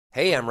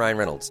Hey, I'm Ryan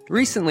Reynolds.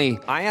 Recently,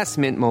 I asked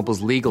Mint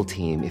Mobile's legal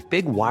team if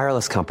big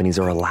wireless companies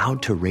are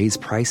allowed to raise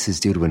prices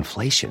due to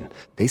inflation.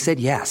 They said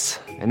yes.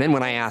 And then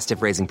when I asked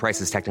if raising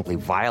prices technically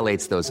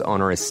violates those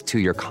onerous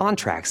two-year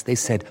contracts, they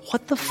said,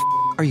 "What the f***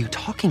 are you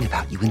talking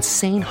about, you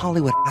insane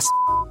Hollywood ass?"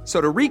 So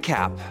to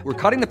recap, we're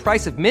cutting the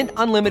price of Mint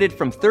Unlimited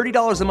from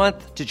 $30 a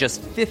month to just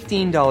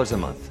 $15 a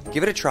month.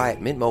 Give it a try at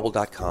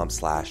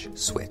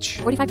mintmobile.com/switch.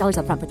 $45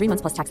 up front for 3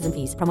 months plus taxes and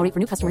fees. Promo rate for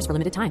new customers for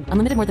limited time.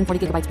 Unlimited more than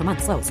 40 gigabytes per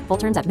month. Slows full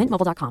terms at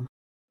mintmobile.com.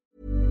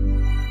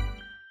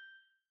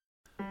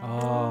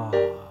 Oh,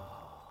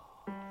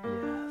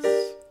 yes.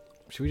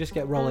 Should we just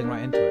get rolling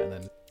right into it and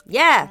then?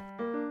 Yeah.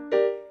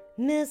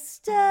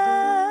 Mystery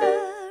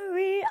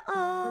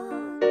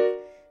on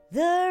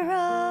the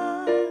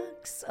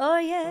rocks. Oh,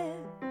 yeah.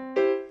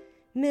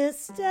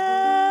 Mystery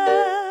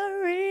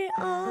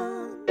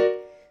on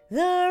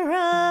the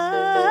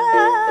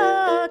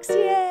rocks.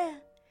 Yeah.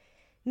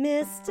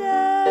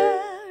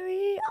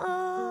 Mystery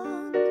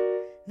on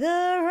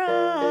the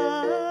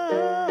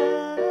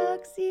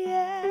rocks.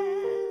 Yeah.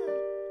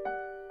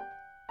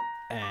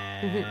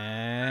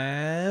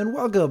 And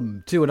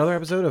welcome to another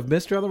episode of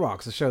Mystery on the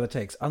Rocks, a show that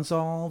takes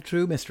unsolved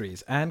true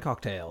mysteries and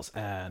cocktails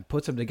and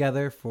puts them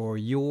together for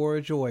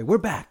your joy. We're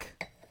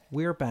back.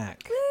 We're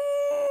back.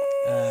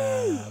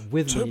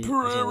 With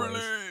temporarily me,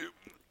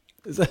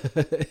 is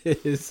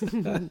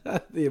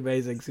the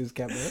amazing Suze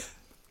Kempner.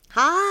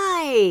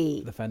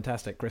 Hi. The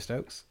fantastic Chris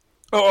Stokes.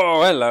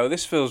 Oh, hello.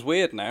 This feels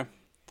weird now.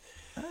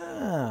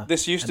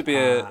 This used to be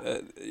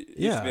a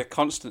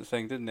constant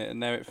thing, didn't it? And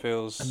now it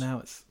feels. And now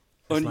it's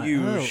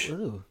unusual.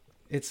 Like, oh.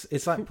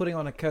 It's like putting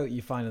on a coat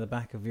you find in the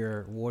back of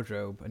your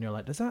wardrobe, and you're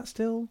like, does that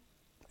still?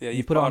 Yeah,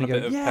 you put on a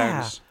bit of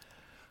pounds.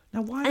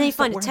 Now why? And then you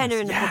find a tenner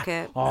in the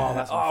pocket. Oh,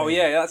 that's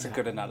that's a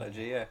good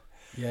analogy. Yeah.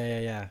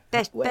 Yeah.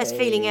 Best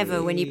feeling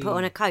ever when you put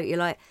on a coat. You're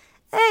like,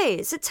 hey,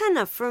 it's a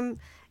tenner from.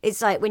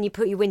 It's like when you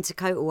put your winter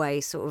coat away,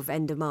 sort of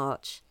end of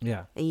March.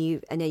 Yeah.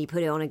 And then you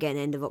put it on again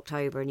end of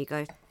October, and you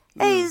go,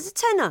 hey, it's a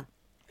tenner.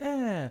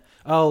 Yeah.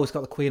 Oh, it's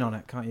got the Queen on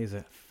it. Can't use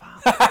it.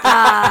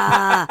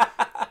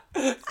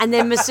 And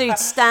then Masood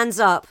stands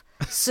up,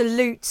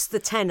 salutes the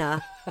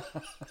tenner.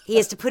 He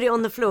has to put it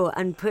on the floor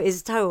and put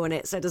his toe on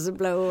it so it doesn't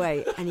blow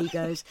away. And he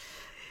goes,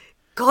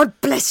 God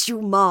bless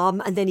you,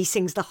 Mom. And then he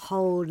sings the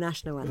whole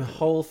national anthem. The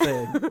whole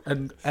thing.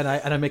 and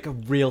I make a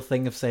real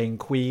thing of saying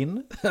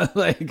Queen.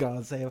 Like,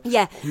 I'll say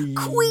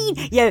Queen.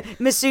 Yeah,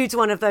 Masood's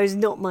one of those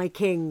not my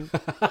king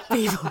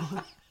people.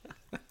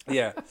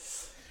 Yeah.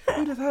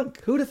 Who'd have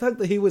thought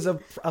that he was a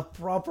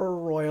proper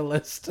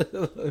royalist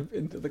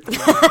into the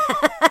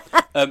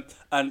crown?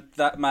 And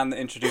that man that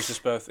introduced us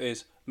both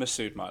is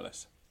Masood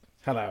Milas.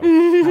 Hello. How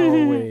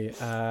are we?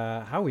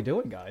 How are we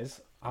doing, guys?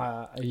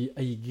 Are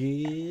you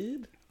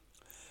good?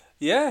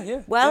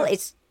 Yeah. Well,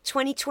 it's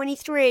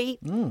 2023,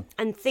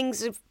 and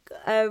things have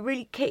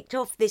really kicked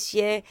off this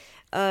year.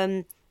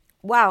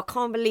 Wow, I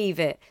can't believe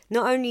it.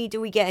 Not only do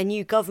we get a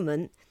new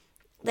government,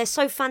 they're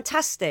so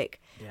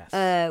fantastic. Yes.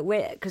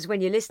 Because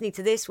when you're listening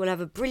to this, we'll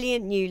have a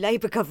brilliant new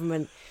Labour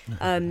government,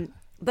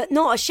 but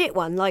not a shit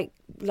one like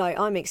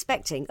I'm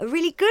expecting. A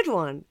really good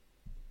one.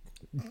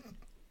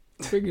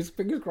 Fingers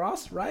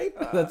crossed, right?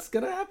 That's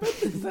gonna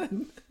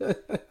happen.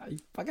 I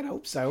fucking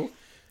hope so.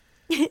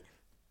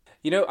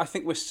 You know, I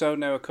think we're so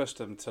now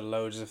accustomed to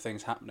loads of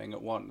things happening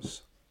at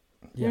once.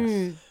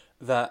 Yes.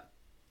 That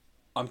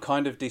I'm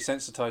kind of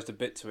desensitized a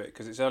bit to it,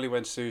 because it's only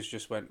when Suze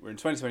just went, we're in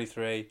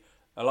 2023,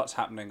 a lot's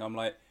happening. I'm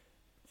like,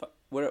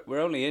 we're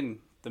only in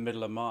the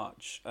middle of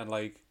March, and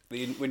like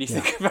when you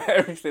think about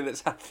everything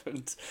that's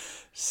happened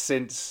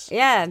since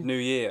New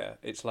Year,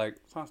 it's like,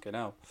 fucking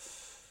hell.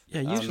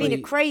 Yeah, usually it's been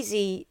a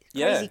crazy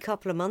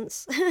couple of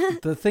months.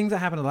 The things that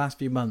happened in the last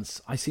few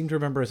months, I seem to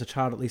remember as a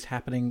child at least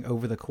happening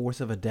over the course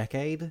of a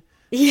decade.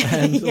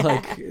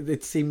 Like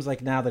it seems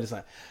like now that it's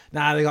like,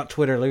 they got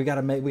Twitter. Like,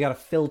 we gotta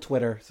fill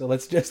Twitter. So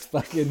let's just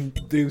fucking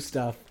do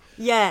stuff.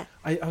 Yeah.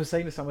 I was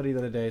saying to somebody the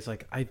other day, it's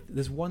like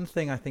there's one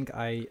thing I think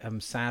I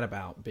am sad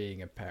about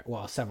being a parent.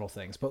 Well, several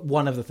things, but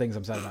one of the things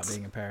I'm sad about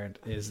being a parent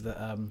is that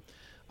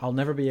I'll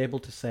never be able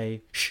to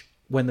say shh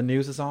when the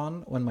news is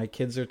on, when my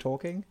kids are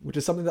talking, which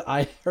is something that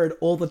I heard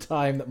all the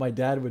time that my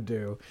dad would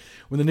do.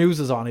 When the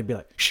news is on, he'd be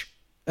like, shh.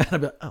 And I'd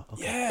be like, oh,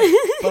 okay. Yeah.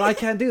 But I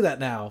can't do that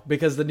now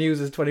because the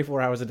news is 24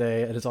 hours a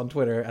day and it's on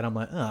Twitter. And I'm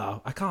like,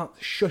 oh, I can't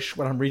shush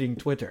when I'm reading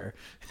Twitter.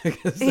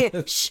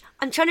 Shh,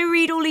 I'm trying to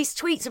read all these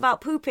tweets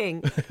about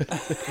pooping.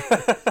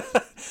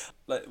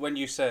 Like when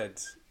you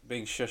said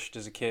being shushed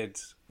as a kid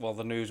while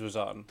the news was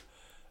on,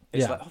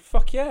 it's like, oh,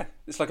 fuck yeah.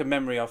 It's like a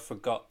memory I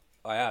forgot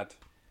I had.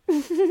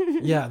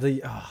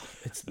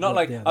 It's not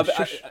like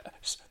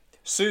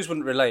Suze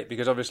wouldn't relate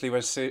because obviously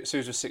when Suze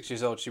was 6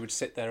 years old, she would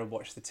sit there and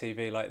watch the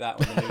TV like that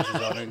when the news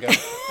was on and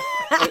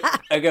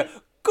go,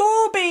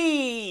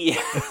 Gorby!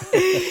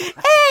 Hey,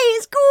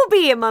 it's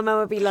Gorby! And my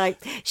mum would be like,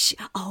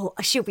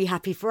 she'll be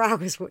happy for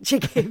hours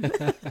watching him.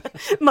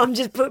 Mum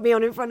just put me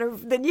on in front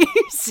of the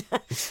news.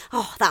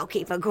 That'll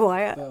keep her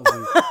quiet.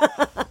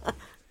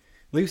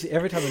 Lucy,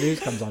 every time the news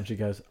comes on, she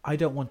goes, "I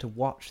don't want to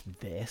watch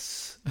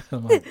this."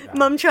 I'm like, "Ah."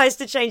 Mum tries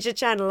to change the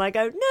channel. I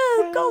go,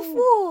 no, Gulf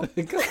War.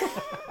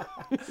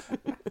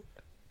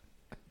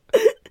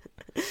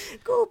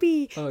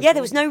 Gorby. Yeah,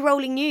 there was no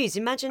rolling news.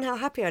 Imagine how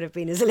happy I'd have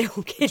been as a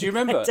little kid. Do you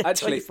remember? Had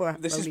Actually, 24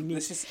 this rolling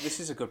news.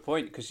 is a good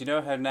point, because you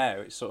know how now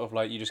it's sort of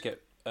like you just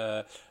get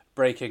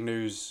breaking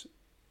news.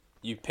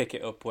 You pick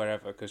it up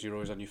wherever because you're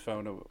always on your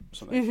phone or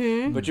something.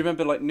 Mm-hmm. But do you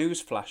remember like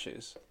news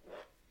flashes?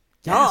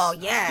 Yes. Oh,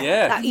 yeah.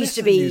 Yeah. That used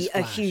to Missed the be news a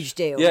flash. huge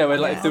deal. Yeah, where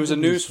like if Yeah. there was a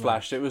The news news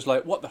flash, it was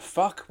like, what the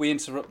fuck? We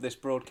interrupt this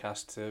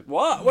broadcast to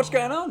what? What's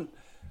going on?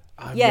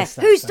 I Yeah, miss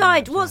that who's so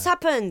died? much, What's yeah.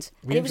 happened?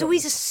 And it was interrupt-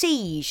 always a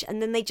siege,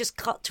 and then they just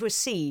cut to a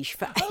siege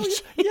for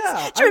ages. yeah, do, you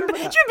I remember, remember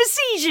do you that. remember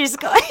sieges,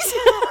 guys?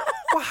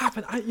 What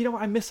happened? You know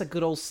what? I miss a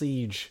good old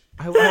siege.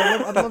 I'd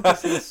love to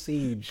see a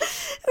siege.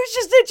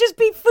 It'd just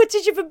be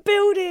footage of a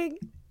building.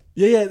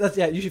 Yeah.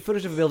 Usually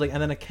footage of a building,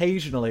 and then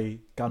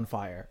occasionally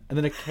gunfire, and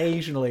then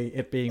occasionally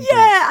it being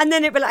Yeah, and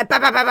then it'd be like, bah,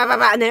 bah, bah, bah, bah,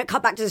 bah, and then it'd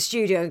cut back to the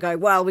studio and go,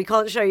 well, we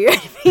can't show you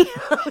anything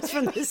else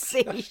from the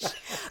siege.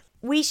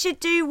 We should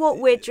do what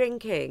we're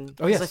drinking.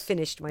 Oh, because yes. I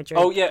finished my drink.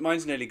 Oh yeah,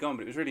 mine's nearly gone,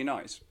 but it was really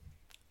nice.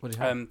 What do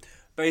you have?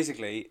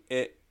 Basically,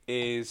 it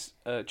is.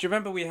 Do you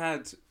remember we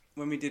had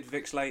when we did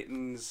Vix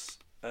Layton's?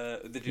 We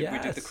did the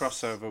Yes.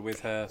 crossover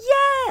with her.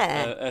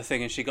 Yeah. Her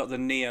thing, and she got the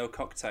Neo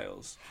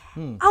cocktails.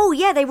 Oh,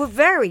 yeah, they were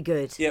very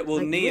good. Yeah, well,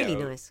 Like, Neo,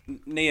 really nice.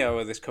 Neo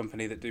are this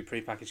company that do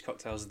prepackaged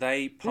cocktails.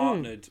 They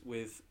partnered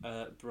with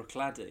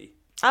Bruichladdich.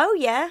 Oh,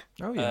 yeah.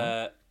 Oh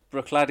yeah.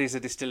 Bruichladdich is a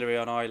distillery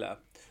on Islay,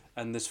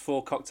 and there's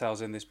 4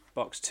 cocktails in this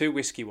box: 2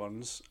 whiskey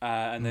ones,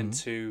 and then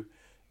 2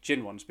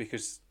 gin ones,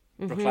 because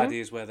Bruichladdich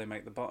is where they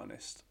make the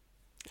Botanist.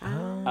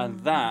 And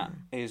that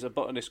is a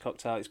botanist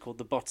cocktail. It's called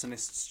the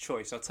Botanist's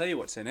Choice. I'll tell you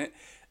what's in it,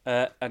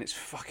 and it's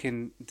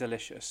fucking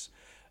delicious.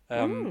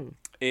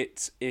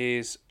 It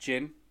is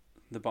gin,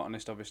 the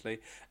Botanist, obviously,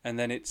 and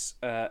then it's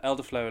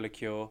elderflower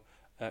liqueur,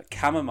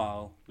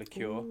 chamomile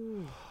liqueur,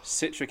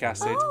 citric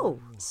acid,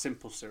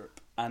 simple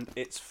syrup, and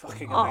it's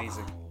fucking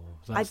amazing.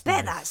 I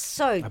bet that's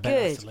so I bet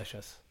good. that's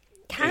delicious.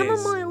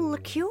 Chamomile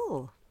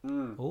liqueur.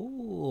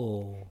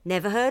 Ooh.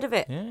 Never heard of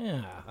it.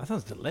 Yeah, that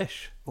sounds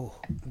delish. Oh,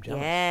 I'm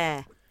jealous.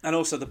 Yeah. And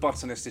also, the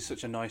Botanist is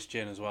such a nice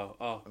gin as well.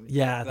 Oh,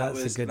 Yeah, that's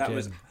a good that gin.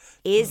 was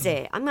Is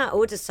it? I'm going to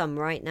order some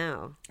right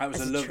now. that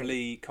was as a treat.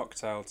 lovely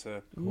cocktail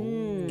to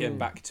get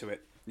back to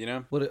it. You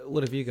know.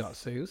 What have you got,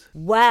 Suze?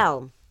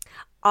 Well,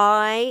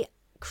 I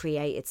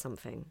created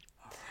something.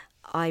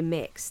 I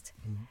mixed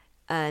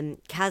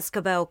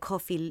Cascabel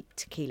coffee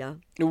tequila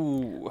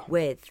Ooh.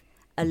 with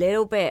a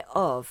little bit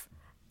of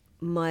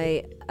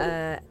my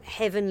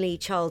heavenly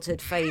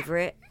childhood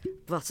favourite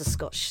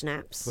butterscotch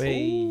schnapps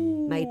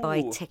made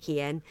by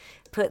Tekien.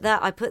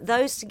 I put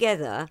those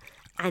together,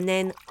 and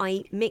then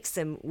I mixed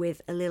them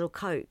with a little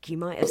Coke. You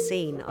might have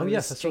seen. I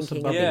yes, was I saw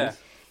some drinking bubbles.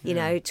 you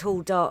know,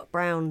 tall dark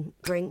brown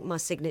drink, my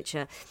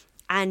signature,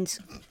 and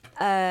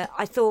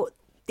I thought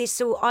this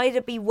will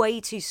either be way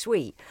too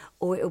sweet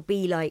or it'll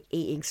be like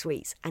eating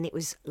sweets, and it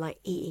was like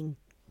eating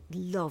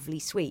lovely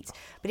sweets,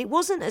 but it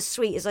wasn't as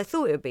sweet as I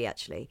thought it would be.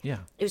 Actually, Yeah.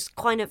 it was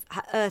kind of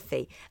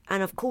earthy,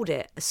 and I've called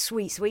it a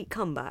sweet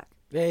comeback.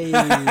 Hey.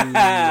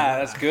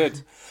 That's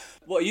good.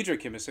 What are you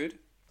drinking, Masood?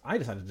 I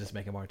decided to just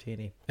make a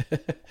martini.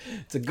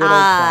 It's a good old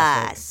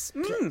classic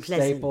Pleasant.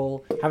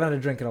 staple. Haven't had a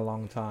drink in a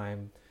long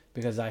time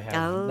because I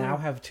now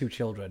have 2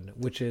 children,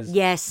 which is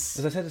Yes.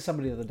 As I said to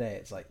somebody the other day,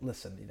 it's like,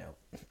 listen,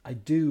 I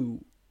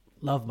do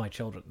love my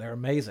children; they're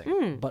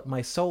amazing, but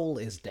my soul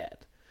is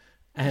dead,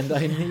 and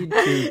I need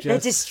to They're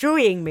just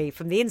destroying me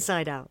from the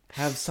inside out.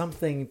 have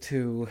something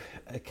to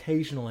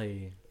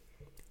occasionally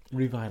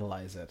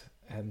revitalize it,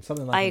 and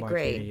something like I a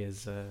agree. martini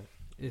is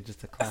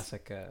just a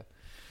classic.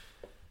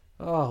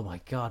 Oh my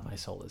God, my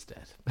soul is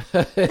dead.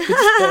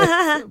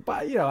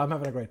 But I'm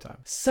having a great time.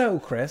 So,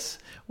 Chris,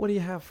 what do you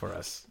have for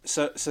us?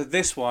 So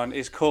this one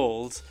is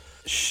called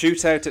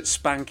Shootout at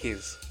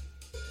Spanky's.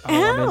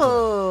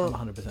 Oh,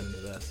 I'm 100% into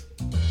this.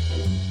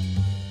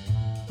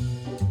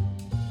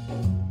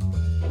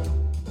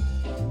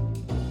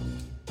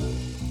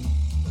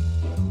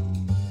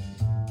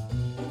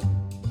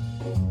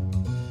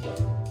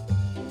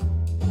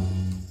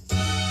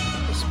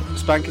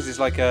 Spanky's is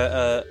like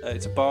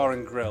it's a bar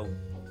and grill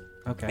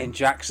Okay. in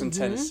Jackson,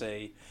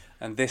 Tennessee,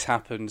 and this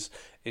happens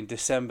in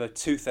December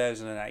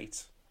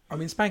 2008. I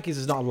mean, Spanky's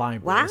is not a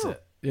library, is Wow.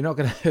 it? You're not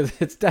gonna.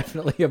 It's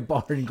definitely a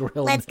bar and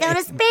grill. Let's go to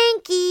name.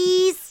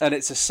 Spanky's. And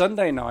it's a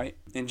Sunday night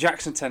in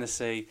Jackson,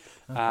 Tennessee,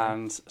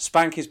 and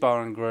Spanky's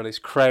Bar and Grill is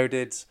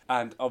crowded,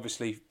 and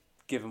obviously,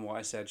 given what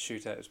I said,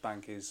 Shootout at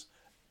Spanky's,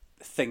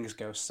 things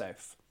go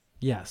south.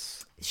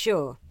 Yes.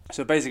 Sure.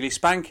 So basically,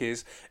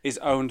 Spanky's is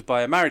owned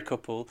by a married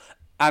couple,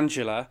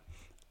 Angela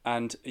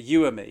and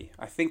Euamy.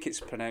 I think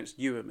it's pronounced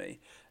Euamy.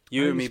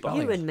 Euamy spell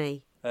Bar. You and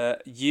me.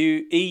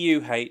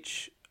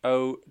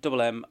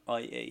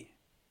 EUHOMMIE.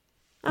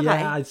 Okay.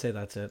 Yeah, I'd say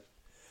that's it.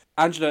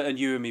 Angela and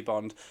Euamy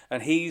bond,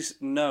 and he's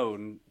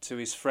known to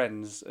his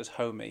friends as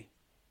Homie.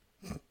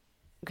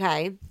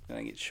 Okay. I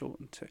think it's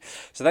shortened to.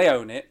 So they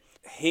own it.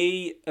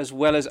 He, as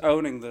well as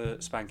owning the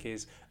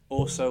Spankies,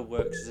 also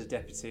works as a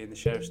deputy in the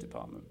sheriff's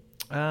department.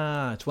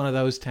 Ah, it's one of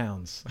those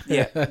towns.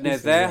 Yeah, now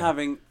they're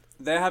having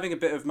a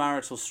bit of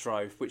marital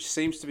strife, which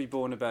seems to be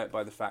borne about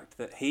by the fact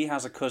that he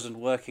has a cousin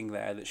working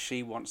there that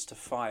she wants to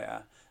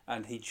fire,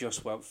 and he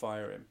just won't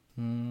fire him.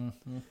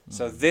 Mm-hmm.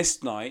 So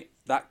this night,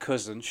 that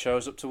cousin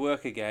shows up to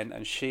work again,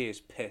 and she is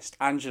pissed.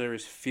 Angela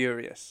is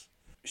furious.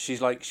 She's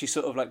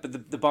sort of like,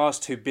 but the bar's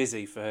too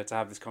busy for her to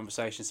have this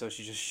conversation, so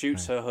she just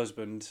shoots her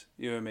husband,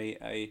 you and me,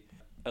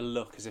 a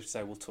look as if to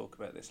say, we'll talk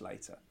about this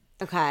later.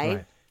 Okay.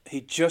 Right. He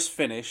just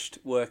finished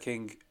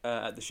working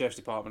at the sheriff's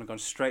department and gone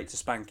straight to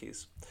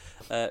Spanky's.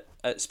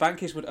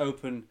 Spanky's would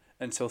open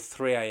until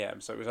 3 a.m,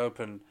 so it was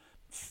open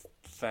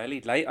fairly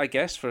late, I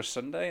guess, for a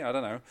Sunday. I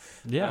don't know.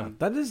 Yeah,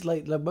 that is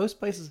late. Like most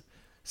places,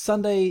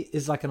 Sunday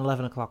is like an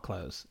 11 o'clock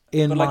close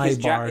in my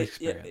bar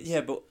experience. Yeah,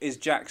 but is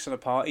Jackson a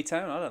party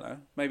town? I don't know.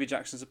 Maybe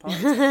Jackson's a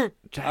party town.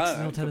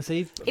 Jacksonville,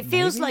 Tennessee? It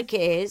feels like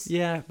it is.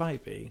 Yeah, it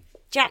might be.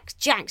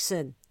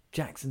 Jackson,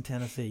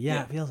 Tennessee.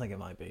 Yeah, it feels like it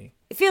might be.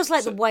 It feels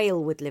like the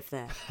whale would live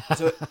there.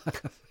 So,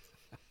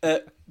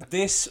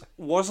 this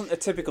wasn't a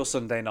typical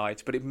Sunday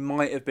night, but it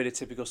might have been a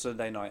typical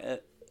Sunday night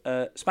at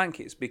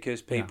Spanky's,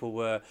 because people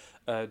were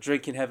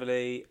drinking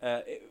heavily,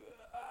 and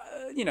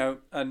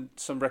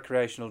some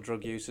recreational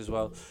drug use as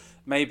well.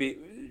 Maybe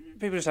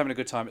people just having a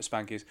good time at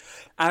Spanky's.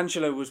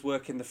 Angela was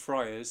working the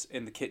fryers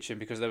in the kitchen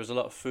because there was a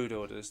lot of food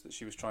orders that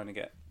she was trying to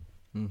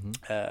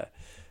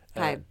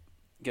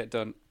get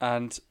done.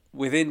 And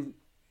within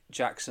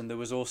Jackson, there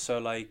was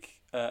also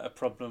a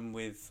problem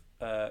with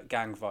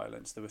gang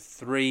violence. There were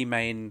 3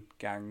 main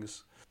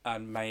gangs,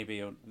 and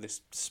maybe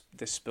this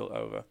spilt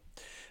over.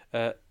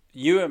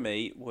 You and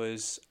Me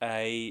was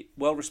a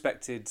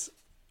well-respected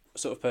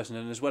sort of person,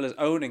 and as well as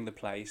owning the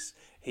place,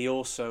 he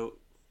also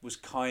was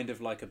kind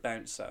of like a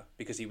bouncer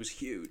because he was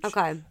huge.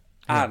 Okay.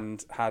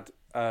 And had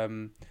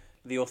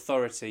the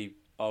authority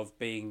of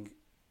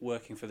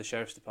working for the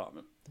sheriff's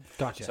department.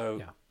 Gotcha.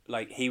 So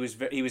he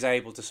was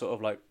able to sort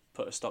of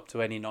put a stop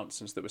to any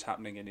nonsense that was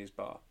happening in his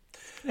bar.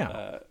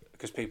 Yeah.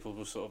 Because people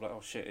were sort of like,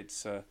 oh shit,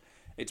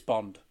 it's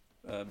Bond.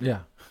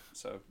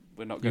 So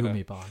we're not You gonna and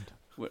me, Bond.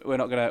 we're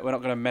not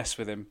gonna mess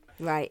with him.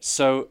 Right.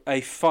 So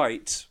a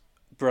fight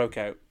broke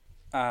out,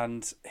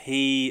 and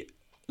he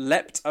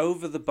leapt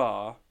over the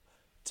bar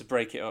to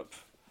break it up,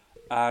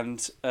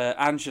 and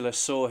Angela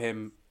saw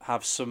him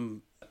have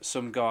some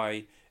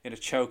guy in a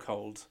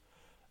chokehold,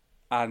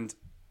 and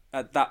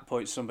at that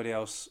point somebody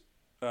else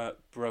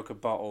broke a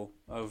bottle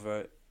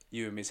over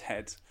you and Me's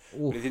head.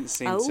 But it didn't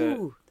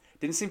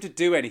seem to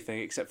do anything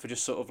except for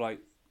just sort of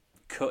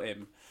cut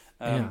him.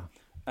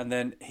 And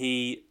then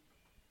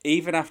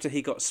even after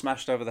he got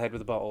smashed over the head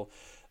with a bottle,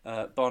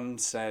 Bond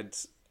said,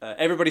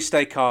 everybody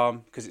stay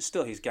calm, because it's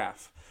still his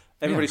gaff.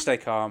 Everybody stay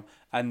calm.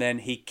 And then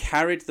he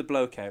carried the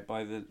bloke out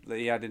that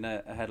he had in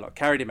a headlock,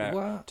 carried him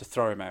out to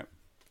throw him out.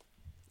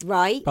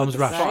 Right. Bum's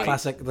rush, Right.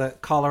 classic. The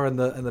collar and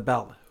the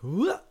belt.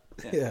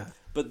 Yeah.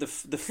 But the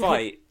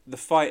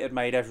fight had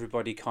made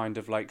everybody kind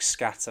of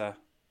scatter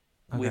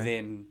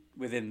within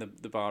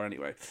the bar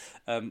anyway.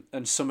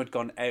 And some had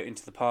gone out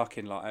into the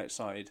parking lot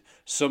outside.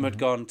 Some had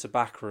gone to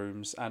back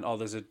rooms, and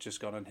others had just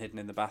gone and hidden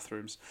in the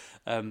bathrooms.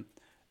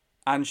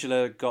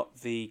 Angela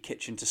got the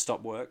kitchen to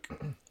stop work,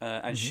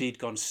 and she'd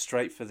gone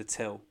straight for the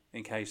till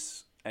in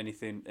case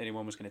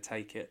anyone was going to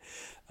take it.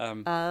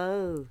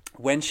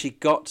 When she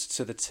got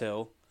to the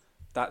till,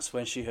 that's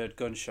when she heard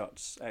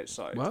gunshots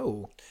outside.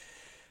 Whoa.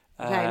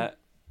 Okay.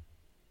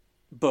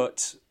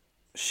 But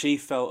she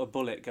felt a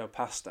bullet go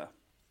past her,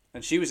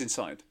 and she was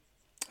inside.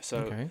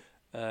 So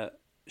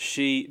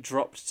she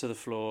dropped to the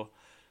floor,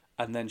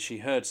 and then she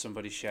heard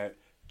somebody shout,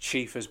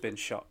 "Chief has been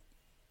shot."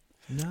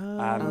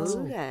 No.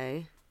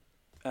 Okay.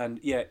 And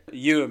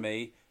you and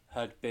Me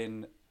had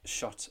been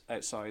shot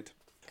outside.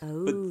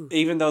 Oh. But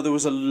even though there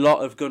was a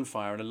lot of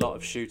gunfire and a lot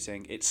of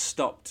shooting, it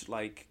stopped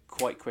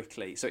quite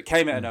quickly. So it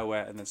came out of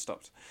nowhere and then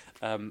stopped.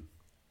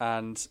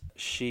 And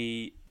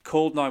she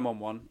called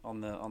 911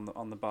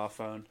 on the bar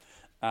phone.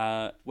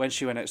 When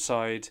she went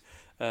outside,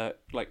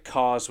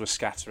 cars were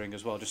scattering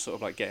as well, just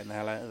sort of getting the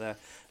hell out of there.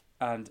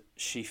 And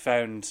she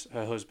found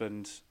her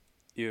husband,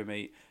 you and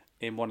Me,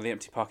 in one of the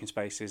empty parking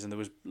spaces, and there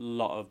was a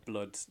lot of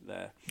blood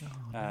there.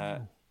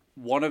 No.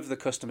 One of the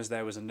customers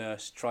there was a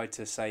nurse, tried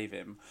to save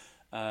him.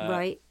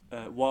 Right.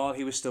 While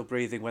he was still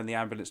breathing, when the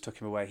ambulance took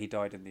him away, he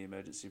died in the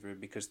emergency room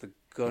because the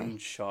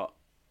gunshot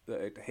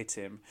that had hit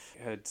him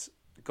had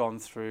gone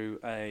through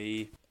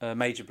a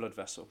major blood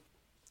vessel.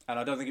 And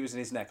I don't think it was in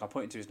his neck. I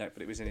pointed to his neck,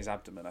 but it was in his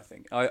abdomen, I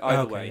think.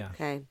 Either way,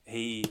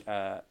 he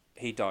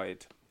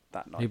died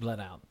that night. He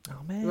bled out.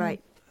 Oh, man.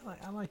 Right.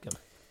 I like him.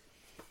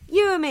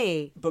 You and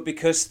Me. But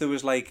because there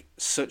was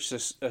such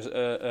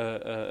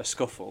a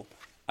scuffle,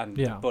 and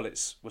the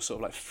bullets were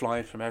sort of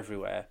flying from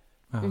everywhere,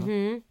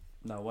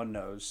 no one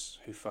knows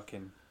who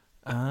fucking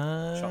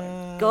shot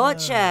him.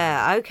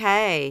 Gotcha.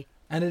 Okay.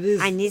 And it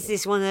is. And is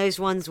this one of those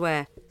ones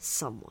where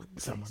someone?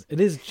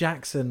 It is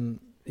Jackson,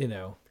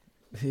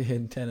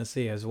 in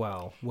Tennessee as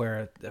well, where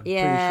I'm pretty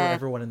sure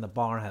everyone in the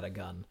bar had a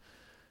gun,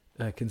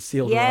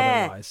 concealed or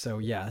otherwise. So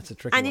it's a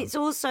tricky one. And it's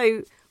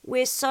also,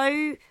 we're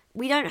so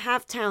we don't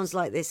have towns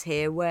like this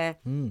here where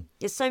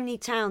there's so many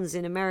towns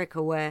in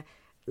America where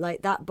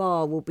like that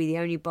bar will be the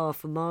only bar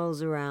for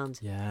miles around.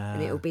 Yeah.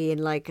 And it'll be in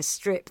like a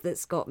strip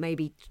that's got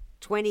maybe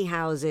 20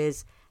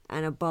 houses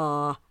and a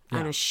bar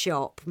and a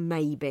shop,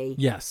 maybe.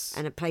 Yes.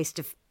 And a place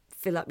to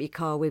fill up your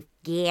car with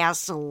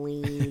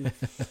gasoline.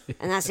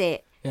 And that's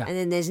it. Yeah. And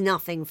then there's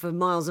nothing for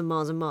miles and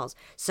miles and miles.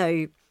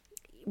 So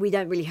we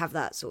don't really have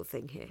that sort of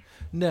thing here.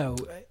 No.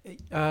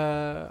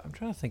 I'm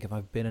trying to think if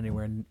I've been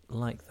anywhere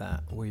like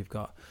that where you've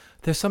got...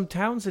 There's some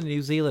towns in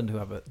New Zealand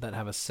that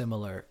have a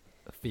similar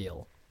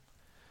feel.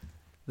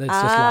 It's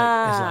just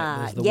like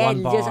there's the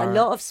one bar. There's a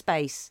lot of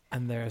space.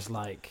 And there's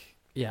like,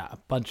 a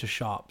bunch of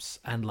shops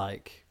and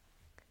like,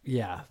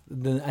 and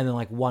then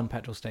like one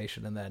petrol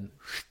station and then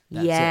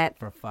that's it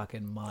for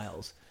fucking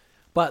miles.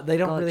 But they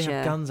don't really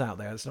have guns out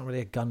there. It's not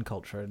really a gun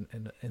culture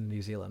in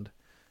New Zealand.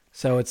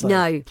 So it's like...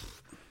 No.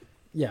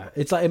 Yeah,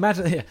 it's like,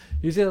 imagine,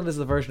 New Zealand is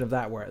the version of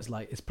that where it's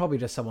like, it's probably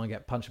just someone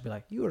get punched and be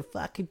like, "You were a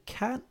fucking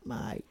cunt,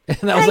 mate."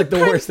 And that was like the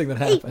worst thing that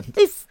happened.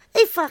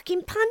 He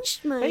fucking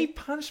punched me. He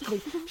punched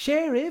me.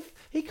 Sheriff,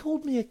 he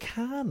called me a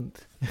cunt.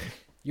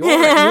 You're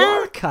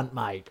a cunt,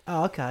 mate.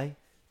 Oh, okay.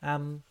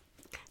 Fine.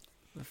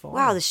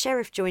 Wow, the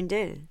sheriff joined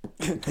in.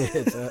 But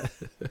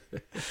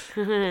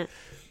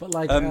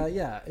like,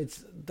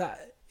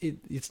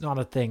 it's not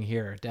a thing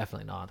here.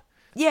 Definitely not.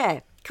 Yeah.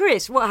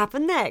 Chris, what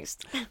happened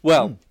next?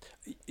 Well,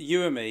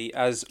 you and me,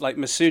 as like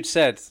Masood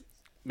said,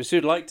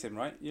 Masood liked him,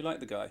 right? You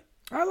liked the guy.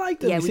 I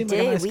liked him. Yeah, he we seemed did.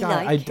 like a nice We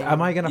guy. liked him.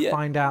 Am I going to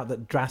find out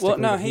that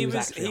drastically that he was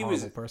actually a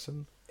horrible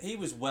person? He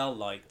was well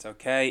liked.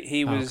 Okay,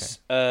 he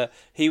was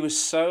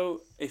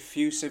so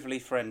effusively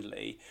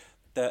friendly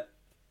that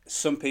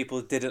some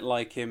people didn't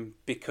like him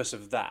because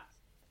of that.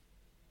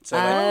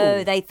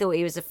 So they thought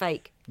he was a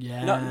fake.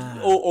 Yeah.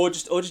 No, or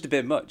just a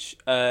bit much.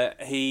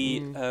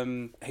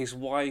 His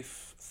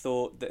wife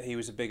thought that he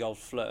was a big old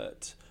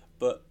flirt,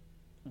 but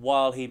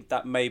while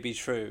that may be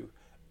true,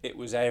 it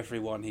was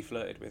everyone he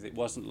flirted with. It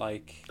wasn't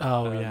like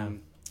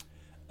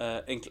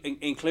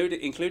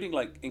including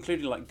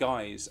like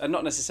guys, and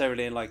not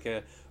necessarily in like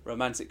a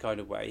romantic kind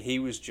of way. He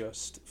was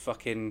just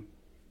fucking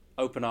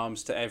open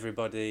arms to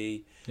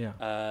everybody.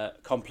 Yeah.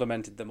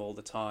 Complimented them all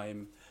the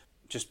time.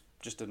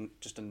 Just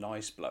a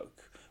nice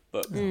bloke,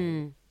 but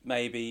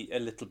maybe a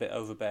little bit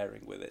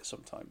overbearing with it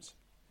sometimes.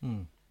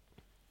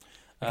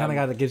 The kind of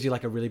guy that gives you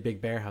like a really big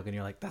bear hug and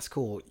you're like, "That's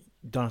cool.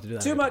 You don't have to do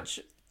that." Too much.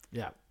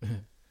 Yeah.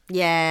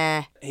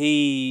 Yeah.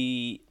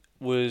 He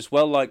was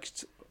well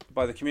liked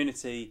by the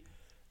community,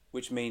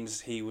 which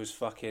means he was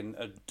fucking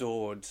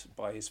adored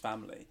by his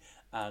family.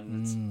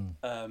 And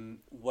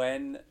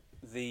when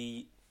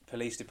the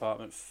police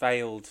department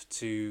failed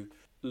to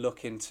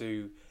look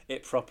into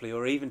it properly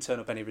or even turn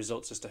up any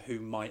results as to who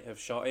might have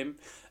shot him,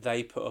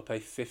 they put up a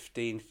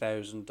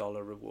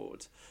 $15,000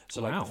 reward.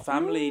 So like the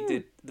family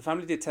did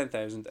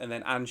 $10,000, and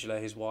then Angela,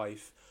 his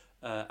wife,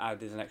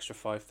 added an extra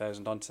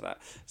 $5,000 onto that.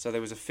 So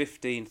there was a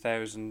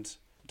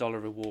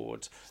 $15,000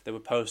 reward. There were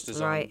posters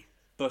on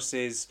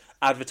buses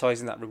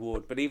advertising that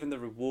reward, but even the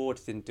reward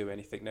didn't do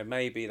anything. Now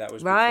maybe that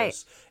was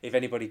because if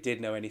anybody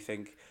did know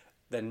anything,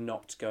 they're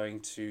not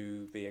going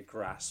to be a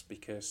grass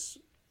because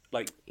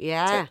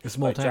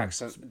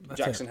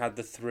Jackson had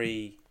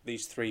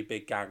these three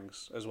big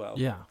gangs as well.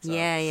 Yeah. So.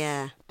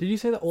 Yeah. Did you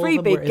say that all three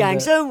of them big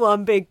gangs and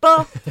one big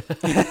bar?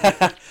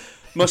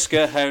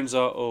 Musker hounds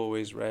are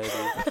always ready.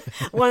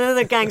 One of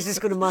the gangs is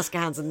called a Musker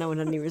Hounds and no one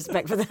had any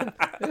respect for them.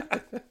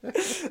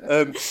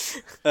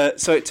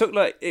 So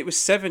it was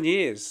 7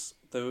 years.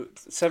 The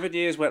 7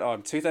 years went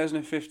on.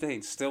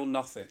 2015, still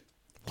nothing.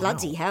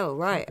 Bloody hell!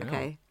 Right?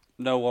 Okay.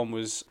 No one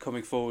was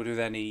coming forward with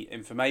any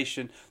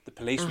information. The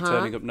police were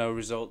turning up no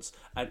results,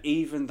 and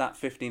even that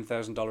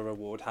 $15,000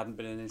 reward hadn't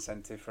been an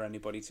incentive for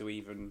anybody to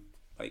even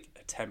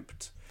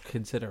attempt.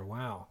 Consider.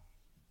 Wow.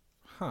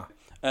 Huh.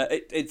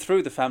 It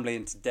threw the family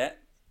into debt.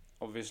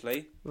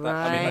 Obviously,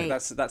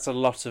 that's a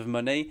lot of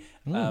money.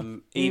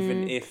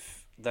 Even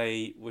if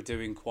they were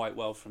doing quite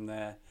well from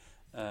their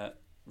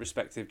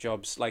respective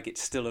jobs,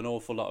 it's still an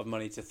awful lot of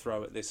money to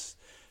throw at this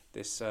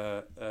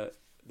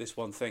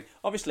one thing.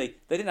 Obviously,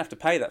 they didn't have to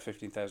pay that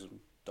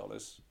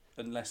 $15,000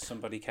 unless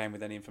somebody came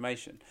with any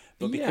information.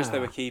 But because they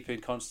were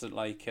keeping constant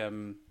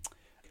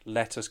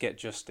let us get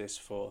justice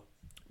for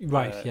For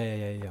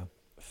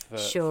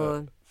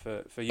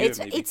you and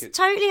me. It's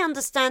totally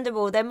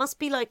understandable. There must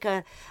be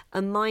a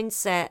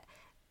mindset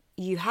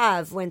you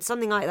have when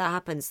something like that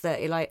happens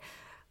that you're like,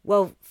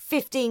 well,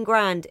 15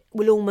 grand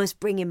will almost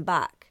bring him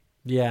back.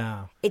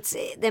 Yeah.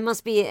 There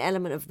must be an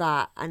element of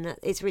that, and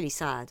it's really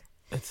sad.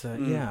 It's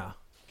yeah.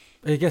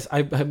 I guess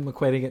I'm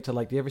equating it to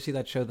do you ever see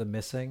that show The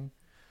Missing?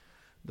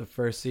 The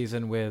first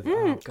season with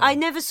I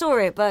never saw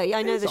it, but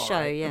I know the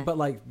show, yeah. But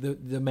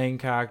the main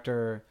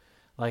character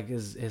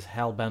is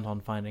hell bent on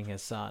finding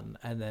his son,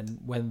 and then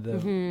when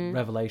the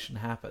revelation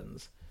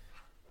happens,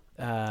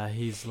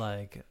 he's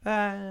like,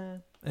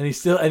 and he's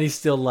still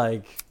it's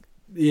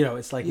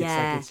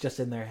just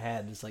in their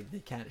head. It's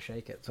they can't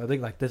shake it. So I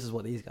think this is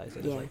what these guys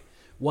did. It's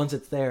once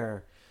it's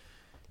there,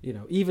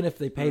 even if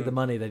they paid the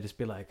money, they'd just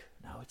be like,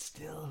 no, it's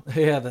still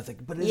that's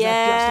like, but is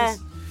that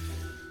justice?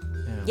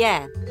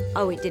 Yeah.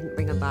 Oh, it didn't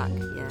bring them back.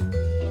 Yeah.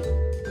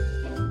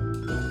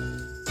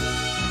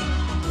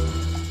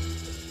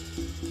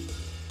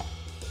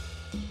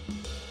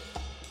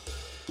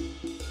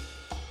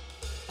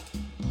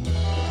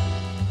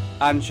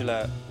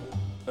 Angela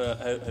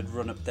had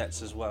run up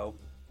debts as well,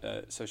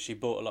 so she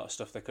bought a lot of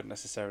stuff they couldn't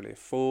necessarily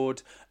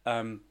afford.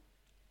 And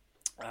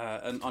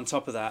on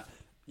top of that,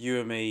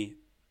 Uemi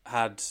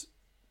had,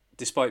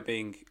 despite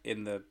being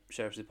in the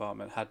sheriff's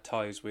department, had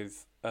ties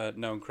with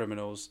known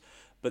criminals.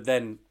 But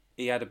then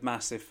he had a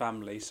massive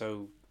family,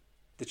 so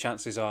the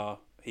chances are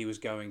he was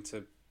going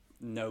to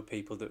know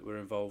people that were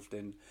involved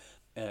in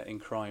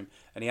crime.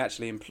 And he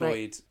actually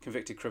employed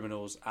convicted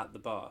criminals at the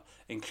bar,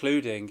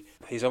 including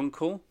his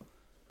uncle,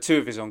 two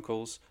of his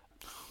uncles,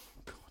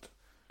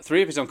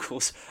 three of his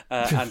uncles,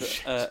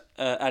 and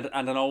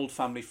an old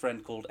family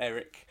friend called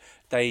Eric.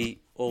 They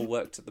all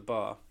worked at the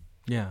bar.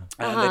 Yeah.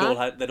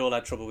 And they'd all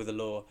had trouble with the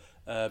law,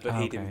 but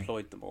he'd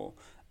employed them all.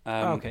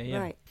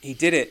 Right. He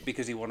did it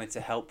because he wanted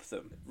to help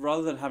them.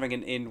 Rather than having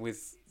an in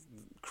with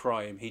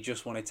crime, he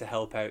just wanted to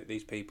help out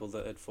these people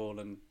that had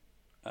fallen.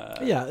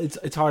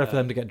 It's harder for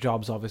them to get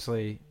jobs,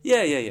 obviously.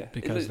 Yeah.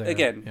 Because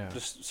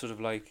just sort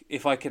of like,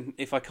 if I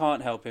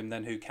can't help him,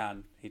 then who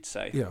can? He'd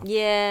say.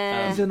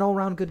 Yeah. He's an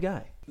all-round good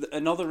guy.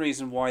 Another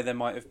reason why there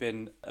might have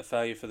been a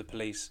failure for the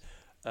police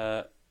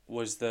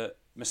was that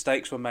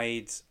mistakes were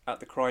made at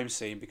the crime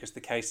scene because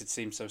the case had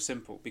seemed so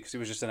simple, because it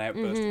was just an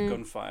outburst of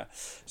gunfire.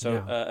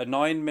 So a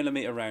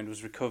 9mm round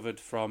was recovered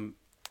from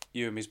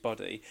Uemi's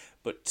body,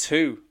 but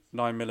 2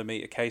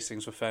 9mm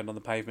casings were found on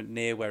the pavement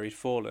near where he'd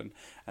fallen,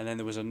 and then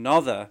there was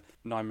another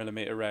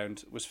 9mm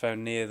round was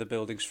found near the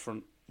building's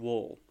front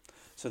wall.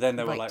 So then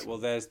they were like, well,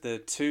 there's the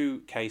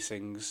 2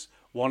 casings,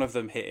 one of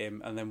them hit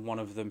him, and then one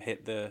of them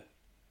hit the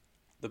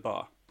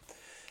bar.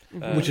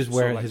 Which is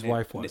where his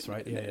wife was,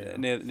 right?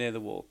 Near the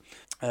wall.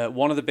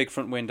 One of the big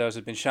front windows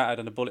had been shattered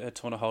and a bullet had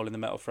torn a hole in the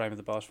metal frame of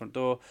the bar's front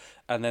door.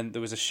 And then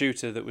there was a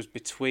shooter that was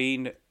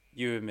between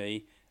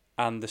Uemi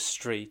and the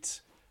street,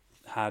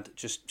 had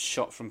just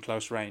shot from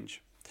close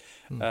range.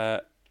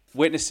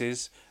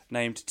 Witnesses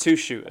named 2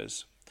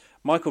 shooters,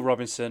 Michael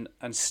Robinson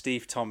and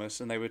Steve Thomas,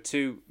 and they were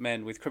 2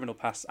 men with criminal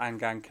pasts and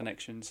gang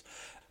connections.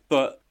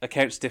 But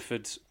accounts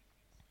differed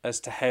as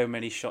to how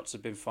many shots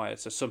had been fired.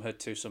 So some had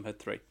 2, some had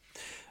 3.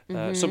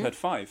 Some had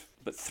 5,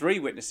 but 3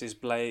 witnesses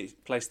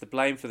placed the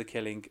blame for the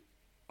killing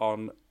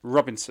on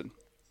Robinson,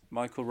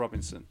 Michael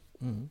Robinson.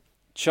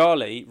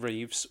 Charlie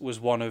Reeves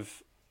was one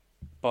of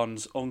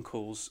Bond's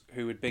uncles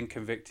who had been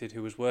convicted,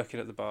 who was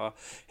working at the bar.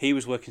 He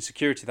was working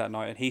security that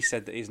night, and he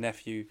said that his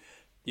nephew,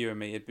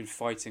 Uemi, had been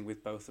fighting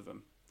with both of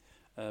them.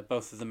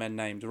 Both of the men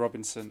named,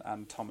 Robinson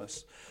and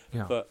Thomas.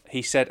 Yeah. But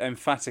he said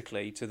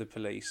emphatically to the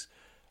police,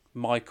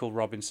 Michael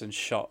Robinson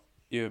shot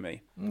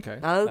Uemi.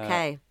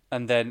 Okay.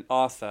 And then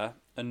Arthur,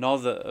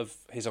 another of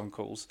his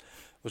uncles,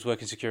 was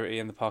working security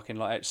in the parking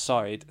lot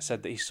outside,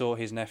 said that he saw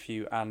his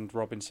nephew and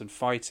Robinson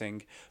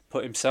fighting,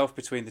 put himself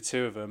between the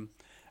 2 of them,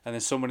 and then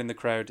someone in the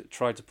crowd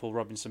tried to pull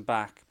Robinson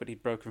back, but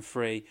he'd broken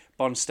free.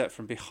 Bond stepped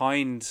from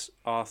behind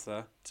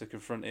Arthur to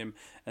confront him,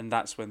 and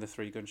that's when the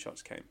 3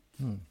 gunshots came.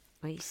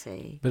 I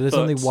see. But there's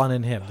only one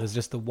in him. There's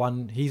just the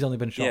one. He's only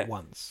been shot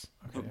once.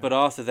 Okay, but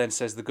Arthur then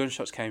says the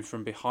gunshots came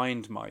from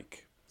behind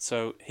Mike.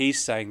 So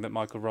he's saying that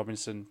Michael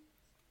Robinson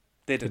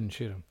didn't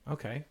shoot him.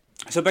 Okay.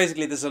 So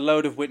basically, there's a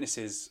load of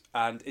witnesses,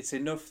 and it's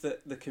enough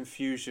that the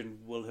confusion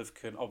will have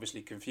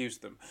obviously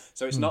confused them.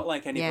 So it's not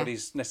like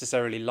anybody's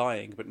necessarily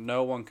lying, but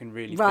no one can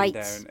really pin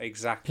down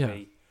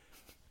exactly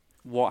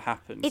what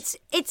happened.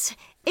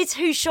 It's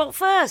who shot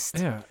first.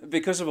 Yeah.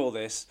 Because of all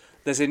this,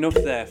 there's enough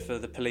there for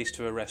the police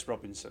to arrest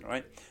Robinson,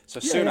 right? So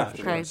soon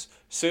afterwards,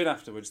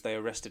 they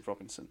arrested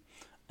Robinson,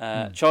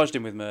 charged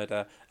him with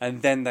murder,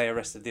 and then they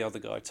arrested the other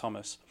guy,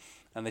 Thomas.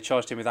 And they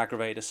charged him with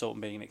aggravated assault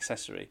and being an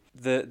accessory.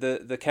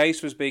 The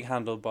case was being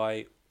handled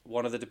by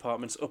one of the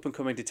department's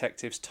up-and-coming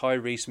detectives,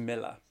 Tyrese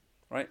Miller,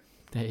 right?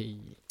 Hey.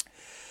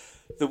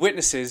 The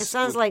witnesses... It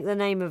sounds like the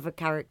name of a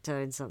character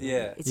in something.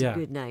 Yeah. It's a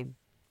good name.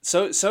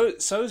 So's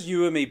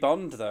Uemi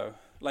Bond, though.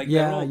 Like,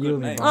 they're all good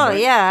names. Oh,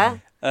 yeah.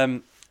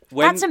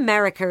 That's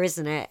America,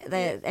 isn't it?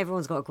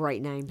 Everyone's got a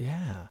great name.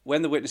 Yeah.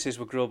 When the witnesses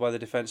were grilled by the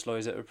defence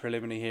lawyers at a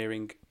preliminary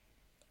hearing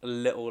a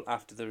little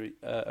after the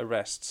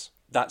arrests...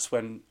 That's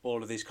when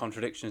all of these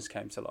contradictions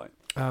came to light.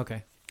 Oh,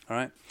 okay. All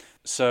right.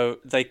 So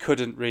they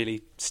couldn't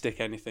really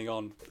stick anything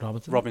on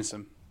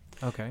Robinson.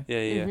 Okay.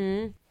 Yeah.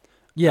 Mm-hmm.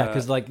 Yeah,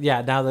 because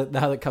now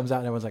that it comes out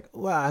and everyone's like,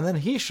 well, and then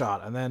he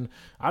shot, and then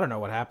I don't know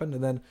what happened,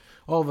 and then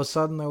all of a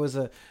sudden there was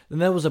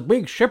a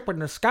big ship in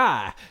the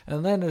sky,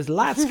 and then his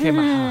lights came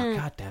out. Oh,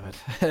 God damn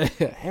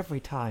it!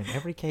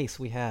 every case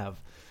we have.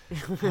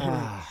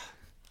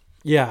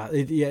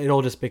 It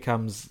all just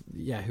becomes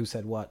who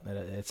said what.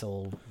 It's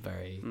all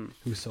very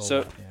who saw so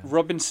what. Yeah.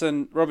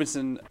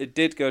 Robinson it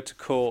did go to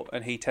court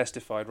and he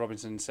testified.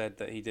 Robinson said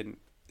that he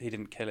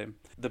kill him.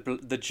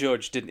 The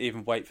judge didn't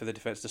even wait for the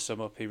defence to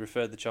sum up. He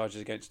referred the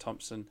charges against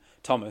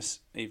Thomas,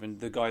 even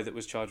the guy that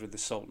was charged with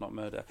assault, not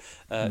murder,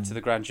 to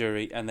the grand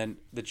jury, and then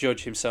the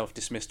judge himself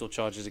dismissed all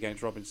charges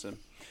against Robinson.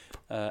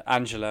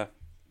 Angela,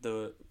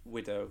 the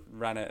widow,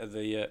 ran out of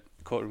the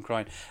courtroom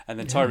crying, and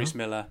then Tyrese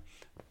Miller,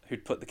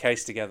 who'd put the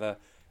case together,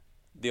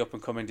 the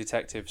up-and-coming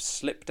detective,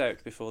 slipped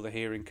out before the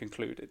hearing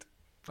concluded.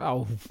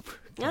 Oh.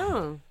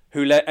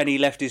 He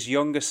left his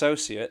young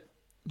associate,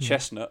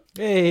 Chestnut.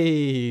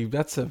 Hey,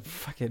 that's a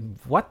fucking...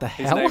 What the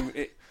hell?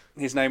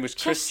 His name was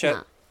Chris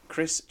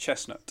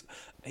Chestnut.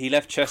 He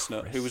left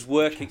Chestnut, who was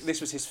working...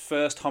 This was his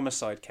first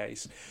homicide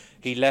case.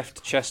 He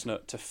left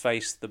Chestnut to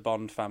face the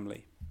Bond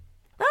family.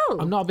 Oh.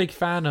 I'm not a big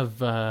fan of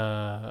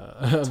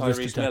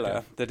Tyrese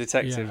Miller, the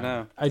detective,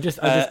 now. And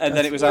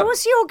then it was...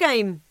 what's your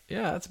game?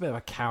 Yeah, that's a bit of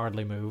a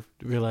cowardly move.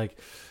 To be like,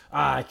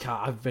 I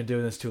can't. I've been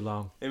doing this too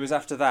long. It was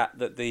after that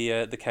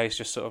the case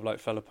just sort of like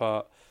fell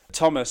apart.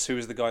 Thomas, who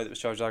was the guy that was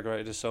charged with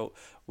aggravated assault,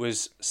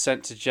 was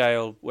sent to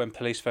jail when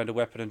police found a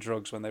weapon and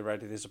drugs when they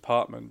raided his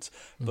apartment.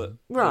 But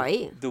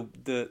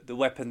the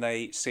weapon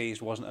they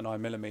seized wasn't an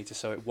 9mm,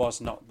 so it was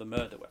not the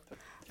murder weapon.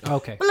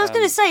 Okay. Well, I was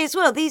going to say as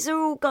well, these are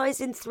all guys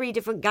in 3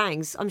 different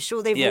gangs. I'm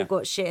sure they've all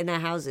got shit in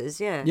their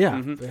houses. Yeah. Yeah.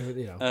 Mm-hmm.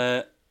 You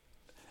know.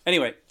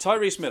 Anyway,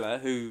 Tyrese Miller,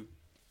 who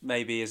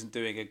maybe isn't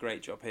doing a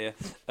great job here.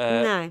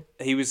 No.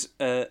 He was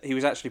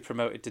actually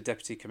promoted to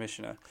deputy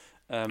commissioner.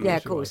 Yeah,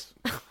 of course.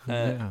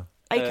 Yeah.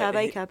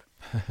 ACAB.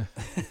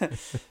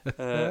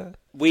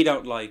 We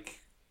don't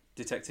like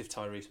Detective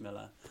Tyrese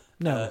Miller.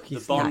 No, the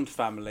Bond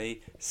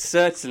family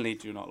certainly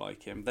do not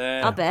like him.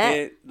 I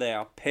bet. They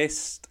are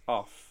pissed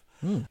off.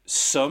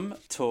 Some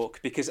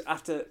talk, because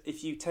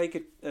if you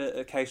take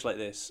a case like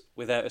this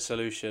without a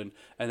solution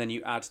and then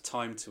you add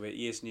time to it,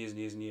 years and years and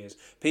years and years,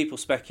 people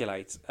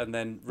speculate, and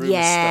then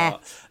rumours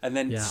start, and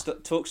then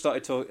talk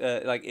started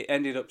like it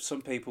ended up.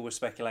 Some people were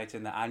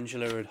speculating that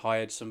Angela had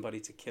hired somebody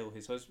to kill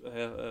his husband,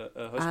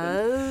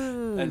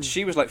 and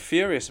she was like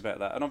furious about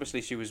that, and obviously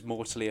she was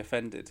mortally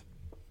offended.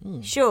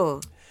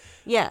 Sure.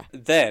 Yeah.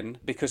 Then,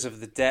 because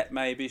of the debt,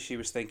 maybe she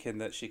was thinking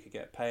that she could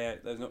get a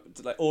payout. There's not,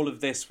 like, all of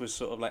this was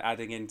sort of like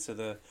adding into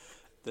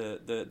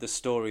the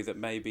story that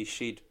maybe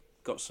she'd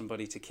got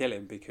somebody to kill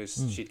him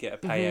because she'd get a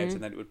payout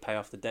and then it would pay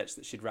off the debts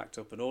that she'd racked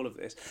up and all of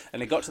this.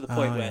 And it got to the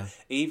point where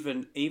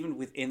even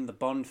within the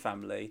Bond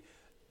family,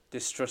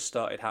 distrust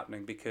started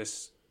happening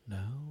because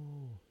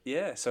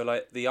so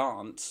like the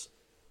aunt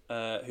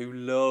who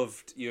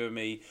loved you and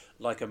me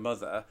like a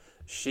mother.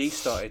 She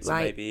started to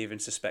maybe even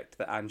suspect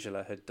that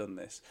Angela had done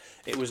this.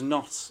 It was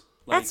not...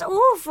 like... That's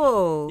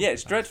awful. Yeah,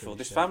 it's dreadful.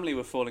 This family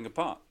were falling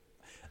apart.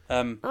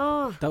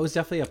 That was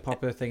definitely a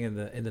popular thing in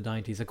the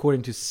 90s,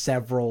 according to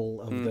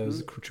several of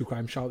those true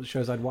crime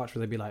shows I'd watch, where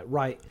they'd be like,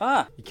 right,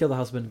 you kill the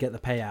husband, get the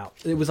payout.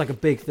 It was like a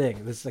big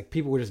thing. It's like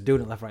people were just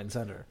doing it left, right, and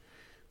centre.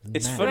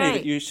 It's funny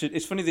that you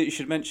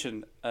should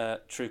mention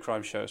true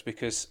crime shows,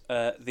 because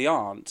the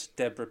aunt,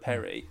 Deborah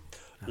Perry,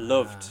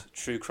 loved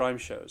true crime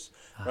shows,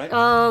 right?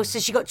 Oh, so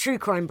she got true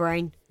crime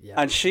brain. Yeah.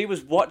 And she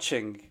was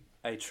watching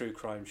a true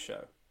crime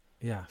show.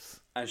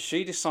 Yes. And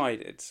she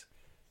decided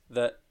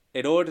that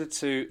in order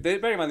to...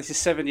 Bear in mind, this is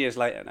 7 years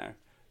later now,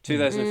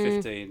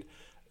 2015.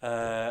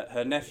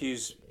 Her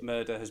nephew's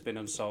murder has been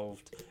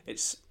unsolved.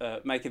 It's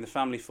making the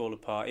family fall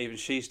apart. Even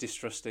she's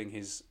distrusting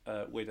his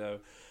widow.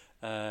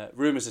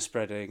 Rumours are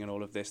spreading and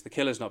all of this. The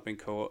killer's not been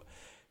caught.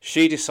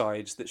 She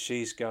decides that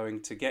she's going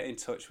to get in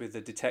touch with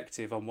the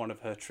detective on one of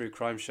her true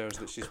crime shows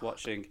that she's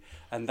watching,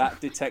 and that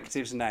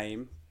detective's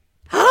name...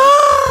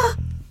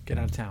 Get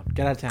out of town.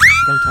 Get out of town.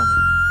 Don't tell me.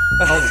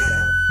 Oh, my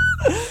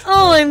God.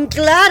 Oh, I'm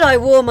glad I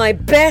wore my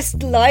best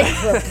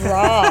lycra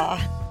bra.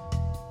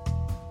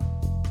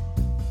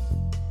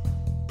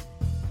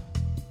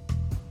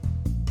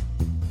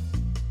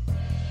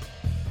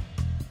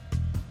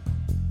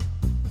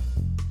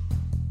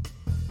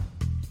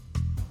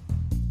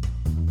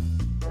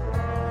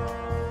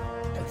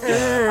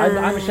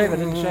 I'm ashamed I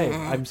didn't shave.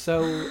 I'm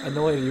so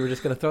annoyed you were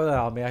just going to throw that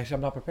on me. Actually,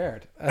 I'm not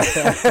prepared.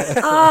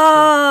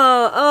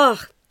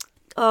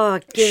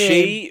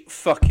 She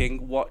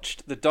fucking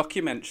watched the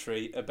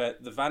documentary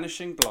about the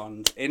vanishing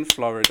blonde in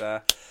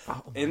Florida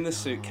in the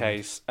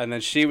suitcase, and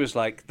then she was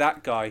like,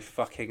 that guy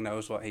fucking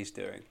knows what he's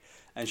doing.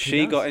 And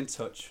she got in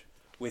touch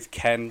with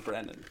Ken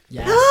Brennan.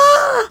 Yes.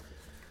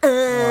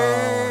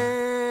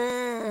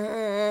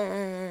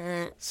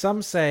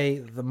 Some say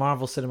the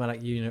Marvel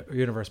Cinematic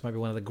Universe might be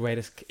one of the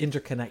greatest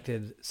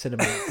interconnected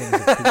cinematic things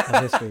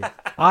of history.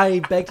 I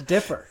beg to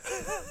differ.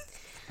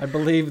 I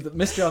believe that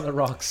Mystery on the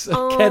Rocks,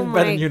 Ken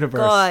Brennan Universe,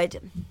 God.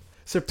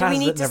 surpasses Do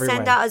we it need in to every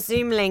send way. out a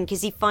Zoom link?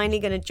 Is he finally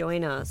going to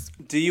join us?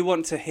 Do you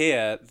want to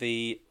hear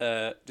the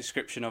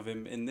description of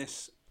him in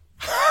this?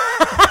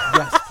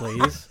 Yes,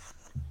 please.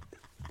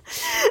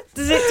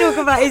 Does it talk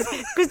about his...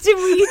 Because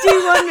didn't you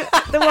do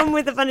the one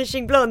with the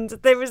vanishing blonde?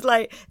 There was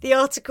like... The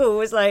article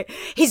was like,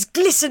 his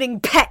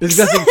glistening pecs.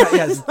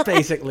 It's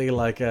basically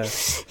like a...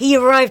 He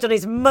arrived on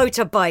his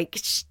motorbike,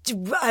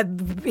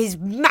 his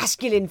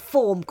masculine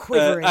form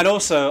quivering. And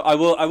also, I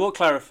will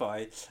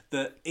clarify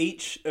that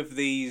each of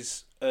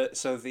these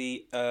so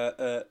the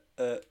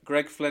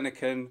Greg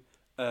Flanagan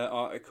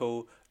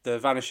article, The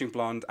Vanishing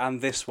Blonde,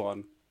 and this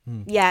one,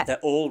 Yeah. they're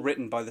all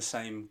written by the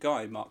same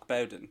guy, Mark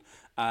Bowden.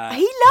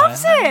 He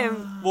loves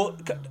him. Well,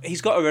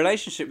 he's got a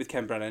relationship with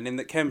Ken Brennan in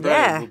that Ken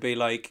Brennan will be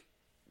like,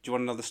 do you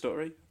want another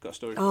story? I've got a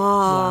story for you.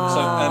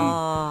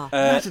 Oh.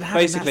 So,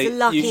 basically, the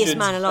luckiest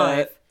man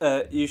alive.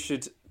 You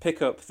should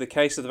pick up The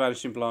Case of the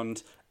Vanishing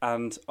Blonde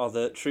and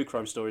other true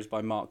crime stories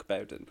by Mark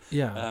Bowden.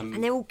 Yeah.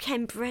 And they're all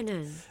Ken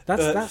Brennan.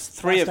 That's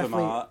three of them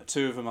are,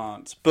 two of them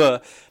aren't.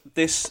 But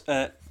this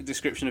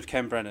description of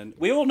Ken Brennan,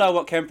 we all know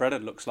what Ken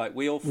Brennan looks like.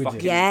 We all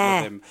fucking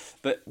love him.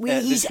 But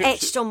He's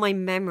etched on my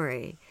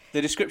memory.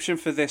 The description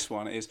for this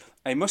one is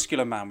a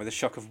muscular man with a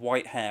shock of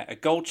white hair, a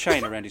gold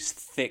chain around his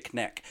thick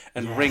neck,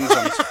 and rings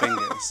on his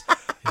fingers.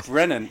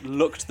 Brennan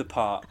looked the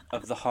part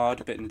of the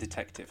hard-bitten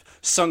detective.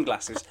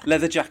 Sunglasses,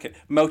 leather jacket,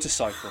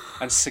 motorcycle,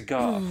 and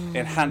cigar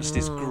enhanced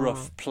his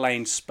gruff,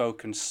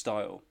 plain-spoken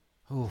style.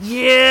 Ooh.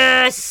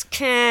 Yes,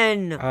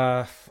 Ken.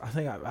 I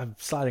think I'm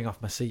sliding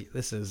off my seat.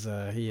 This is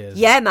he is.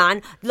 Yeah,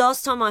 man.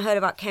 Last time I heard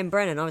about Ken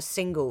Brennan, I was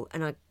single,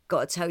 and I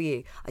got to tell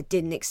you, I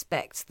didn't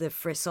expect the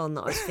frisson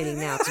that I was feeling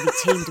now to be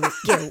teamed with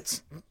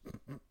guilt.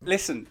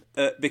 Listen,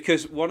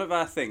 because one of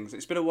our things,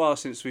 it's been a while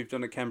since we've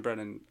done a Ken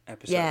Brennan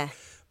episode. Yeah.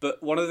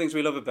 But one of the things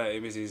we love about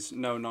him is his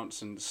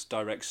no-nonsense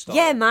direct style.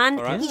 Yeah, man.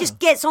 All right? He just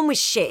gets on with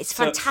shit. It's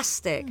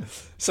fantastic.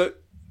 So,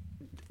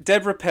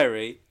 Deborah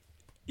Perry,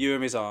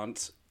 his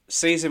aunt,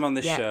 sees him on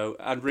the show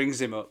and rings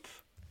him up.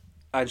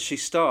 And she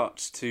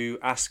starts to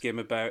ask him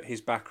about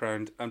his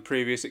background and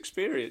previous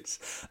experience.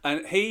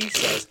 And he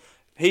says,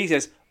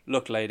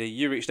 look, lady,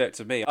 you reached out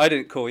to me. I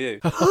didn't call you.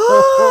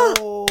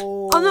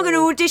 I'm not going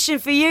to audition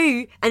for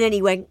you. And then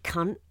he went,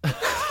 cunt.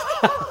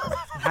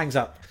 Hangs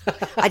up.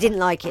 I didn't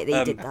like it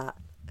that he did that.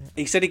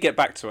 He said he'd get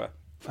back to her.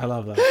 I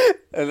love that.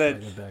 And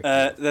then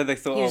they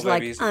thought, He was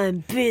maybe like,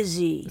 I'm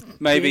busy.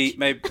 maybe he's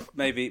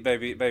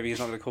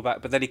not going to call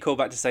back. But then he called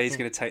back to say he's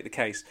going to take the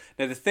case.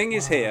 Now, the thing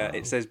is here,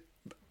 it says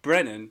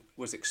Brennan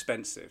was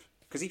expensive.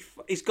 Because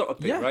he's got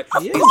to be, right?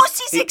 Of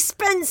course he's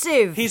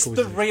expensive. He's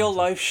the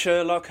real-life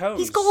Sherlock Holmes.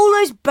 He's got all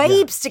those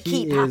babes to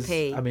He keep is,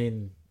 happy. I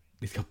mean,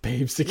 he's got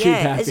babes to keep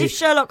happy. As if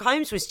Sherlock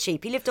Holmes was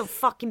cheap. He lived on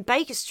fucking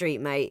Baker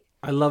Street, mate.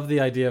 I love the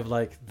idea of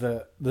like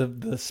the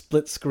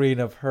split screen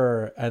of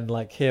her and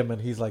like him,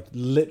 and he's like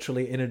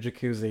literally in a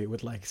jacuzzi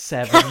with like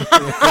 7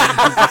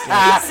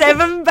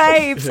 7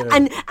 babes,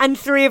 and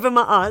 3 of them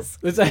are us.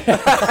 Ken,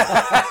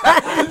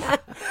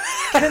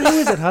 who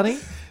is it, honey?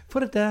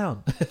 Put it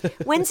down.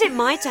 When's it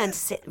my turn to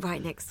sit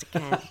right next to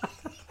Ken?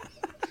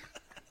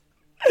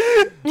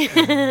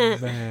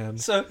 Man.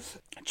 So,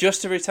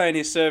 just to retain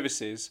his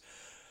services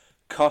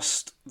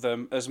cost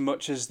them as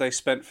much as they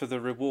spent for the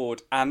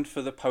reward and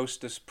for the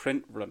poster's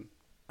print run.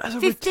 As a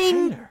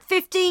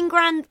 15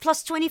 grand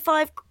plus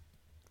 $25.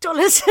 yeah,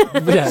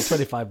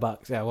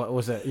 $25. Yeah, what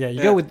was it? Yeah,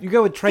 you go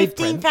with trade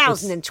print.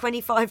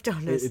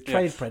 $15,025.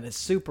 Trade print. It's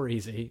super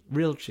easy,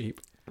 real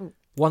cheap.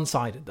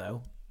 One-sided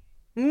though.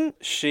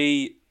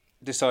 She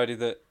decided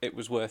that it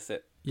was worth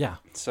it. Yeah.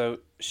 So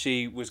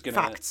she was going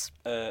to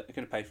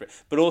pay for it.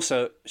 But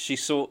also, she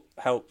sought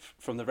help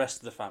from the rest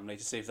of the family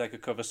to see if they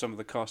could cover some of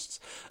the costs,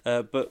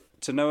 but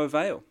to no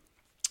avail.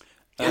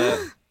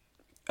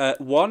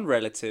 One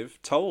relative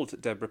told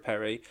Deborah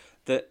Perry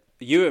that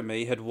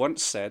me had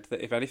once said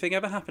that if anything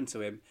ever happened to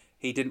him,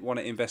 he didn't want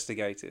it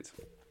investigated.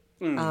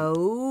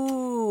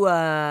 Oh.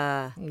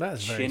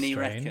 That's very Chinny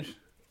strange. reckon.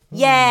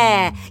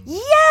 Yeah.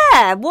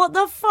 What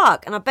the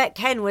fuck? And I bet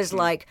Ken was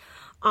like,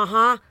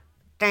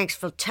 thanks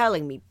for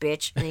telling me,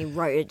 bitch. And he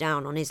wrote it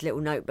down on his little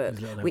notebook,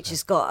 which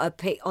has got a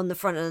pic on the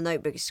front of the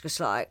notebook. It's just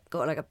got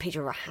a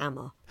picture of a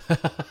hammer.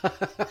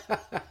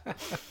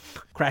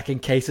 Cracking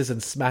cases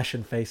and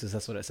smashing faces.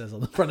 That's what it says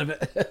on the front of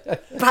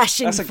it.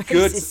 Bashing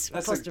faces.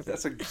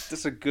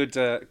 That's a good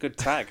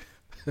tag.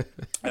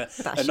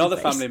 Another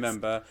family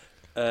member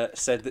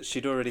said that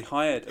she'd already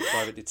hired a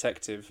private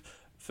detective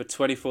for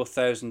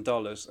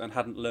 $24,000 and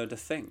hadn't learned a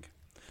thing.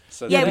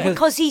 So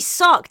because he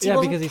sucked. Yeah,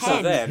 wasn't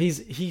because Ken.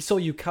 he saw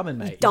you coming,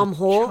 mate. Dumb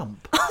whore.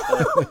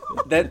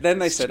 Then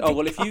they said, "Oh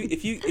well, if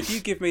you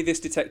give me this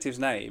detective's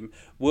name,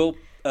 we'll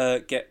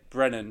get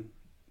Brennan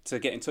to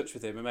get in touch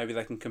with him, and maybe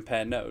they can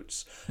compare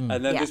notes."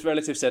 And then this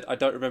relative said, "I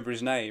don't remember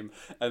his name,"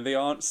 and the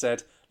aunt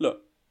said,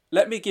 "Look,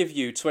 let me give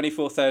you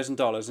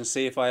 $24,000 and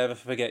see if I ever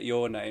forget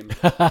your name."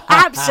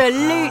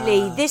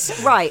 Absolutely.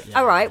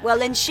 All right. Well,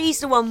 then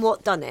she's the one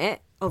what done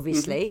it.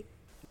 Obviously.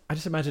 I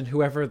just imagine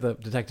whoever the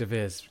detective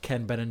is,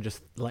 Ken Brennan,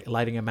 just like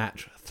lighting a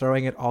match,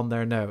 throwing it on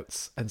their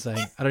notes, and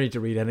saying, "I don't need to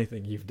read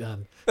anything you've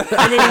done." And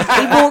then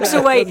he walks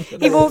away.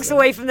 He walks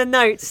away from the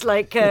notes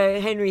like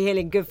Henry Hill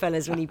in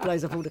Goodfellas when he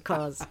blows up all the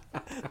cars.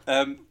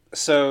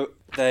 So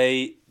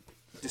they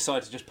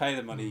decide to just pay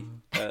the money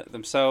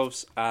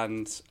themselves,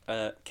 and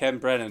Ken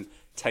Brennan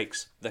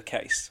takes the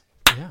case.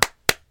 Yeah.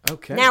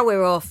 Okay. Now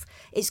we're off.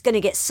 It's going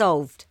to get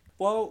solved.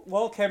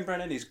 While Ken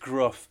Brennan is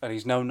gruff and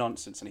he's no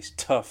nonsense and he's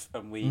tough,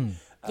 and we.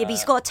 Yeah, but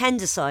he's got a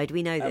tender side.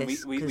 We know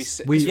this. We've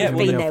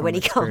been there when he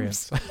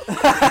comes.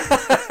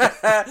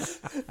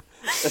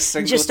 a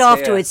single Just tear.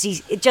 afterwards,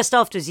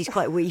 he's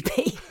quite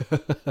weepy.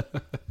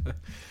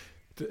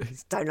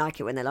 Don't like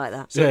it when they're like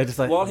that. Yeah, just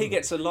like While he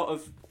gets a lot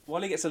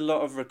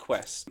of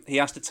requests, he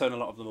has to turn a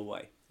lot of them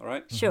away. All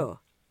right. Sure.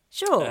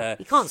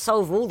 You can't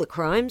solve all the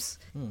crimes.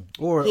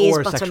 or He is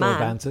but a sexual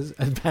man.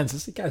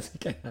 advances. He can't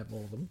have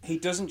all of them. He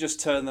doesn't just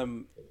turn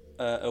them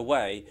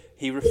away.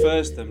 He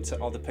refers them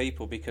to other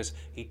people because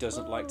he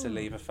doesn't like to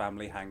leave a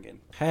family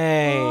hanging.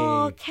 Hey,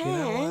 Okay. you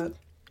know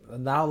what?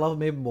 Now I love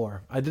him even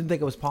more. I didn't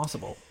think it was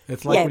possible.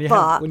 It's like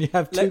Yeah, when you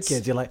have two let's-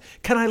 kids, you're like,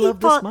 can I love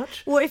this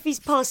much? What if he's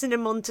passing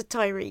them on to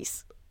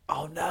Tyrese?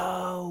 Oh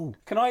no!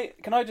 Can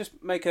I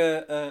just make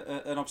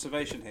an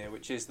observation here,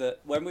 which is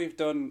that when we've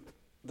done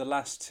the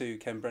last two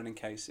Ken Brennan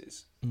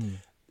cases,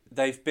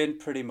 they've been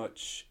pretty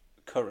much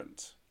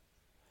current.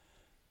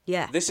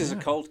 Yeah. This is a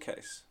cold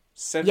case.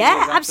 7 years Yeah,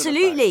 after the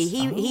absolutely.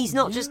 facts. He's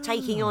not just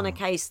taking on a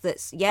case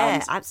that's... Yeah,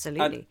 And-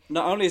 absolutely. And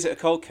not only is it a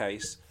cold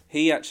case,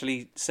 he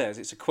actually says,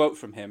 it's a quote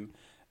from him,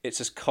 it's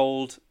as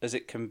cold as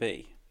it can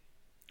be.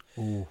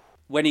 Ooh.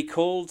 When he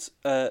called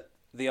the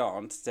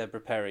aunt, Deborah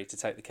Perry, to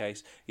take the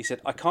case, he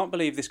said, I can't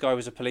believe this guy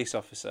was a police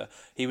officer.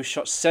 He was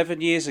shot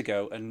 7 years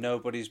ago and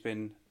nobody's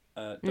been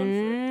done for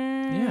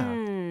it.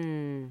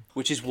 Yeah,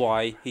 Which is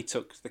why he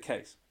took the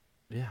case.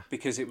 yeah.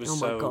 Because it was Oh,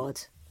 so... my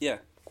God. Yeah.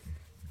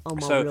 Oh,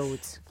 my So- Lord.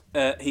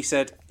 He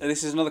said, and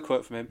this is another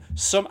quote from him,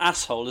 some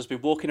asshole has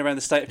been walking around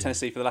the state of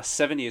Tennessee for the last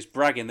 7 years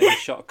bragging that he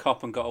shot a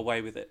cop and got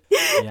away with it.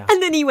 Yeah.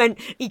 And then he went,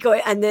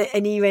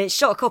 and he went,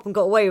 shot a cop and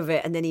got away with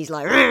it. And then he's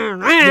like,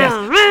 and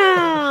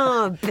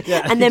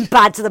then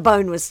Bad to the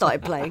Bone was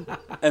started playing.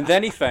 And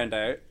then he found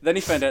out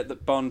that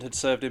Bond had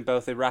served in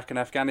both Iraq and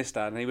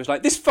Afghanistan, and he was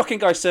like, this fucking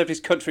guy served his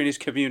country and his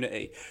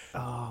community.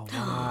 Oh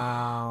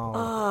wow!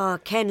 Oh,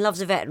 Ken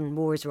loves a veteran.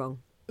 War is wrong.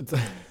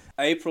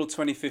 April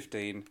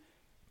 2015,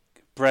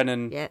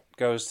 Brennan Yeah.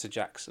 goes to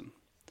Jackson.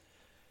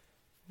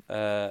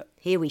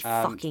 Here we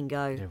fucking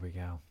go. There we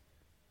go.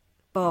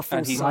 Bar full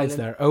And he- Rides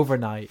silent. there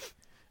overnight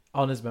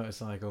on his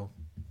motorcycle.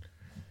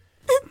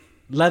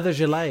 Leather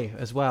gilet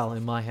as well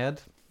in my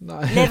head.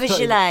 Leather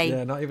gilet.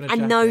 Yeah, not even a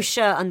and no jacket.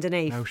 shirt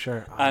underneath. No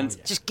shirt. Oh, And-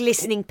 yeah. Just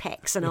glistening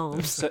pecs and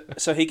arms.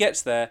 So he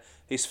gets there.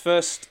 His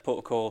first port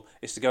of call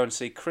is to go and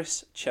see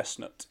Chris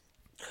Chestnut,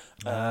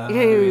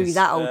 Ooh,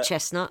 that old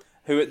chestnut.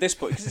 who at this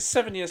point, because it's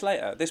 7 years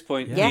later, at this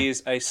point, Yeah. he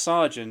is a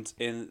sergeant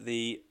in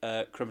the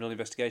criminal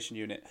investigation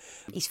unit.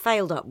 He's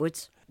failed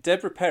upwards.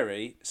 Deborah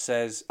Perry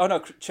says, oh no,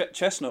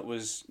 Chestnut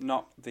was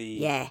not the...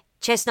 Yeah.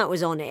 Chestnut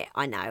was on it.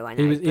 I know.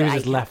 He was but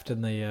just ACAB. left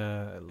in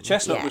the.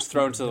 Chestnut Yeah. was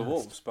thrown to the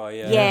wolves by...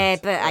 Yeah,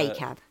 but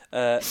ACAB.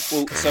 Well,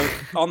 so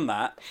on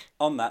that,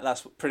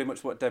 that's pretty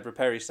much what Deborah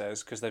Perry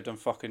says, because they've done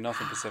fucking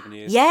nothing for 7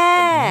 years.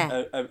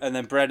 Yeah. And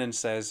then Brennan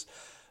says,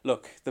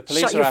 "Look, the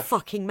police Shut are your our."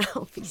 fucking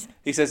mouth.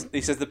 He says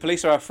the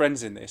police are our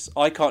friends in this.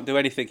 I can't do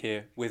anything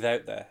here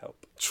without their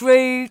help.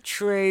 True.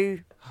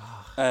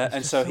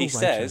 And so he so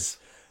says, righteous.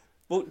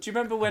 "Well, do you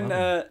remember when?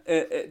 Do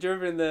you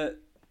remember in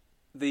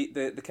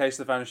the case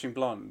of the Vanishing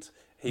Blonde?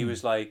 He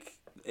was like,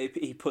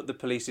 he put the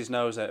police's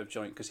nose out of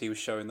joint because he was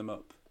showing them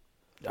up."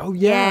 Oh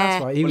yeah, Yeah.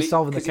 that's right. He Well, was he-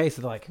 solving the 'cause he- case.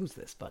 Of like, who's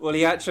this? But Well,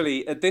 he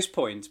actually, at this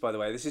point, by the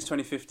way, this is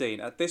 2015.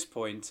 At this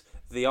point,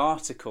 the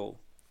article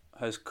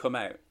has come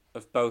out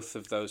of both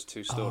of those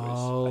two stories.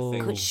 Oh. I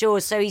think. Sure.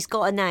 So he's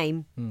got a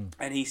name.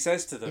 And he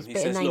says to them, He's he a bit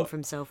of says, name "Look," for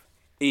himself.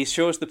 he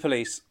assures the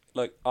police,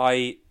 "Look,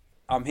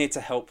 I'm here to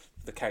help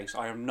the case.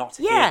 I am not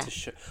Yeah.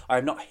 I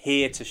am not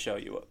here to show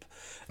you up."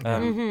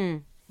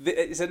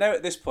 So now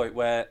at this point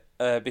where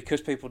because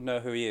people know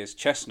who he is,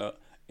 Chestnut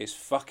is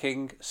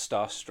fucking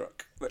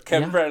starstruck that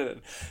Ken Yeah.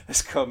 Brennan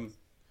has come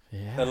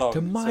along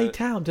to my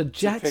town, to to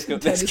Jackson, pick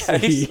up this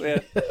Tennessee.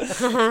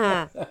 case.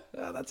 Yeah.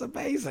 Oh, that's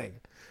amazing.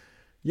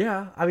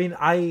 Yeah, I mean,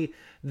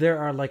 there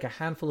are like a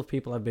handful of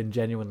people I've been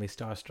genuinely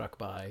starstruck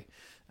by,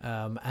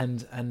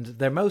 and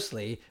they're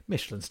mostly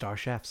Michelin star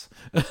chefs.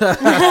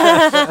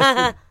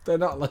 They're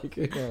not like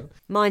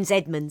Mine's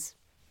Edmonds.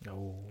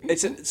 no.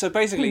 So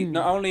basically,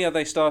 not only are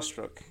they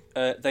starstruck,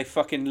 they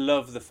fucking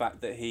love the fact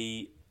that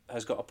he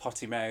has got a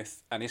potty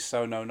mouth and is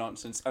so no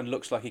nonsense and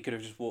looks like he could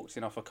have just walked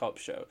in off a cop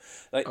show.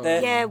 Like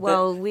Yeah,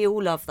 well, we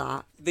all love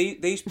that.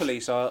 these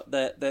police are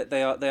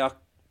they are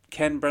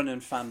Ken Brennan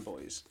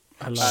fanboys.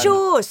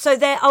 Sure. So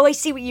they're. Oh, I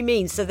see what you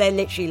mean. So they're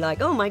literally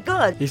like, oh my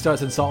god. He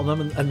starts insulting them,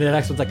 and the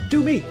next one's like,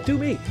 "Do me, do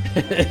me."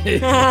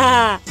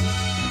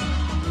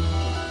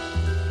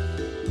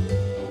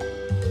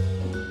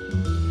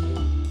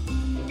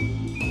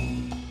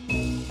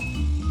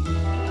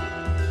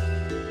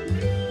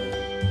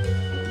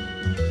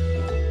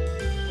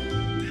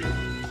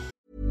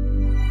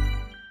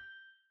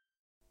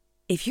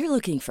 If you're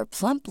looking for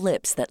plump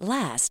lips that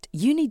last,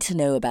 you need to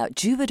know about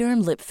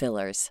Juvederm lip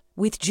fillers.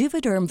 With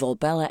Juvederm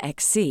Volbella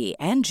XC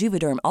and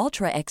Juvederm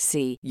Ultra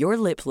XC, your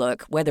lip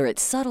look, whether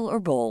it's subtle or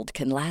bold,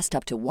 can last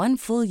up to 1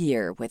 full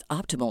year with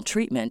optimal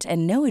treatment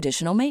and no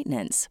additional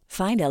maintenance.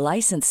 Find a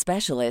licensed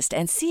specialist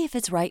and see if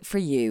it's right for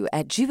you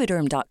at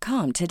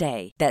Juvederm.com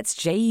today. That's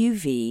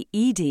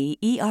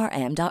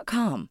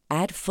JUVEDERM.com.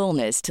 Add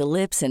fullness to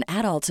lips in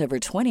adults over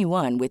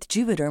 21 with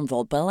Juvederm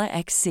Volbella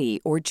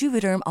XC or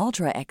Juvederm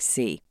Ultra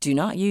XC. Do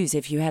not use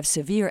if you have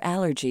severe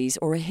allergies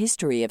or a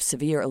history of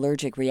severe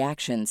allergic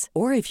reactions,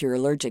 or if you're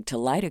allergic to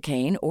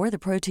lidocaine or the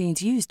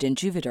proteins used in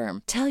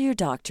Juvederm. Tell your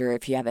doctor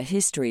if you have a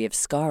history of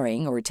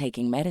scarring or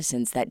taking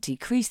medicines that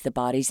decrease the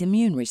body's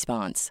immune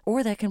response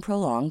or that can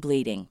prolong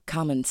bleeding.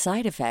 Common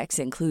side effects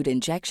include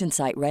injection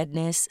site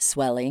redness,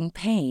 swelling,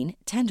 pain,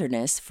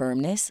 tenderness,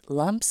 firmness,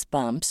 lumps,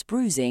 bumps,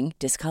 bruising,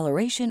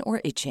 discoloration,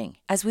 or itching.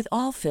 As with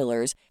all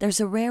fillers,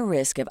 there's a rare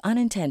risk of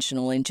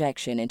unintentional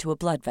injection into a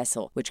blood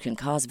vessel, which can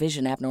cause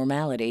vision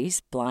abnormalities,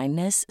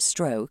 blindness,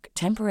 stroke,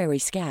 temporary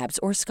scabs,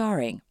 or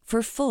scarring.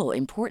 For full,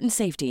 important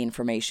safety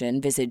information,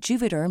 visit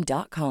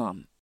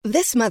Juvederm.com.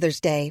 This Mother's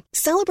Day,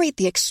 celebrate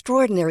the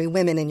extraordinary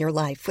women in your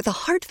life with a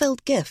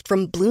heartfelt gift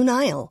from Blue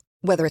Nile.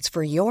 Whether it's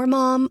for your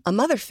mom, a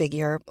mother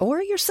figure,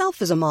 or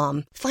yourself as a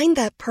mom, find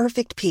that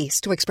perfect piece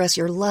to express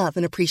your love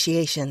and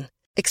appreciation.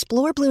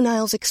 Explore Blue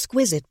Nile's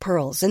exquisite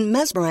pearls and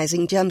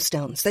mesmerizing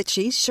gemstones that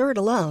she's sure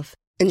to love.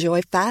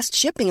 Enjoy fast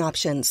shipping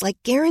options like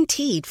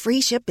guaranteed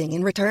free shipping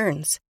and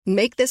returns.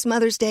 Make this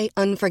Mother's Day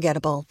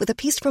unforgettable with a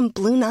piece from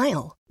Blue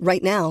Nile.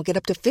 Right now, get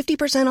up to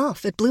 50%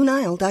 off at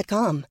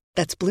BlueNile.com.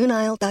 That's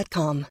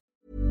BlueNile.com.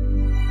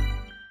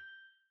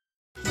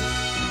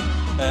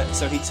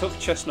 So he took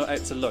Chestnut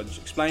out to lunch,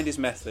 explained his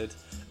method,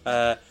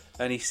 and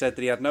he said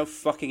that he had no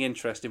fucking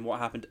interest in what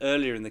happened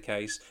earlier in the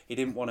case. He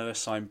didn't want to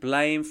assign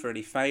blame for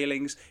any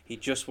failings. He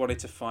just wanted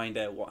to find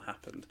out what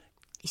happened.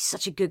 He's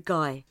such a good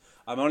guy.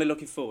 I'm only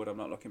looking forward, I'm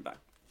not looking back.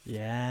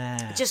 Yeah.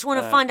 I just want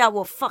to find out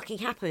what fucking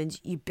happened,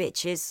 you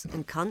bitches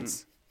and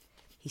cunts,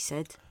 he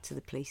said to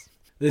the police.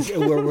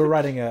 We're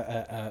writing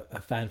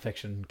a fan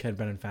fiction, Ken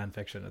Brennan fan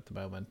fiction at the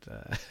moment.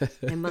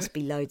 There must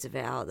be loads of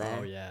it out there.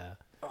 Oh, yeah.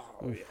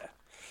 Oh, yeah.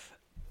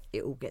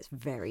 It all gets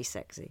very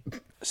sexy.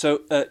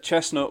 So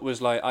Chestnut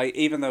was like,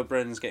 even though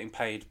Brennan's getting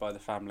paid by the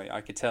family, I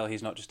could tell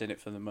he's not just in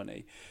it for the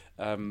money.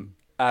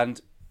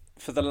 And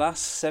for the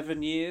last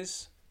 7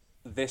 years,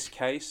 this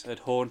case had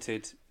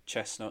haunted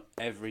Chestnut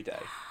every day.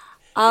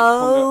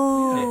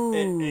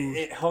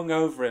 It hung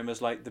over him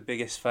as like the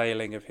biggest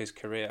failing of his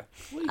career.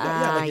 Well,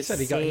 like you said,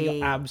 he got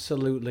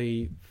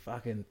absolutely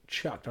fucking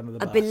chucked under the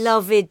bus. A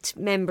beloved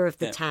member of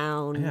the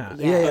town.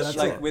 Yeah, that's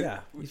like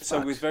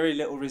with very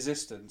little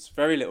resistance,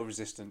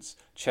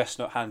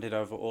 Chestnut handed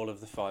over all of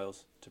the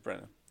files to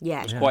Brennan. Yeah,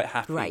 I was quite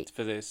happy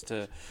for this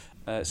to.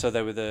 So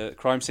there were the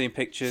crime scene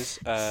pictures,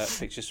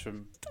 pictures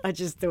from. I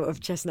just thought of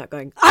Chestnut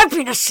going, "I've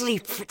been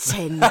asleep for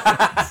 10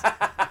 minutes."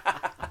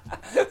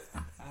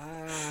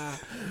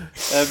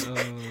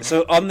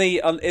 So in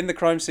the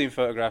crime scene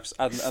photographs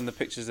and the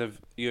pictures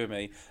of you and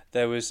me,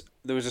 there was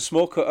a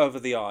small cut over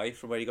the eye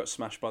from where he got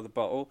smashed by the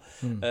bottle.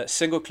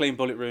 Single clean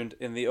bullet wound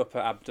in the upper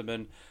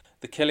abdomen.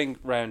 The killing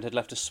round had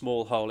left a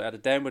small hole. It had a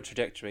downward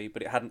trajectory,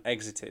 but it hadn't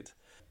exited,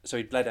 so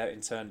he bled out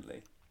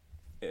internally.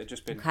 It had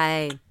just been.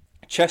 Okay.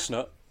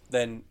 Chestnut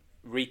then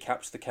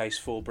recapped the case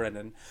for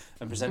Brennan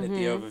and presented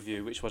the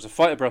overview, which was a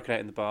fight had broken out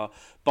in the bar.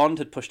 Bond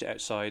had pushed it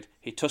outside.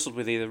 He tussled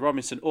with either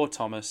Robinson or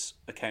Thomas.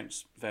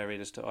 Accounts varied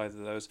as to either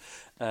of those.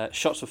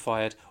 Shots were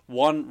fired.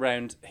 One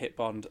round hit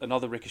Bond.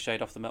 Another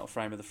ricocheted off the metal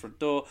frame of the front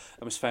door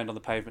and was found on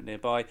the pavement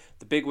nearby.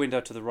 The big window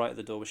to the right of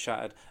the door was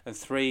shattered, and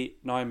 3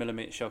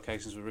 9mm shell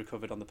casings were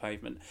recovered on the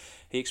pavement.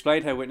 He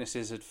explained how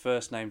witnesses had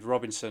first named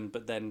Robinson,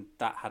 but then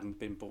that hadn't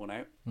been borne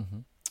out.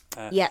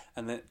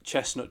 And then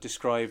Chestnut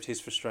described his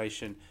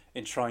frustration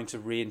in trying to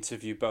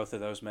re-interview both of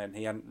those men.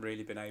 He hadn't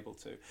really been able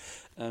to.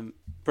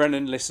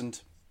 Brennan listened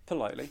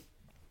politely,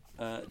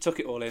 took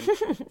it all in,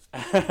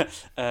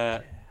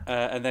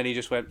 and then he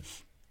just went,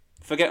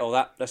 "Forget all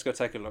that. Let's go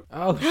take a look."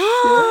 And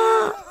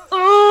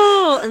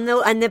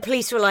the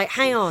police were like,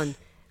 "Hang on.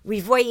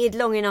 We've waited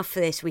long enough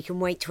for this. We can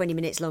wait 20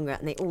 minutes longer."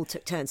 And they all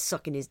took turns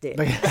sucking his dick.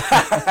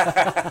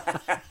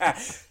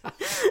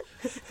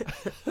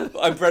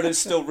 And Brennan's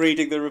still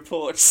reading the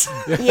reports.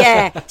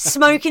 Yeah,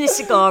 smoking a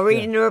cigar,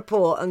 reading the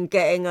report, and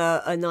getting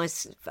a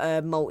nice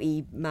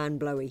multi-man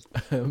blowy.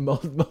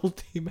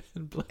 Multi-man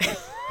blowy.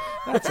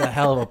 That's a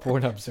hell of a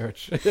Pornhub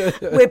search.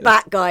 We're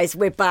back, guys.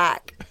 We're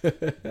back.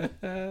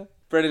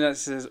 Brennan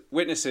says,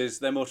 witnesses,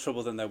 they're more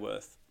trouble than they're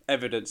worth.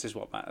 Evidence is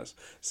what matters.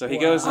 So he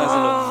goes and has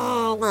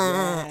a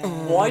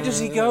look. Why does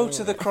he go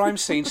to the crime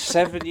scene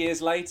 7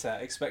 years later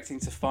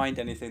expecting to find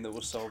anything that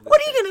will solve this? What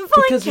are you going to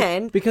find,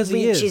 Ken? Because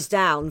he reaches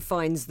down,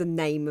 finds the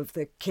name of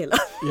the killer.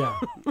 Yeah.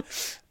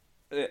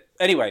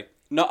 Anyway,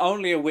 not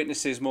only are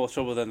witnesses more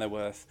trouble than they're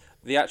worth,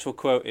 the actual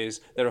quote is,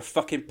 they're a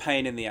fucking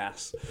pain in the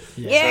ass.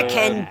 Yeah,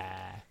 Ken.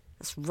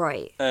 That's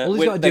right. All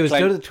he's got to do is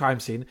go to the crime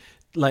scene,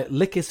 like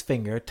lick his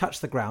finger,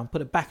 touch the ground,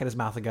 put it back in his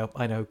mouth and go,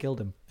 "I know who killed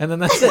him." And then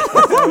that's it.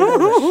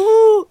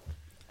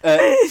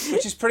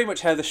 Which is pretty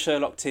much how the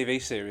Sherlock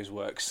TV series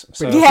works.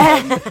 So,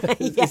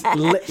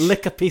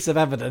 Lick a piece of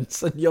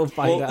evidence and you'll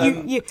find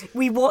out.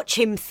 We watch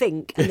him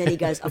think, and then he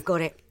goes, "I've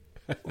got it."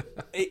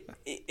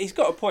 He's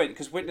got a point,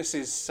 because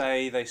witnesses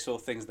say they saw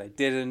things they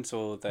didn't,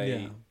 or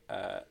they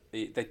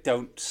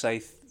don't say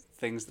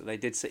things that they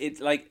did say. It's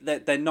like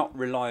they're not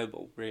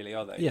reliable, really,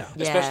 are they? Yeah.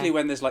 Especially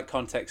when there's like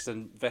context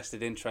and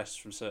vested interests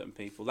from certain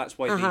people. That's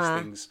why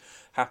these things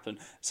happen.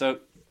 So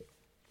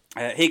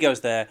he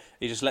goes there.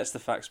 He just lets the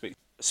facts speak.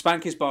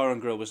 Spanky's Bar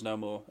and Grill was no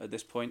more at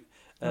this point,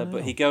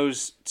 but he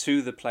goes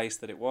to the place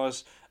that it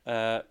was.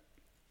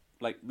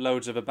 Like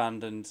loads of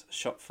abandoned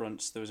shop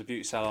fronts. There was a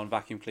beauty salon,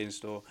 vacuum cleaning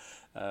store,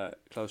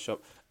 clothes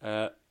shop,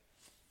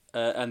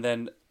 and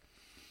then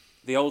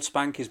the old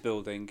Spanky's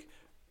building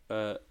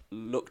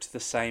looked the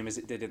same as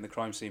it did in the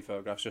crime scene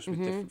photographs, just with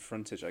different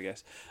frontage, I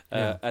guess.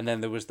 And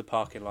then there was the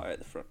parking lot at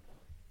the front.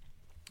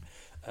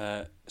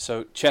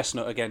 So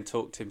Chestnut again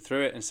talked him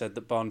through it and said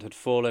that Bond had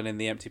fallen in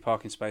the empty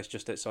parking space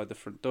just outside the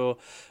front door.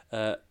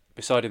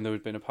 Beside him there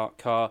had been a parked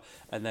car,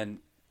 and then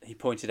he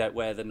pointed out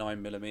where the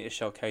 9mm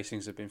shell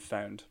casings had been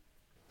found.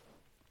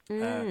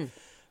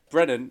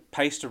 Brennan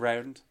paced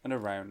around and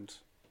around.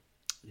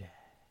 Yeah.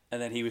 And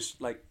then he was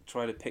like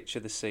trying to picture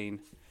the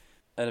scene.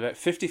 And about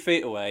 50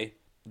 feet away,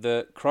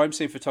 the crime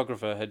scene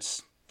photographer had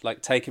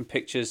like taken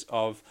pictures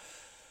of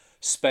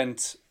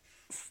spent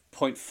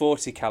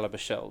 .40 caliber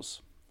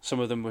shells. Some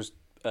of them was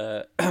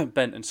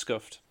bent and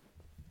scuffed.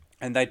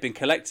 And they'd been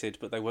collected,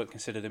 but they weren't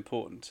considered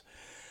important.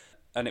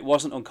 And it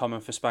wasn't uncommon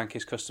for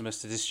Spanky's customers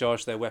to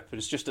discharge their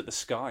weapons just at the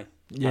sky.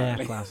 Yeah,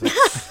 classic.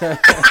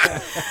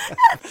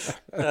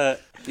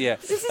 Yeah.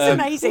 This is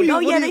amazing.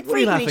 They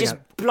frequently just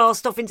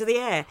blast off into the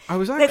air. I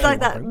was There's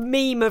like that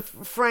meme of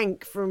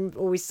Frank from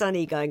Always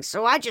Sunny going,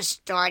 "So I just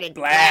started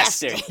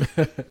blasting."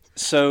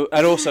 So,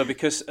 and also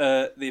because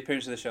the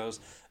appearance of the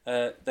shells,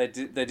 they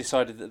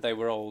decided that they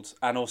were old,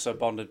 and also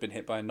Bond had been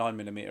hit by a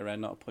 9mm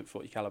round, not a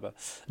 .40 caliber.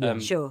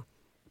 Sure.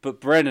 But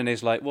Brennan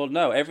is like, well,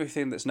 no,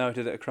 everything that's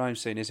noted at a crime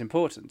scene is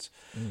important.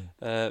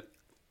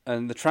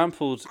 And the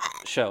trampled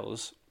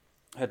shells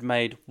had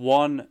made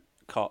one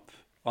cop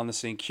on the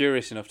scene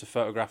curious enough to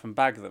photograph and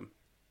bag them,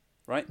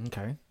 right?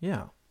 Okay,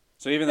 yeah.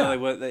 So even though they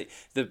weren't,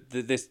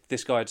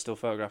 this guy had still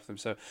photographed them.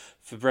 So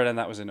for Brennan,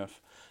 that was enough.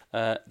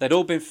 They'd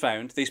all been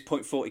found, these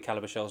 .40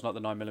 caliber shells, not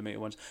the 9mm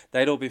ones,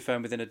 they'd all been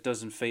found within a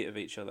dozen feet of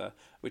each other,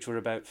 which were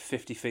about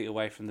 50 feet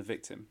away from the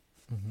victim.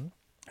 Mm-hmm.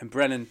 And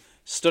Brennan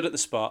stood at the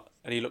spot,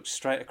 and he looked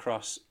straight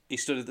across. He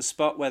stood at the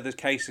spot where the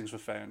casings were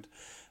found,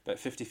 about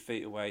 50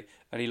 feet away,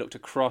 and he looked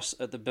across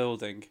at the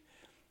building,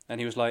 and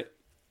he was like,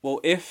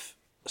 well, if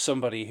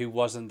somebody who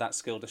wasn't that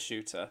skilled a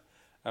shooter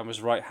and was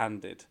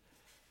right-handed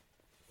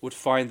would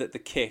find that the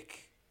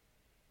kick,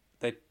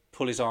 they'd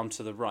pull his arm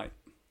to the right.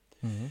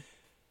 Mm-hmm.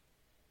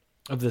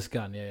 Of this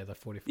gun, the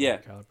 44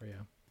 caliber,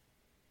 yeah.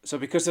 So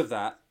because of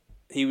that,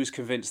 he was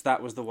convinced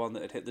that was the one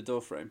that had hit the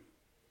door frame.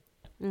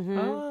 Mm-hmm.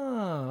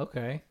 Oh,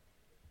 okay.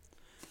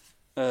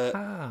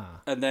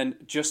 And then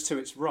just to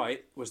its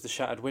right was the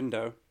shattered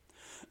window.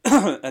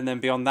 And then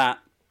beyond that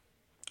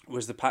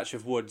was the patch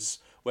of woods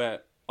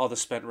where other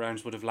spent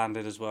rounds would have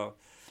landed as well.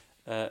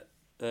 But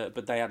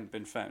they hadn't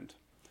been found.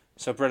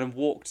 So Brennan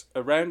walked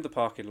around the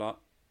parking lot,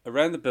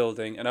 around the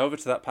building, and over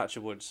to that patch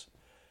of woods.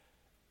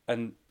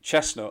 And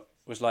Chestnut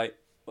was like,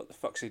 what the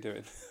fuck's he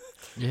doing?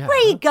 Yeah. Where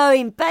are you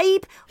going,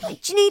 babe? Do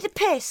you need a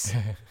piss?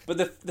 But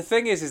the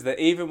thing is that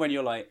even when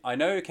you're like, I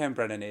know who Ken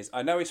Brennan is,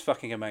 I know he's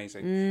fucking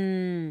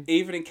amazing.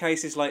 Even in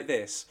cases like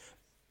this,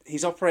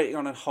 he's operating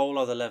on a whole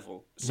other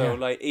level. So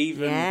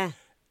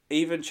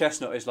even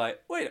Chestnut is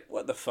like, wait,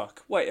 what the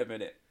fuck? Wait a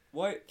minute.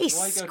 Why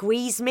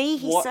squeeze me,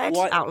 he said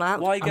out loud.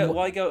 Why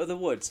go to the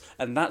woods?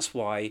 And that's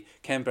why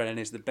Ken Brennan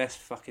is the best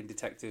fucking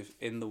detective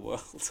in the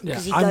world.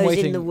 Because he goes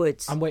in the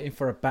woods. I'm waiting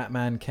for a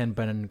Batman Ken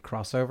Brennan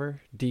crossover.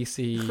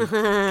 DC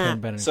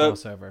Ken Brennan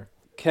crossover.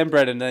 Ken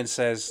Brennan then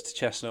says to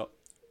Chestnut,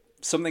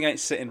 something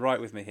ain't sitting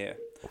right with me here.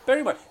 Bear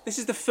in mind, this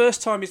is the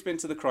first time he's been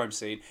to the crime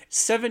scene.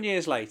 7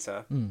 years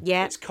later,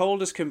 it's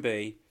cold as can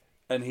be,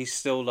 and he's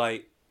still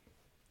like,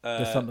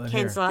 there's something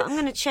Ken's here. like, I'm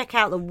going to check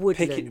out the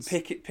woodlands.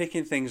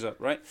 Picking things up,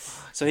 right?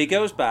 So he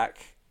goes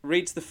back,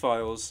 reads the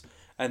files,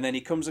 and then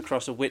he comes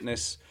across a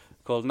witness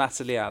called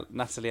Natalie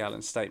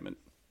Allen's statement.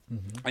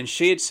 Mm-hmm. And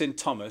she had seen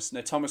Thomas.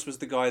 Now, Thomas was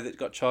the guy that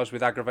got charged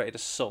with aggravated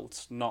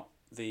assault, not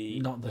the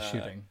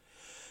shooting.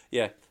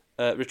 Yeah.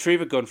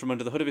 Retrieve a gun from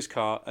under the hood of his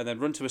car and then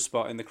run to a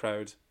spot in the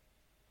crowd.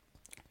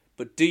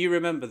 But do you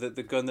remember that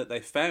the gun that they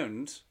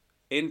found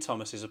in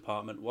Thomas's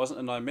apartment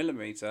wasn't a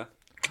 9mm,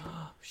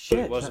 Shit,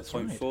 but it was a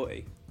 .40.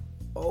 Right.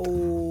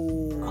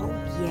 Oh,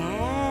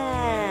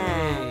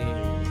 yeah.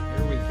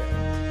 Here we go.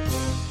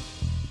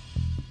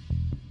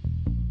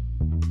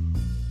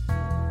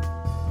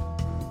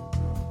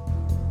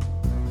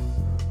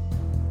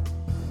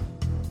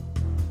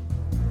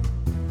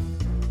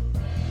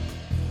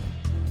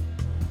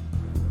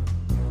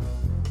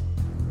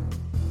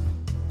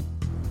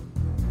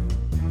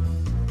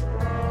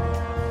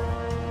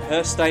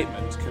 Her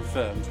statement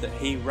confirmed that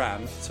he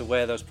ran to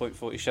where those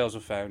 .40 shells were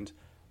found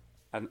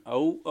And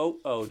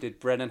did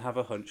Brennan have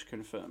a hunch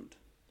confirmed?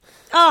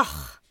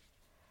 Oh,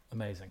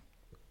 Amazing.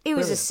 it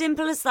was Brilliant. as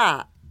simple as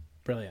that.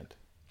 Brilliant.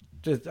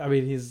 Just, I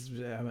mean, he's...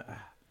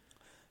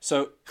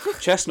 So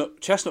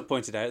Chestnut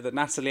pointed out that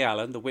Natalie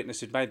Allen, the witness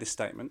who'd made this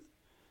statement,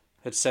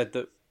 had said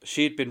that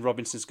she'd been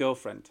Robinson's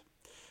girlfriend.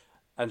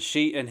 And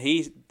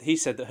he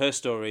said that her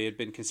story had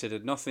been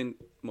considered nothing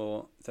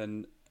more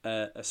than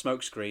a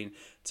smokescreen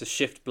to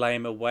shift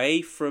blame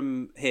away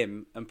from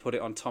him and put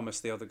it on Thomas,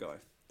 the other guy.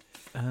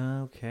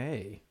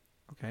 Okay.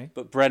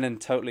 But Brennan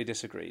totally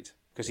disagreed,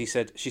 because he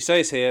said, she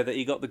says here that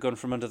he got the gun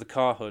from under the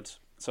car hood.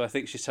 So I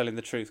think she's telling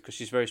the truth, because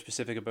she's very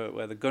specific about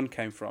where the gun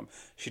came from.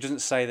 She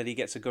doesn't say that he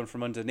gets a gun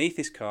from underneath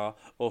his car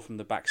or from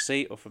the back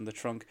seat or from the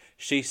trunk.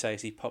 She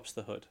says he pops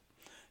the hood.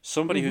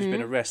 Somebody who's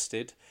been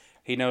arrested,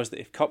 he knows that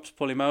if cops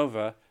pull him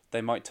over, they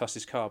might toss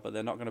his car, but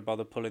they're not going to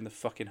bother pulling the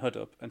fucking hood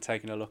up and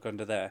taking a look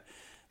under there.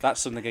 That's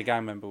something a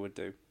gang member would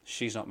do.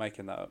 She's not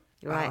making that up.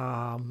 Right.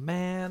 Oh,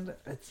 man.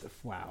 It's...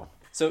 Wow.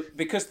 So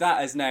because that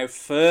has now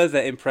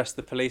further impressed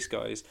the police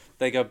guys,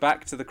 they go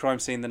back to the crime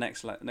scene the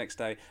next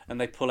day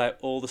and they pull out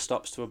all the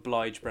stops to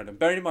oblige Brennan.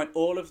 Bearing in mind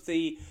all of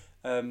the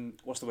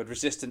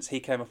resistance he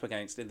came up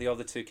against in the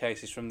other two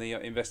cases from the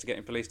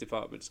investigating police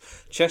departments.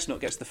 Chestnut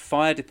gets the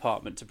fire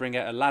department to bring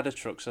out a ladder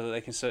truck so that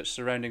they can search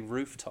surrounding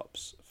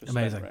rooftops for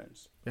spent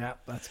rounds. Yeah,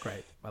 that's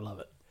great. I love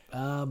it.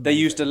 They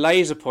used a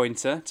laser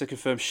pointer to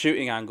confirm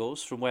shooting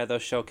angles from where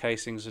those shell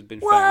casings had been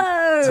Whoa!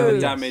 found to the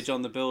damage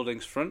on the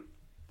building's front.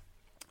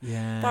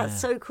 Yeah.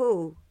 That's so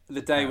cool. The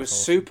day was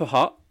super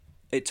hot.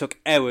 It took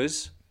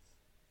hours.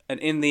 And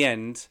in the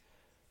end,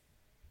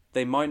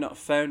 they might not have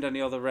found any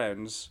other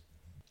rounds.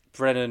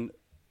 Brennan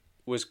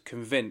was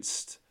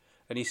convinced,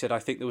 and he said, I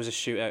think there was a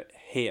shootout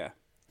here.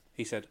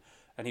 He said,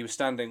 and he was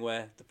standing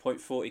where the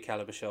 .40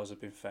 caliber shells had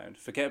been found.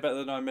 Forget about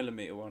the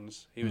 9mm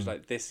ones. He was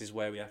like, this is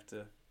where we have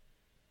to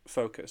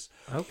focus.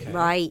 Okay.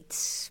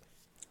 Right.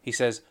 He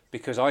says,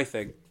 because I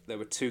think there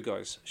were two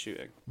guys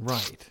shooting.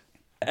 Right.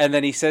 And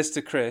then he says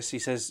to Chris, he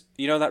says,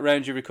 you know that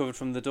round you recovered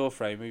from the door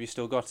frame? Have you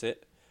still got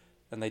it?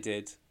 And they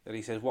did. And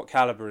he says, what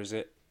caliber is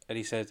it? And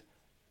he said,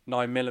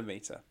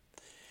 9mm.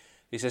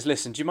 He says,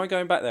 listen, do you mind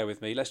going back there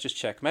with me? Let's just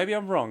check. Maybe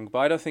I'm wrong, but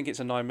I don't think it's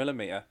a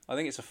 9mm. I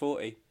think it's a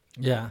 40.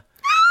 Yeah.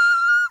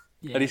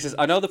 And he says,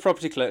 I know the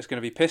property clerk's going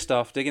to be pissed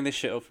off digging this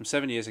shit up from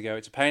 7 years ago.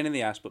 It's a pain in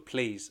the ass, but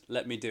please,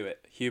 let me do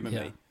it. Humour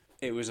me.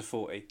 It was a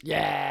 40.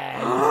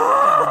 Yeah.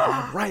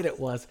 Goddamn right it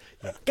was.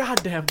 You're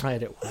goddamn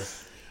right it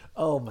was.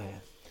 Oh, man.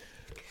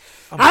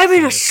 I've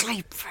been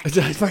asleep for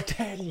For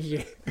 10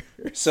 years.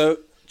 So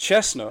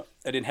Chestnut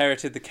had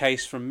inherited the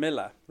case from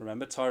Miller.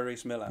 Remember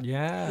Tyrese Miller?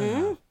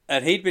 Yeah.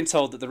 And he'd been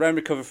told that the round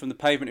recovered from the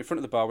pavement in front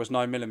of the bar was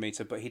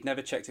 9mm, but he'd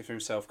never checked it for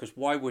himself, because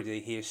why would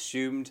he? He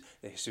assumed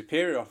that his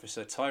superior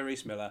officer,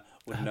 Tyrese Miller,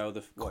 would know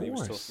what he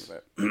was talking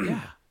about.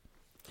 Yeah.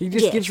 He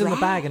just gives him the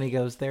right. bag and he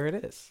goes, there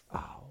it is.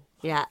 Oh.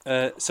 Yeah.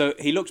 So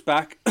he looked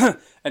back,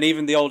 and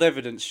even the old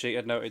evidence sheet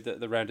had noted that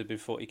the round had been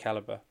 .40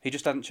 caliber. He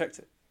just hadn't checked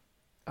it.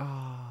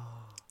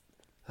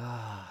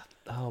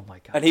 Oh my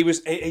God. And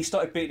he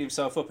started beating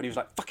himself up, and he was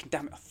like, fucking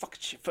damn it, fucking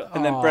shit.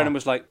 And then Brennan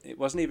was like, it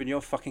wasn't even your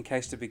fucking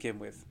case to begin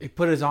with. He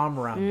put his arm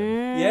around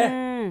him.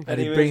 Yeah. And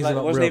he was brings like, him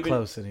up it wasn't real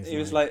close. And he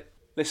was like,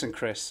 listen,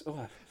 Chris. Oh,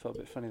 I felt a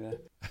bit funny there.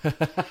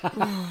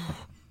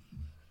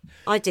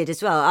 I did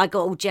as well. I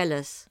got all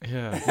jealous.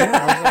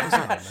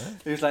 Yeah.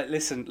 He was like,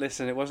 listen,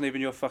 it wasn't even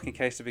your fucking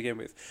case to begin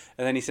with.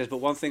 And then he says, but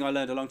one thing I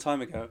learned a long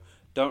time ago,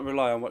 don't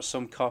rely on what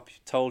some cop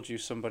told you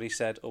somebody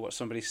said or what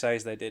somebody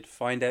says they did.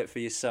 Find out for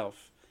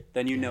yourself.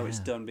 Then you know it's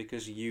done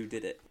because you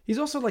did it. He's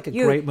also like a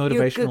You're great a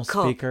motivational good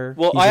cop. speaker.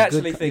 Well, He's I a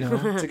actually good, think, you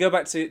know? to go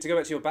back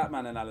to your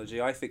Batman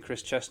analogy, I think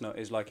Chris Chestnut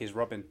is like his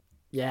Robin.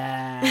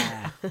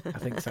 Yeah. I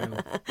think so.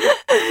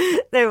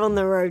 They're on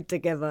the road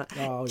together.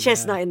 Oh,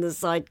 Chestnut in the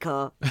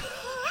sidecar.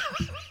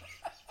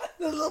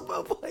 The little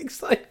bubbling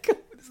psycho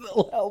with his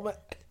little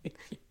helmet.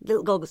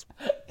 Little goggles.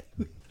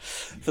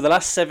 For the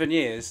last 7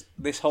 years,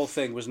 this whole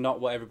thing was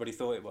not what everybody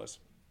thought it was.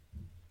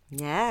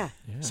 Yeah.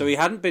 So he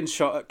hadn't been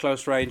shot at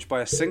close range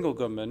by a single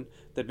gunman.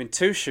 There'd been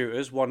two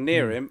shooters, one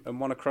near him and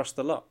one across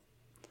the lot.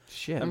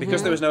 Shit. And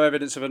because there was no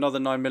evidence of another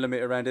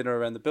 9mm round in or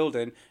around the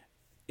building,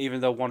 even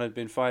though one had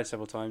been fired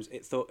several times,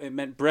 it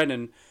meant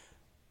Brennan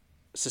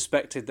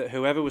suspected that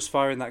whoever was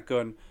firing that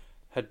gun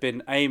had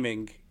been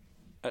aiming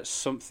at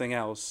something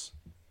else,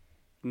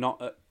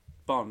 not at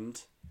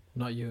Bond.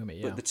 Not you and me,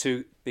 yeah. But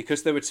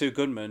because there were two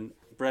gunmen,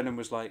 Brennan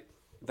was like,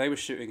 they were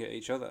shooting at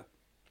each other.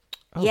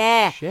 Oh,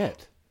 Yeah.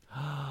 shit.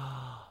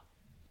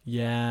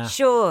 Yeah.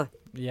 Sure.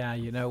 Yeah,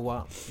 you know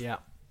what? Yeah.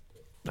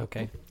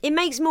 Okay. It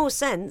makes more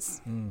sense.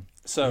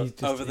 So He's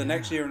just- over the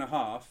next year and a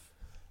half,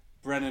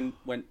 Brennan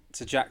went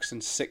to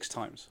Jackson 6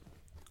 times.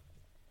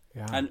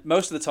 Yeah. And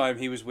most of the time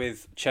he was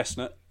with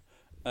Chestnut.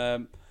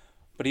 But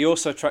he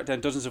also tracked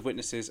down dozens of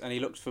witnesses, and he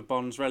looked for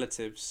Bond's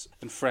relatives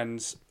and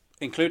friends,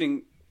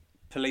 including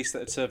police that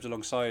had served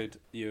alongside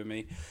you and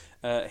me.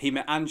 He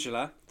met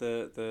Angela,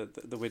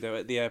 the widow,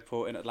 at the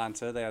airport in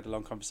Atlanta. They had a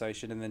long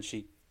conversation, and then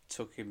she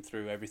took him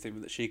through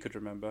everything that she could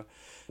remember.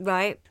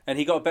 Right. And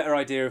he got a better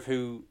idea of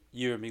who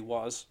you and me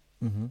was.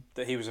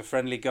 that he was a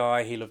friendly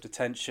guy, he loved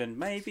attention,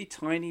 maybe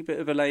tiny bit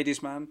of a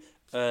ladies' man.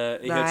 He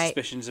had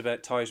suspicions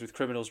about ties with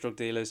criminals, drug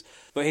dealers,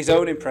 but his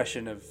own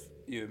impression of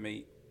You and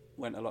Me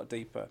went a lot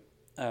deeper,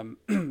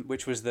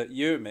 which was that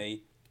You and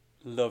Me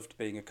loved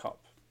being a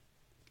cop.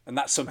 And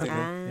that's something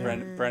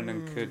that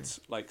Brennan could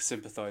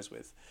sympathise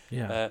with.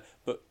 Yeah.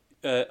 But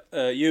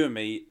You and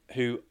Me,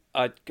 who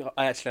I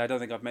don't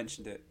think I've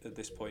mentioned it at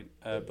this point,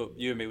 but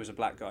You and Me was a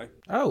black guy.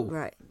 Oh,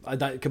 right.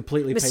 That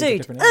completely paints a Masood.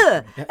 different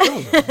answer.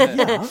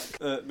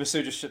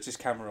 Masood just shuts his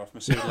camera off.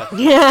 Masood left.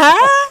 Yeah.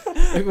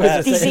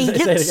 He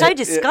looked so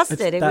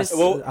disgusted.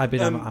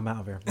 I'm out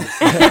of here.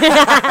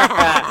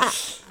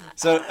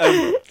 So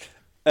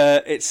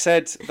it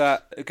said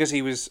that because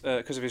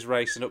of his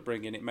race and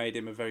upbringing, it made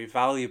him a very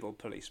valuable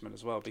policeman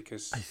as well,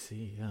 because I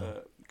see. Yeah.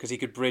 Because he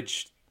could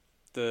bridge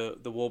the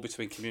wall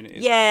between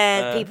communities.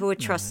 Yeah, people would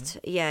trust.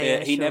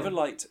 Yeah, he sure. never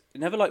liked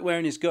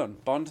wearing his gun.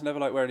 Bond never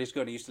liked wearing his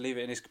gun. He used to leave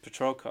it in his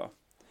patrol car,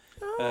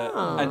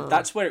 and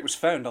that's where it was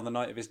found on the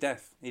night of his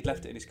death. He'd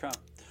left it in his car.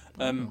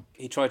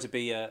 He tried to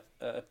be a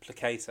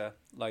placater,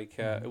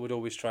 would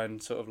always try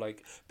and sort of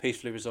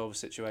peacefully resolve a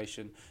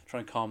situation, try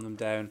and calm them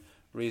down,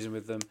 reason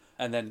with them,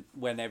 and then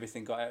when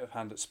everything got out of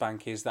hand at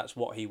Spanky's, that's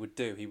what he would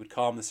do. He would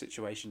calm the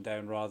situation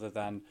down rather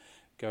than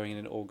going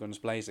in all guns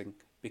blazing,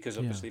 because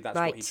obviously that's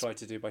what he tried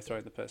to do by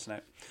throwing the person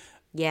out.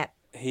 Yeah.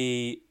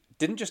 He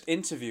didn't just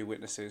interview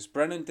witnesses.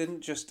 Brennan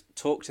didn't just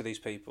talk to these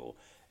people.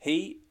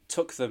 He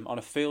took them on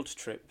a field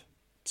trip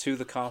to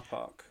the car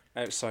park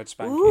outside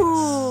Spanky's.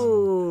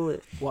 Ooh.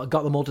 Well,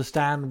 got them all to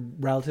stand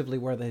relatively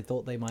where they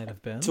thought they might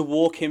have been. To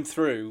walk him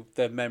through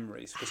their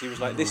memories, because he was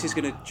like, this is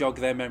going to jog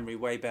their memory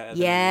way better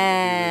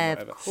than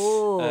of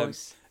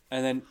course.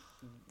 And then,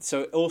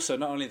 so also,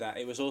 not only that,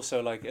 it was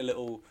also like a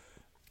little...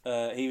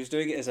 he was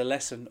doing it as a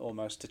lesson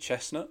almost to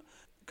Chestnut,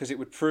 because it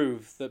would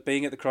prove that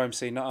being at the crime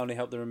scene not only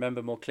helped them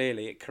remember more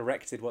clearly, it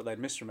corrected what they'd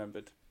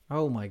misremembered.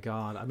 Oh my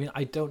god. I mean,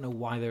 I don't know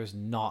why there's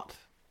not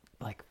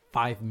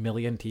 5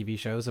 million TV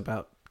shows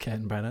about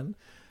Ken Brennan.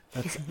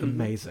 That's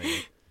amazing.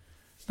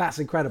 That's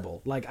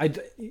incredible.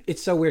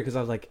 It's so weird because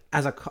I was like,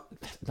 as a cop,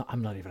 no,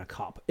 I'm not even a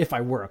cop. If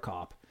I were a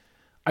cop,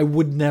 I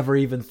would never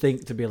even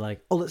think to be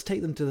like, oh, let's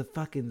take them to the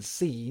fucking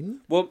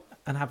scene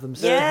and have them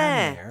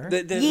stand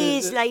there.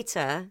 Years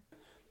later.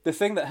 The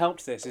thing that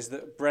helped this is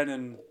that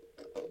Brennan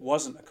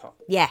wasn't a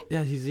cop. Yeah.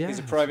 He's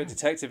a private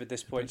detective at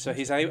this point, so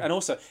and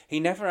also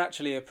he never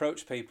actually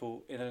approached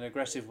people in an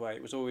aggressive way.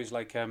 It was always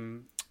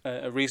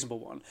a reasonable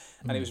one,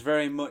 and it was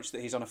very much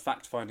that he's on a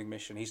fact-finding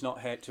mission. He's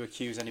not here to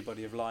accuse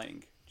anybody of lying.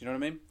 Do you know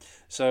what I mean?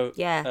 So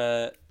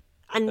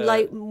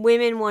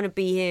women want to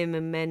be him,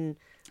 and men.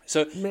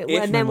 So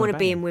men want to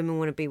be him, women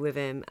want to be with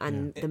him,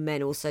 and the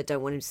men also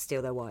don't want him to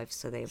steal their wives,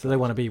 so they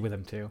want to be with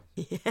him too.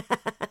 He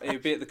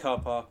would be at the car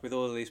park with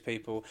all of these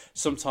people.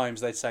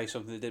 Sometimes they'd say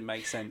something that didn't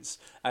make sense,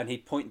 and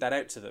he'd point that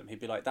out to them. He'd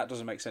be like, "That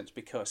doesn't make sense,"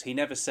 because he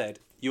never said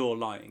you're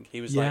lying.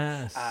 He was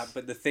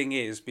but the thing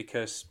is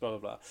because blah blah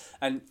blah.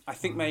 And I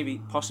think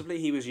possibly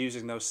he was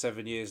using those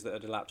 7 years that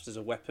had elapsed as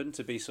a weapon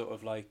to be sort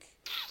of like.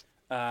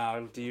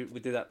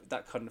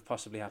 That couldn't have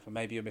possibly happened.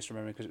 Maybe you're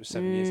misremembering because it was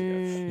 7 years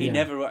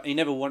ago. He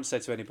never once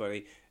said to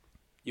anybody,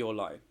 "You're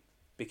lying,"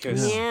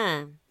 because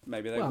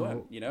maybe they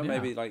weren't.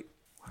 Maybe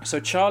So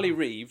Charlie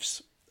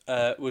Reeves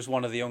was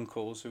one of the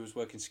uncles who was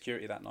working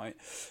security that night.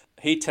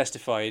 He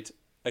testified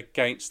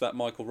against that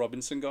Michael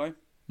Robinson guy,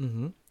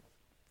 and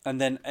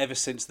then ever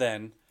since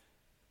then,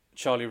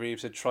 Charlie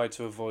Reeves had tried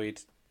to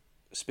avoid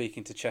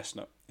speaking to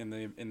Chestnut in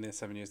the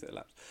 7 years that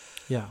elapsed.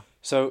 Yeah.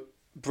 So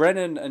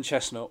Brennan and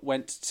Chestnut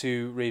went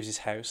to Reeves's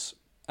house,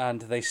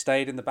 and they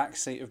stayed in the back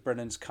seat of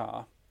Brennan's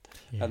car,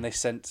 and they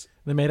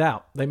made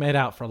out. They made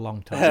out for a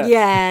long time.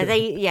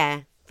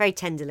 Very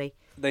tenderly.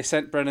 They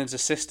sent Brennan's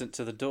assistant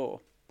to the door.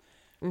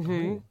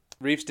 Mm-hmm.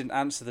 Reeves didn't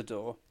answer the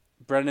door.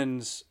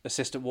 Brennan's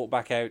assistant walked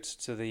back out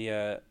to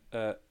the.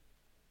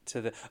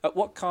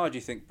 What car do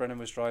you think Brennan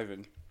was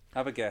driving?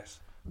 Have a guess.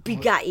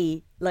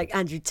 Bugatti, like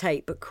Andrew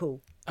Tate, but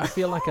cool. I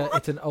feel like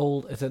it's an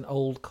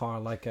old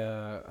car, like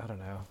a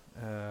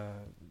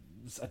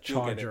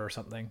Charger or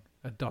something,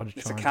 a Dodge Charger.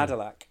 It's a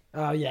Cadillac.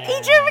 Oh yeah,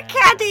 he drove a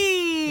caddy.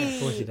 Yeah,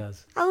 of course he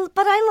does.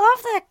 But I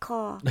love that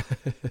car.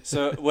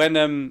 So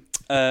when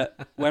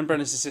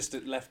Brennan's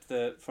assistant left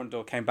the front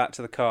door, came back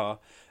to the car,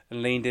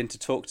 and leaned in to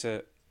talk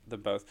to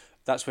them both,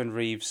 that's when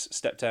Reeves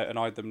stepped out and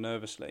eyed them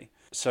nervously.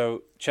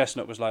 So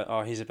Chestnut was like,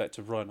 "Oh, he's about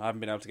to run. I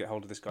haven't been able to get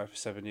hold of this guy for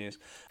 7 years."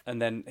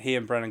 And then he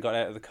and Brennan got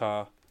out of the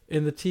car.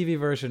 In the TV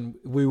version,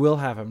 we will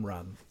have him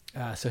run.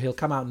 So he'll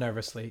come out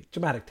nervously,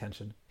 dramatic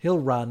tension. He'll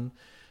run,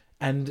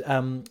 and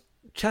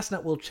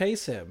Chestnut will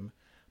chase him,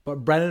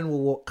 but Brennan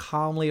will walk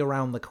calmly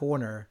around the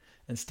corner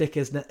and stick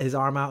his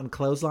arm out and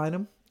clothesline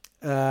him.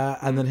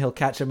 And then he'll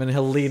catch him and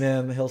he'll lean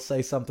in, he'll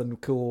say something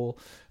cool,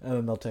 and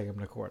then they'll take him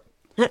to court.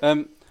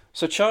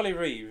 So Charlie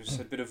Reeves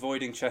had been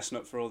avoiding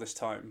Chestnut for all this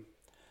time.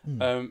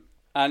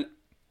 And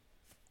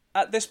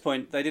at this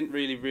point, they didn't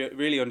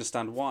really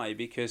understand why,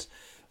 because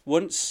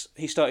once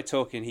he started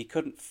talking, he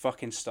couldn't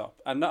fucking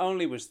stop. And not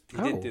only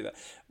didn't do that,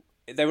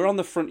 they were on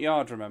the front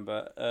yard,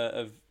 remember,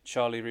 of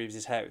Charlie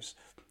Reeves's house.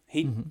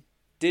 He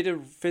did a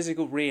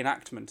physical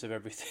reenactment of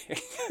everything.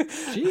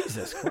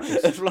 Jesus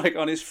Christ! Of, like,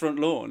 on his front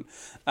lawn,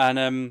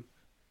 and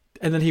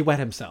then he wet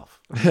himself.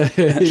 He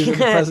was in the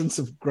presence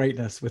of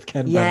greatness with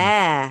Ken.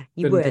 Yeah,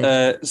 you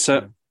would.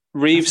 So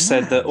Reeves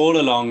said that all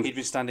along he'd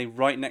been standing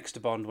right next to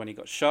Bond when he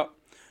got shot.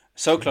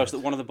 So close that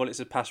one of the bullets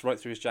had passed right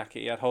through his jacket.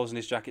 He had holes in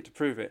his jacket to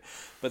prove it.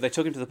 But they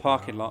took him to the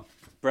parking lot.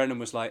 Brennan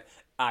was like,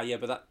 yeah,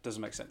 but that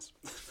doesn't make sense.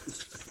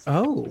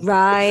 Oh.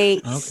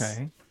 Right.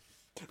 Okay.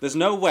 There's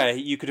no way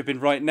you could have been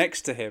right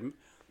next to him,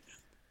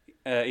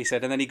 he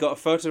said. And then he got a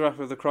photograph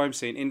of the crime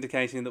scene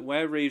indicating that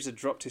where Reeves had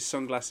dropped his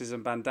sunglasses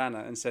and bandana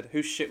and said,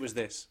 "Whose shit was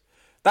this?"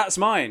 "That's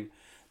mine."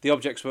 The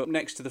objects were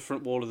next to the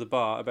front wall of the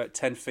bar, about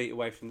 10 feet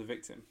away from the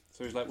victim. So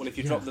he was like, well, if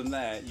you dropped them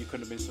there, you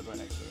couldn't have been stood right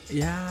next to it.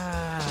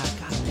 Yeah.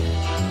 God.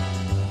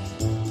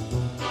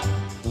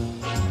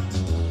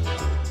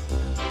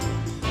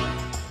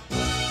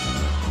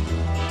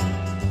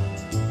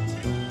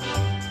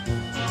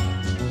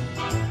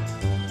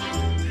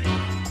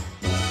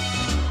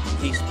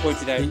 He's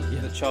pointed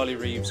out that Charlie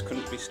Reeves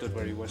couldn't be stood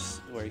where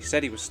he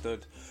said he was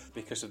stood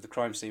because of the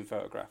crime scene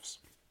photographs.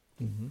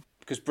 Mm-hmm.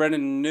 Because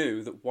Brennan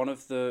knew that one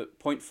of the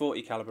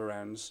 .40 caliber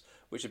rounds,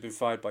 which had been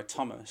fired by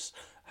Thomas,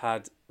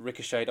 had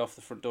ricocheted off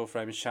the front door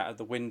frame and shattered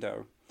the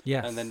window.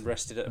 Yes. And then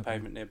rested at a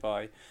pavement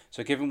nearby.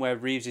 So given where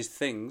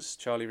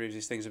Charlie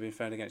Reeves's things had been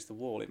found against the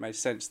wall, it made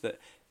sense that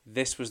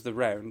this was the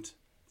round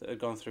that had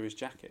gone through his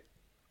jacket.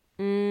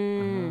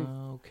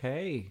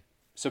 Okay.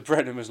 So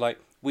Brennan was like,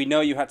 "We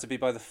know you had to be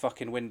by the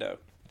fucking window."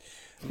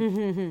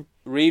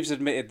 Reeves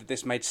admitted that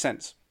this made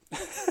sense.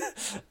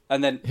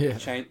 And then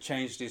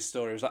changed his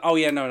story. He was like, "Oh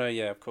yeah, no,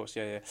 yeah, of course,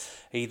 yeah."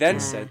 He then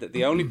said that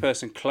the only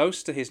person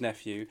close to his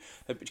nephew,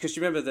 because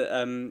you remember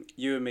that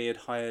you and me had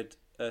hired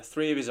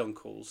 3 of his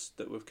uncles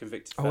that were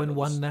convicted felons. And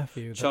one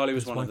nephew. Charlie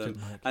was one of them,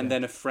 and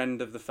then a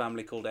friend of the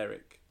family called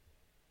Eric.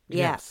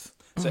 Yes.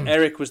 So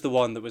Eric was the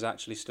one that was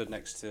actually stood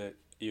next to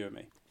you and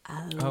me.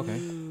 Oh. Okay.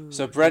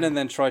 So Brennan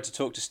then tried to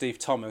talk to Steve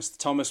Thomas.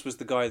 Thomas was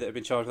the guy that had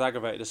been charged with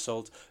aggravated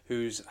assault,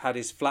 who's had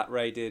his flat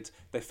raided.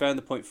 They found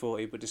the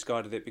 .40 but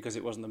discarded it because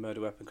it wasn't the murder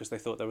weapon because they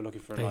thought they were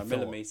looking for a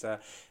 9mm.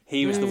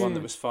 He was the one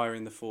that was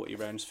firing the 40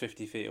 rounds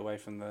 50 feet away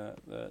from the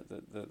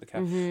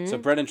camp. So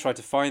Brennan tried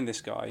to find this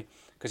guy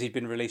because he'd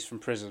been released from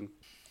prison.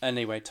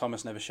 Anyway,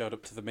 Thomas never showed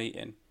up to the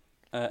meeting.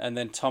 And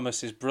then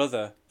Thomas's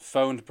brother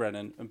phoned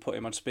Brennan and put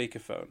him on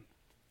speakerphone.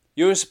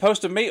 "You were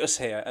supposed to meet us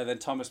here." And then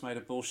Thomas made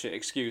a bullshit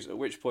excuse, at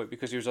which point,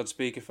 because he was on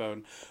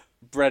speakerphone,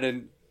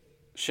 Brennan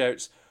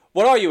shouts,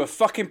 "What are you, a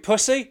fucking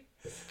pussy?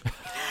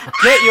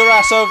 Get your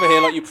ass over here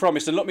like you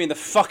promised and look me in the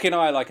fucking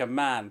eye like a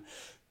man."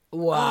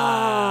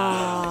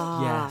 Wow.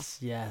 Oh.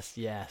 Yes.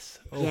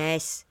 Oh.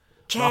 Yes.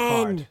 Rock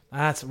hard. Ken.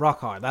 That's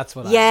rock hard. That's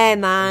what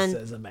man.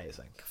 This is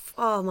amazing.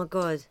 Oh my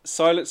God.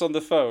 Silence on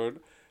the phone.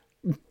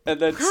 And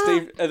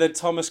then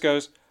Thomas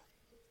goes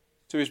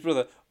to his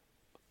brother,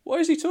 "Why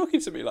is he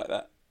talking to me like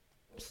that?"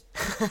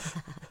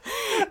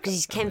 Because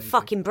he's Ken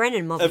fucking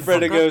Brennan, motherfucker. And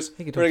Brennan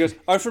goes,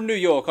 "I'm from New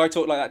York. I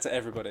talk like that to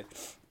everybody."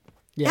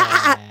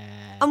 Yeah.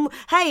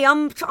 Hey,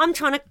 I'm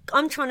trying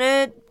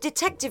to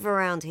detective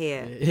around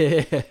here.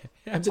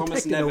 Yeah.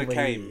 Thomas never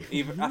came.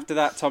 Even after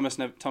that, Thomas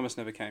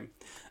never came.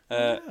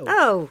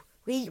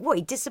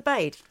 He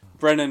disobeyed.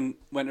 Brennan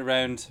went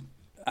around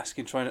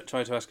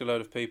trying to ask a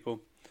load of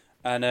people,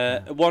 and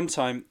at one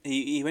time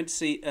he went to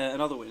see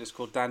another witness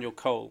called Daniel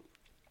Cole,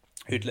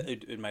 who'd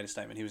made a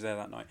statement. He was there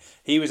that night.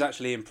 He was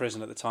actually in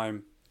prison at the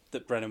time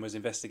that Brennan was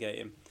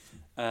investigating.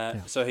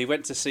 So he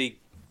went to see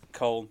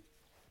Cole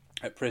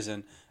at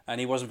prison, and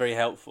he wasn't very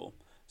helpful.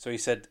 So he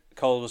said,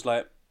 Cole was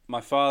like, "My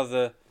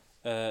father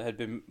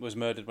was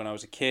murdered when I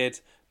was a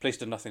kid. Police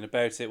did nothing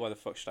about it. Why the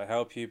fuck should I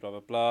help you? Blah, blah,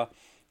 blah."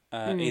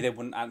 He then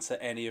wouldn't answer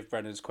any of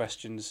Brennan's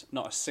questions.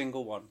 Not a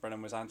single one.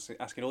 Brennan was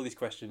asking all these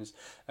questions,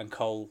 and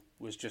Cole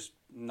was just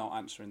not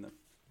answering them.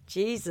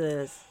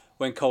 Jesus.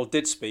 When Cole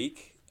did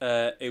speak,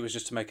 it was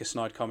just to make a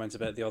snide comment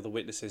about the other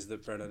witnesses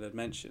that Brennan had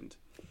mentioned.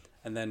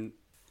 And then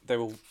they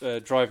were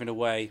driving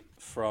away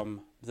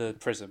from the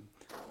prison.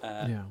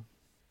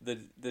 The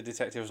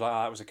detective was like,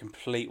 "That was a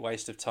complete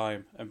waste of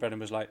time." And Brennan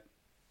was like,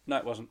 "No,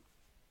 it wasn't."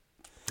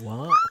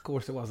 What? Of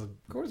course it wasn't.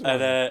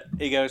 And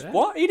he goes,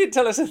 "What? He didn't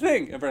tell us a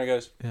thing." And Brennan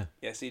goes,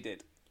 "Yes, he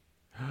did."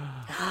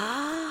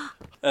 And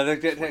the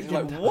detective's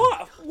like,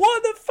 "What?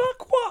 What the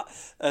fuck?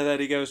 What?" And then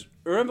he goes,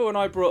 "Remember when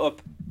I brought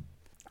up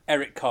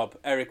Eric Cobb?"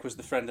 Eric was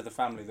the friend of the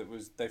family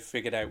that they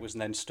figured out was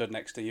then stood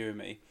next to you and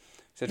me.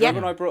 He said,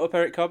 "Remember when I brought up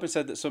Eric Cobb and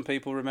said that some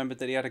people remembered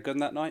that he had a gun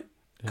that night?"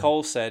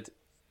 Cole said,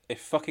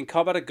 "If fucking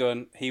Cobb had a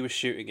gun, he was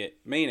shooting it,"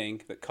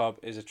 meaning that Cobb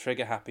is a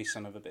trigger-happy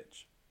son of a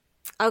bitch.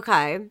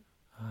 Okay.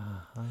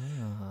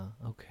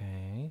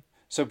 Okay.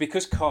 So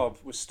because Cobb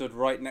was stood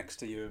right next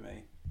to you and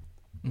me,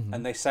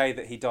 and they say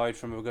that he died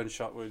from a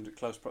gunshot wound at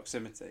close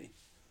proximity,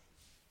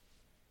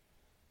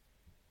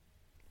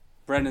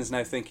 Brennan's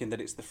now thinking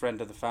that it's the friend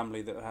of the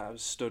family that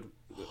has stood...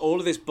 All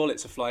of these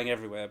bullets are flying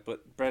everywhere,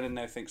 but Brennan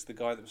now thinks the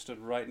guy that was stood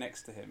right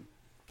next to him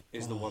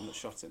is the one that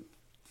shot him.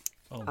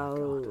 Oh my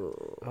god.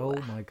 Oh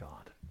my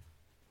god.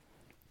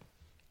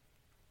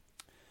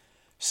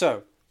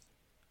 So,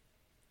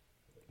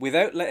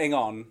 without letting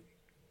on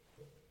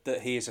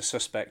that he is a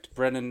suspect,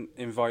 Brennan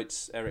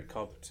invites Eric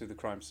Cobb to the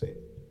crime scene,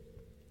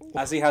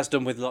 as he has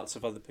done with lots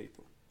of other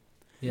people.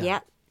 Yeah.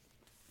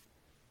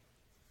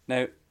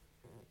 Now,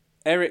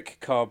 Eric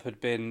Cobb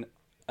had been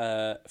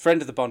a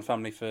friend of the Bond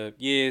family for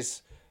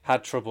years,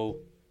 had trouble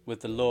with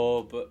the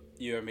law, but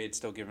you and me had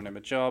still given him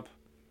a job.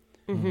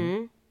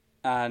 Mm-hmm.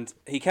 And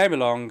he came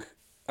along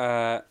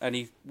and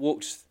he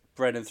walked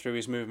Brennan through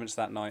his movements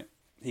that night.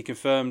 He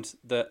confirmed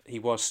that he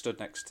was stood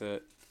next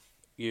to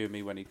you and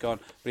me when he'd gone,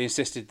 but he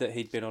insisted that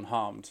he'd been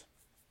unharmed.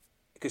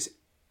 Because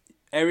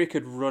Eric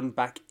had run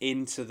back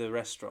into the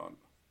restaurant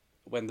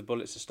when the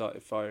bullets had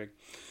started firing.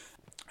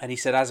 And he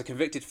said, as a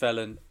convicted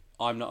felon,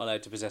 I'm not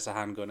allowed to possess a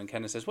handgun. And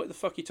Kenneth says, what the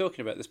fuck are you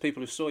talking about? There's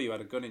people who saw you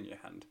had a gun in your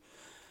hand.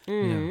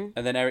 Mm.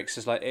 And then Eric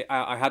says, like,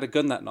 I had a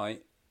gun that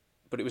night,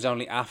 but it was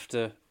only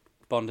after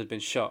Bond had been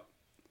shot.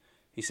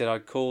 He said, I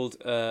called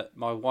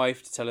my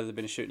wife to tell her there'd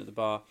been a shooting at the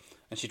bar,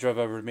 and she drove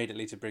over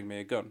immediately to bring me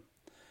a gun.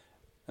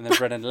 And then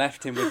Brennan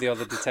left him with the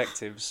other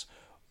detectives,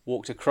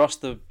 walked across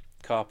the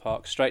car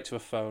park, straight to a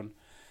phone,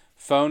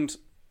 phoned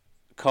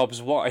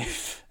Cobb's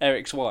wife,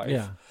 Eric's wife.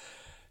 Yeah.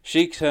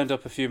 She turned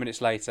up a few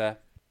minutes later.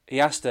 He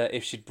asked her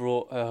if she'd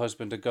brought her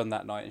husband a gun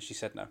that night, and she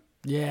said no.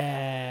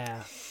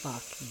 Yeah.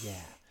 Fuck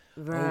yeah.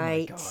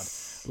 Right. Oh my god.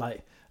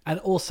 Like, and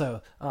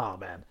also, oh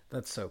man,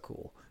 that's so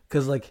cool.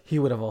 Because like he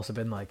would have also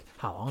been like,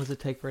 how long does it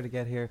take for her to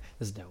get here?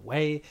 There's no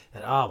way.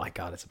 And oh my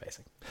god, it's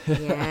amazing.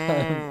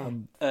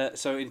 Yeah.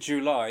 So in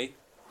July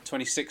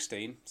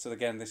 2016, so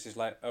again, this is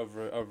like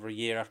over a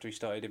year after he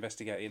started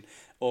investigating,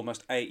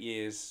 almost 8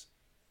 years.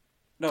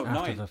 No,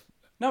 After 9.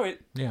 No,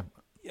 Yeah.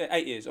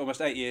 8 years,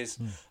 almost 8 years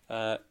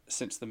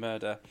since the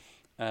murder.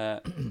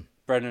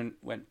 Brennan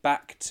went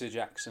back to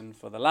Jackson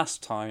for the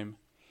last time.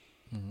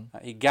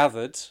 He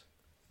gathered,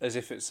 as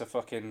if it's a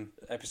fucking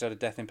episode of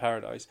Death in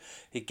Paradise,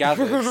 he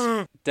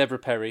gathered Deborah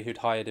Perry, who'd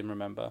hired him,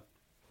 remember,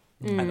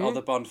 and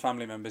other Bond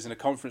family members in a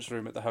conference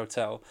room at the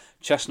hotel.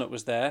 Chestnut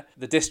was there.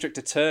 The district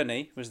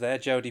attorney was there,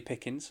 Jodie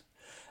Pickens.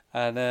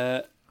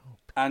 And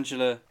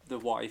Angela, the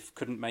wife,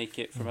 couldn't make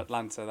it from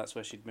Atlanta. That's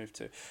where she'd moved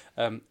to.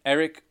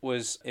 Eric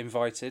was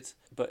invited,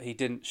 but he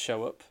didn't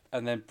show up.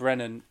 And then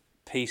Brennan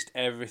pieced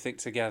everything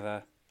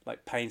together,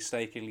 like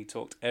painstakingly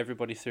talked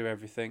everybody through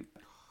everything.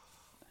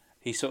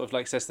 He sort of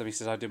like says to them, he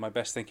says, I do my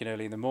best thinking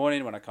early in the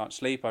morning. When I can't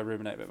sleep, I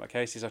ruminate about my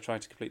cases. I try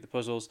to complete the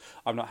puzzles.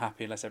 I'm not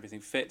happy unless everything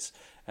fits.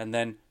 And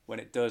then when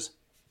it does,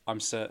 I'm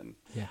certain.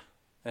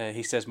 Yeah.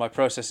 He says, my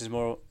process is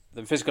more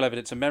than physical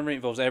evidence and memory. It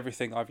involves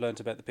everything I've learned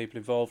about the people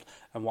involved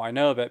and what I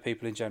know about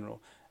people in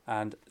general.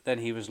 And then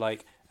he was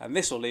like, and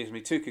this all leaves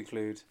me to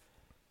conclude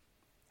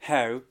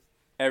how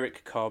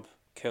Eric Cobb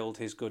killed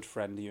his good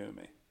friend, you and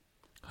me.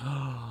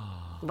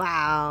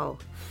 Wow.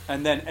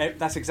 And then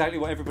that's exactly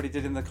what everybody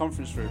did in the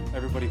conference room.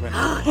 Everybody went,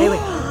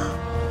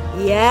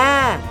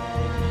 Yeah.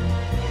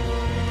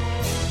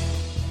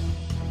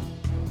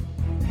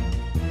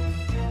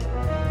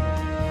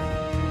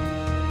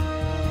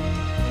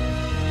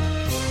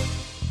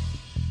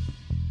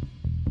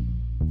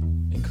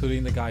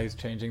 Including the guy who's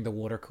changing the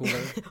water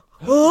cooler.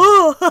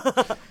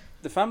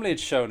 the family had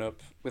shown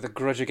up with a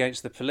grudge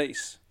against the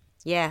police.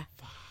 Yeah.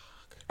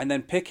 And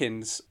then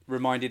Pickens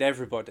reminded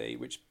everybody,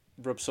 which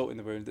rubbed salt in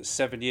the wound, that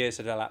 7 years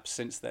had elapsed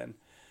since then.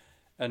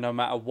 And no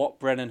matter what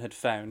Brennan had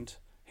found,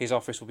 his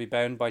office will be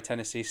bound by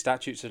Tennessee's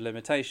statutes of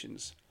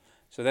limitations.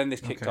 So then this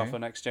kicked off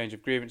an exchange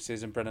of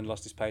grievances and Brennan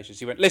lost his patience.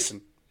 He went,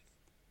 listen,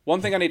 one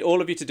thing I need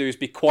all of you to do is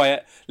be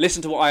quiet,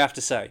 listen to what I have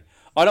to say.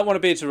 I don't want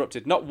to be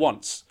interrupted, not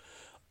once.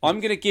 I'm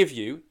going to give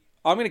you...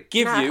 all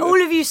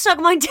of you suck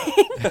my dick.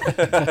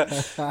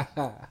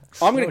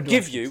 I'm going to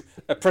give you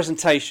a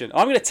presentation.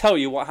 I'm going to tell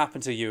you what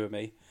happened to you and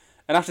me.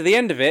 And after the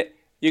end of it,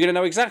 you're going to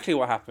know exactly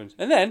what happened.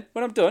 And then,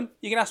 when I'm done,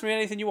 you can ask me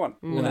anything you want.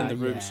 And then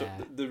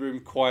the room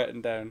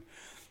quietened down.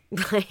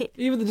 Right.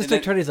 Even the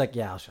district attorney's like,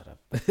 yeah, I'll shut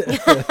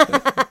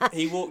up.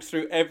 He walked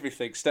through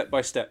everything, step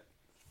by step.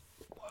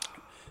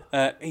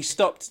 He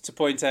stopped to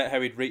point out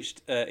how he'd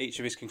reached each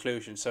of his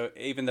conclusions. So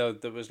even though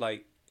there was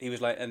like, he was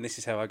like, and this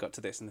is how I got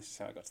to this, and this is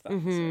how I got to that.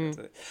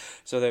 Mm-hmm.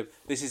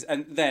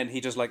 And then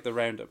he does like the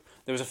roundup.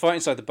 There was a fight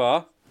inside the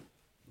bar.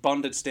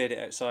 Bond had steered it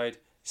outside.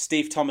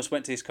 Steve Thomas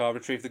went to his car,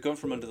 retrieved the gun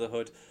from under the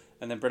hood,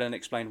 and then Brennan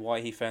explained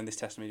why he found this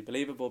testimony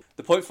believable.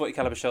 The .40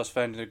 caliber shells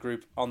found in a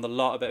group on the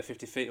lot about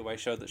 50 feet away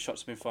showed that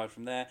shots had been fired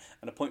from there,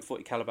 and a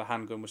 .40 caliber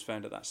handgun was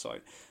found at that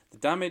site. The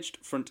damaged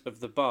front of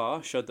the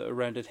bar showed that a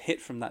round had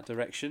hit from that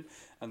direction,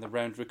 and the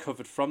round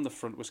recovered from the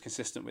front was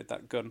consistent with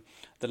that gun.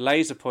 The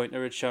laser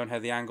pointer had shown how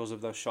the angles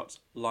of those shots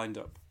lined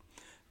up.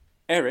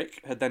 Eric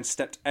had then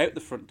stepped out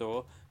the front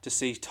door to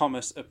see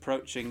Thomas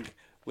approaching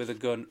with a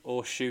gun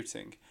or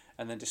shooting,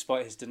 and then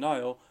despite his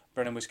denial,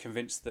 Brennan was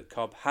convinced that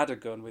Cobb had a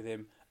gun with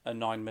him, a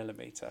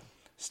 9mm.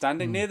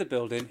 Standing near the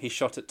building, he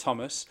shot at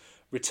Thomas,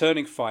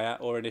 returning fire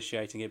or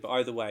initiating it, but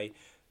either way,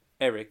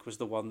 Eric was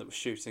the one that was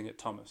shooting at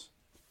Thomas.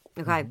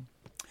 Okay.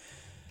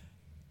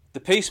 The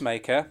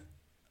peacemaker,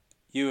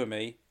 you and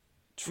me,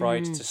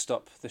 tried to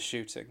stop the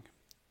shooting.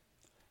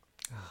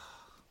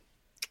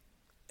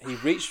 He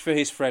reached for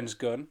his friend's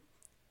gun,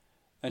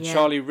 And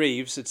Charlie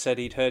Reeves had said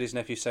he'd heard his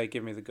nephew say,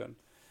 "Give me the gun."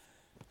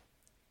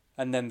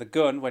 And then the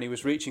gun, when he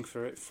was reaching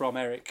for it from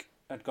Eric,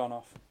 had gone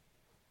off.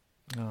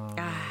 Oh.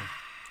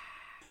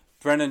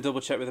 Brennan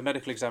double-checked with a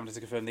medical examiner to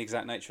confirm the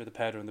exact nature of the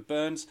powder and the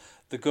burns.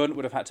 The gun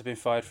would have had to have been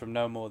fired from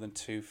no more than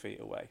 2 feet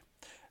away.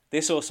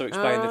 This also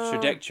explained the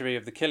trajectory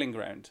of the killing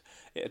ground.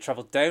 It had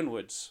travelled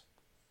downwards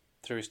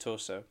through his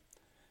torso.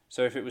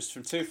 So if it was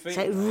from 2 feet...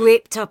 So it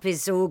ripped up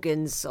his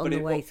organs on the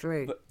way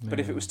through. But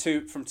if it was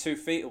from 2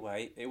 feet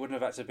away, it wouldn't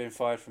have had to have been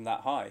fired from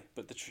that high.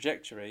 But the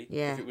trajectory,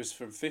 if it was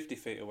from 50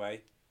 feet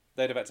away,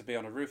 they'd have had to be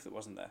on a roof that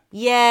wasn't there.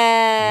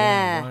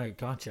 Yeah. Right,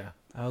 gotcha.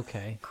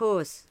 Okay. Of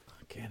course.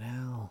 Fucking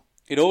hell.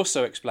 It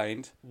also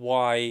explained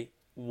why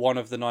one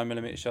of the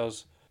 9mm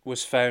shells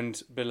was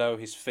found below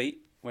his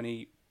feet when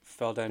he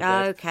fell down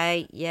dead.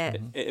 Okay, yeah.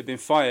 It had been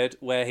fired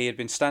where he had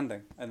been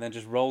standing and then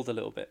just rolled a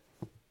little bit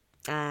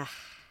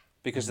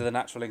because of the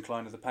natural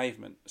incline of the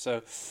pavement.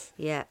 So,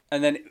 yeah.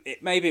 And then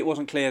maybe it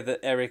wasn't clear that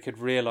Eric had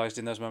realised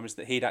in those moments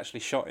that he'd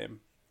actually shot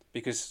him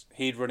because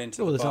he'd run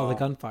into the bar. The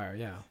gunfire,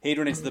 yeah. He'd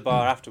run into the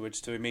bar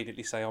afterwards to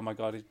immediately say, "Oh my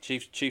God,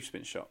 Chief's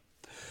been shot."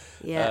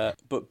 Yeah.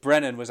 But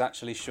Brennan was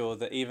actually sure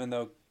that even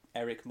though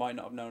Eric might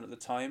not have known at the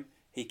time,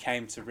 he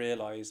came to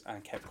realise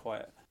and kept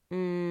quiet.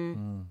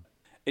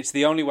 It's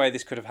the only way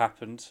this could have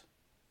happened.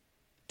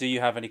 Do you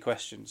have any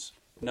questions?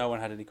 No one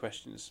had any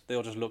questions. They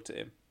all just looked at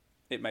him.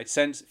 It made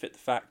sense. It fit the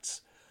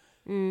facts.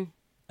 And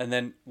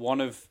then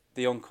one of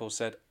the uncles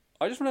said,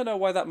 "I just want to know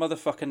why that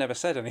motherfucker never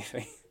said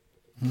anything."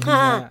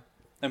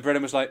 And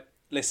Brennan was like,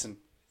 "Listen,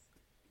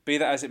 be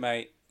that as it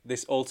may,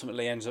 this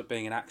ultimately ends up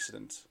being an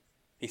accident.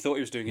 He thought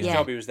he was doing his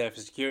job. He was there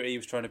for security. He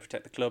was trying to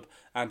protect the club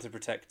and to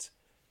protect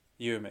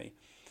you and me."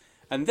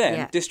 And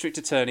then District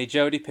Attorney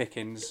Jodie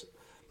Pickens,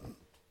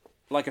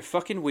 like a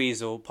fucking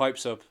weasel,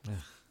 pipes up,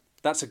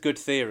 "That's a good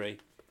theory,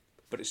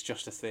 but it's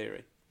just a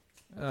theory."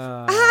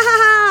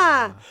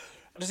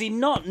 Does he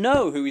not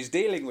know who he's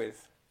dealing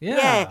with?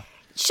 Yeah.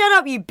 Shut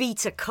up, you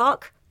beta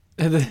cock.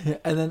 And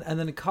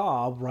then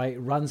Cobb, right,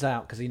 runs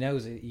out because he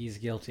knows he's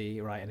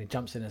guilty, right, and he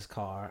jumps in his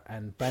car,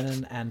 and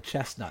Brennan and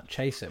Chestnut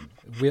chase him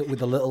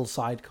with a little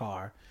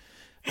sidecar.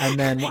 And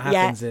then what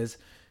happens is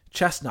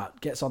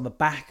Chestnut gets on the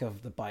back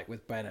of the bike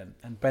with Brennan,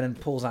 and Brennan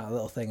pulls out a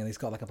little thing, and he's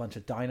got like a bunch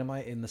of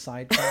dynamite in the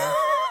sidecar.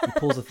 He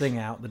pulls the thing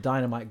out, the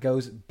dynamite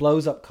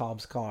blows up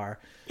Cobb's car,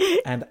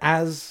 and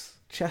as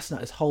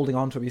Chestnut is holding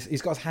on to him,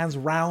 he's got his hands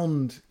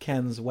round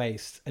Ken's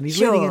waist, and he's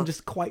leaning in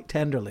just quite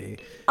tenderly.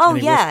 Oh,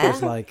 and he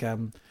whispers like,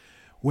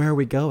 "Where are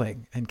we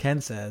going?" And Ken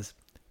says,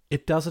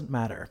 "It doesn't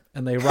matter."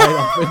 And they ride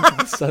off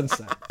into the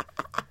sunset.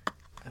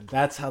 And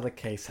that's how the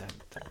case ended.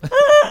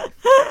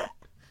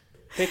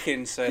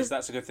 Pickens says,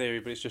 "That's a good theory,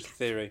 but it's just a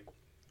theory."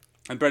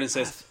 And Brennan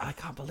says, I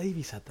can't believe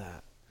he said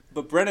that.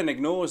 But Brennan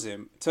ignores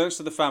him, turns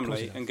to the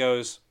family and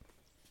goes,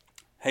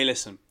 "Hey,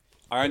 listen,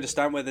 I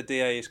understand where the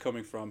DA is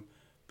coming from,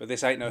 but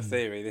this ain't no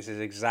theory. This is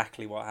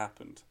exactly what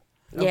happened."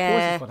 Of course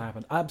it's what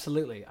happened.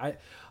 Absolutely.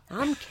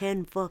 I'm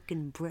Ken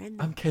fucking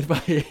Brennan. I'm Ken.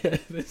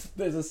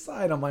 There's a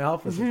sign on my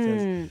office that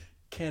says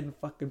Ken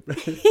fucking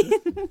Brennan.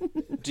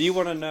 Do you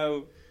want to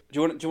know?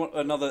 Do you want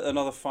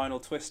another final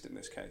twist in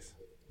this case?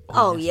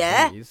 Oh, yes,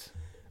 yeah. please.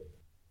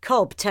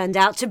 Cobb turned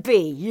out to be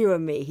you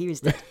and me. He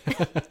was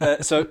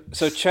dead.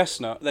 So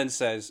Chestnut then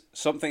says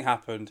something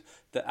happened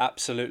that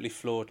absolutely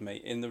floored me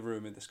in the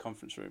room, in this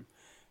conference room.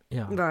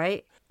 Yeah.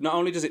 Right. Not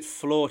only does it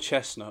floor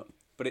Chestnut,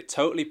 but it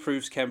totally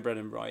proves Ken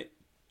Brennan right,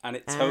 and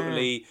it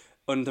totally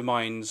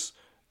undermines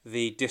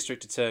the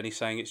district attorney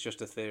saying it's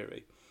just a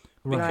theory.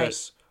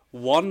 Because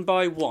one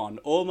by one,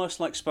 almost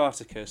like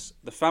Spartacus,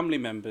 the family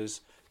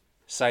members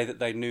say that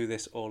they knew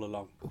this all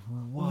along.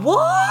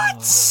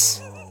 What?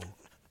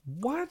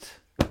 What?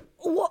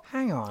 What?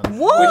 Hang on.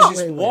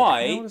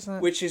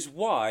 What? Which is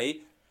why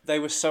they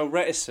were so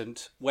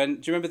reticent when...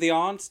 Do you remember the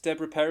aunt,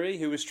 Deborah Perry,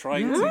 who was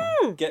trying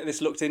to get this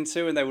looked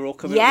into, and they were all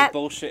coming up with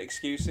bullshit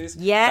excuses?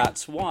 Yeah.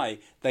 That's why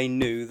they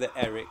knew that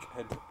Eric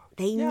had...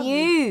 They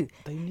knew.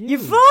 They knew. You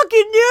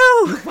fucking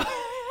knew.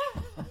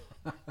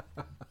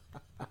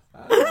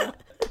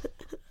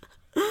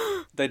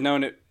 They'd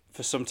known it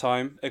for some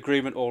time.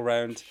 Agreement all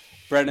round.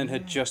 Brennan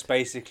had just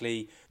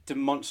basically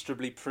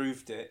demonstrably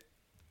proved it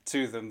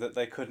to them that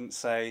they couldn't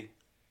say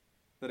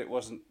that it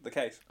wasn't the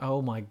case.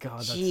 Oh my God.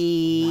 That's,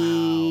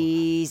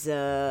 Jesus.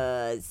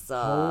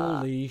 wow.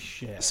 Holy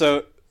shit.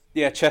 So,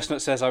 yeah,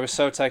 Chestnut says, "I was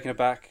so taken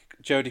aback.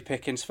 Jodie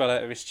Pickens fell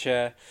out of his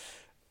chair."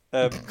 He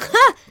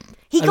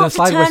And got a to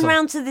side turn whistle.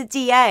 round to the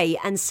DA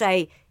and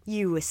say,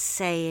 "You were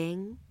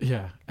saying."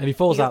 Yeah, and he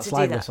pulls You got out to do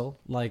slide that. whistle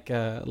like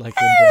in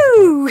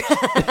Ooh.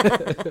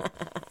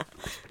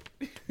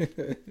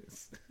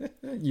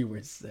 You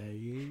were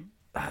saying.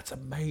 That's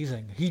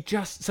amazing.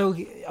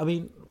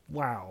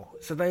 Wow.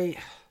 So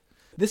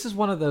this is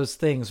one of those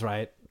things,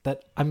 right,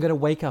 that I'm going to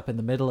wake up in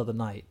the middle of the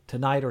night,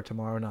 tonight or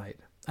tomorrow night,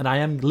 and I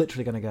am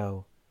literally going to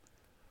go,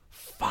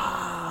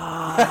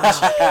 fuck.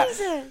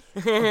 Jesus.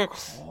 Of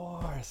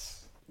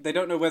course. They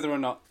don't know whether or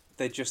not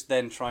they're just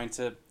then trying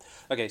to...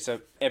 Okay,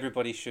 so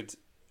everybody should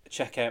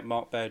check out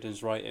Mark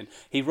Bowden's writing.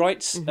 He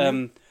writes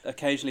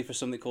occasionally for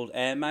something called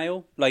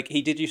Airmail. Like,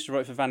 he did used to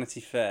write for Vanity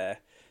Fair.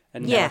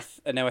 And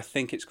now I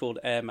think it's called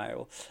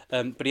Airmail.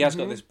 But he has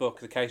got this book,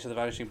 The Case of the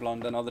Vanishing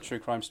Blonde and Other True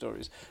Crime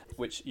Stories,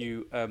 which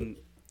you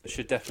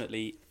should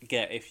definitely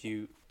get if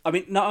you... I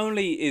mean, not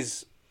only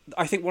is...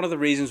 I think one of the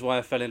reasons why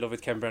I fell in love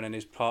with Ken Brennan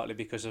is partly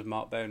because of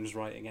Mark Bowden's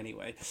writing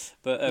anyway.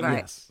 But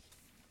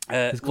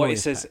what it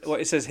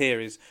says here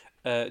is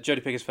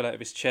Jodie Pickens fell out of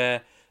his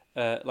chair.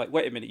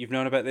 Wait a minute, you've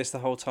known about this the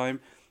whole time?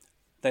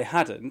 They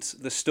hadn't.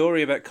 The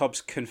story about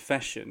Cobb's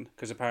confession,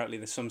 because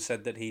apparently some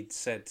said that he'd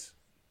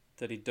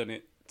done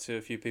it to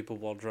a few people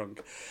while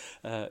drunk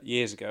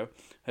years ago,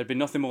 had been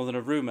nothing more than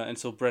a rumour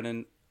until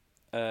Brennan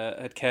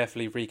had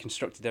carefully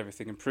reconstructed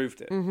everything and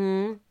proved it.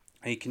 Mm-hmm.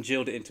 He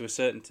congealed it into a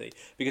certainty.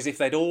 Because if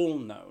they'd all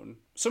known,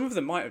 some of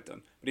them might have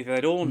done, but if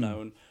they'd all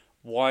known,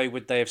 why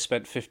would they have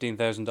spent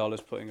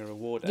 $15,000 putting a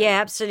reward out? Yeah,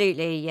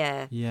 absolutely,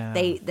 yeah.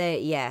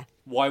 Yeah.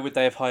 Why would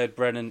they have hired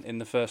Brennan in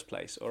the first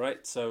place? All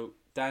right, so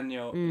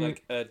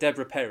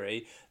Deborah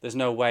Perry, there's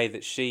no way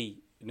that she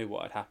knew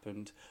what had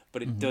happened,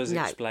 but it does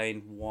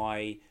explain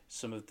why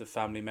some of the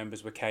family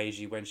members were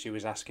cagey when she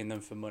was asking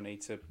them for money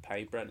to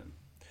pay Brennan.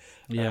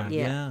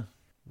 Yeah.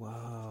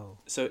 Wow.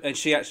 So, and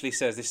she actually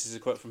says, this is a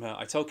quote from her,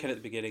 I told Ken at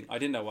the beginning, I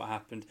didn't know what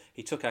happened.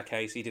 He took our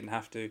case, he didn't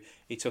have to.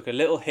 He took a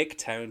little hick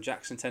town,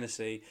 Jackson,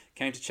 Tennessee,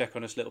 came to check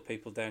on us little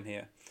people down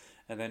here.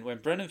 And then when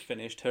Brennan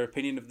finished, her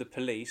opinion of the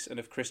police, and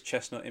of Chris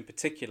Chestnut in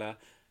particular,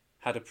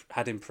 had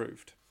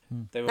improved.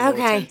 They were more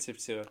attentive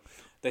to her.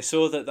 They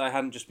saw that I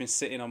hadn't just been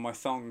sitting on my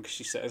thong,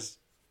 she says.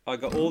 I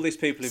got all these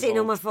people involved. Sitting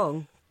on my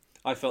thong?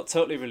 I felt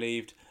totally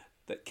relieved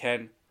that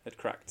Ken had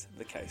cracked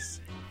the case.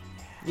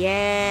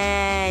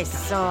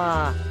 Yes,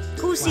 of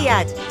course he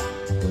had.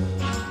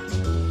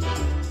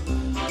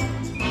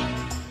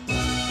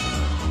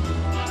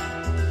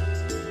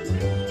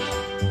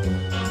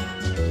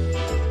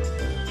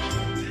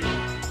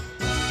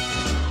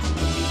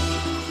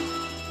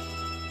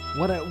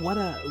 What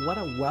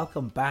a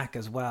welcome back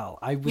as well.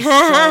 I was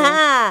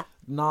so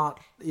not,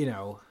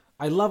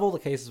 I love all the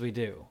cases we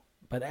do,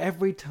 but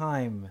every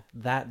time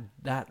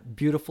that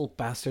beautiful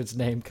bastard's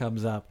name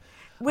comes up,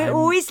 We're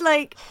always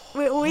like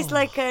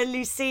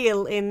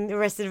Lucille in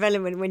Arrested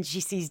Development when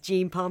she sees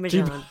Jean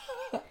Parmesan.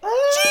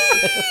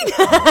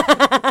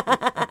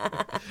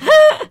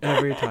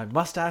 Every time.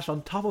 Mustache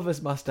on top of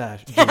his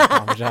mustache. Jean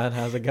Parmesan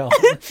has a gun.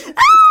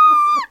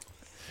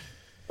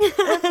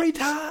 Every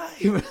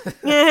time.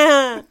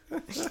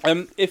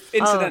 If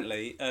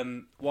incidentally,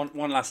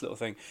 one last little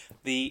thing.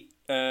 The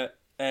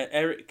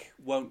Eric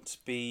won't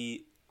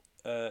be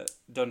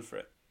done for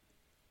it.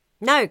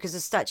 No, because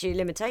of statute of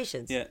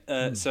limitations.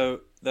 Yeah.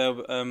 So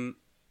there'll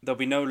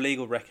be no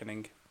legal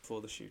reckoning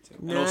for the shooting,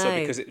 and also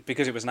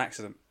because it was an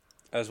accident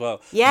as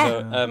well. Yeah.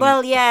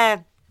 So,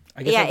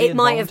 it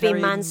might have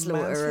been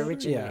manslaughter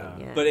originally.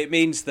 Yeah. But it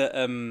means that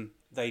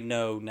they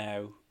know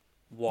now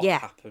what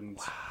happened.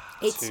 Wow.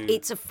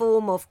 It's a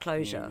form of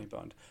closure.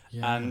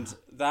 Yeah. And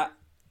that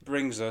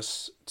brings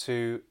us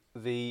to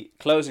the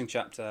closing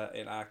chapter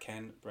in our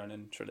Ken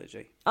Brennan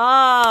trilogy. So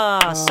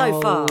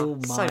far. Oh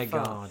my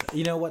God.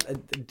 You know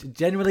what?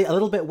 Genuinely a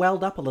little bit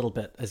welled up a little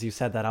bit as you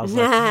said that. I was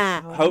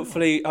like,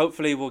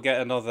 hopefully we'll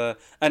get another,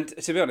 and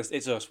to be honest,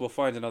 it's us. We'll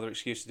find another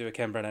excuse to do a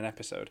Ken Brennan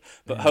episode.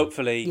 But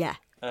hopefully,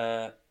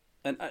 and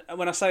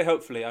when I say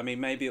hopefully, I mean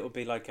maybe it'll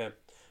be like a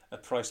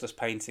priceless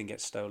painting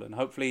gets stolen.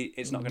 Hopefully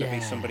it's not going to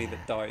be somebody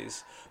that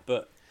dies.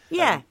 But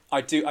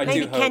I do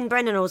maybe hope Ken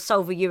Brennan will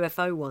solve a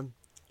UFO one.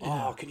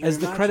 Oh, can you as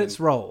imagine? The credits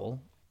roll,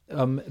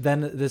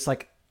 then there's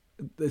like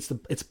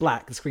it's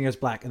black. The screen goes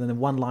black, and then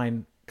one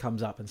line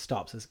comes up and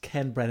stops. As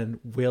Ken Brennan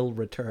will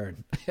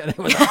return. And it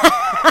was like,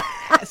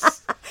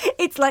 yes.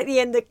 It's like the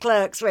end of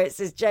Clerks, where it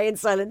says Jay and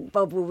Silent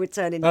Bob will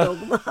return in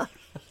Dogma.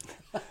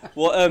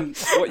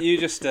 What you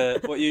just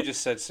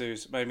said,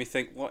 Suze, made me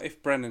think. What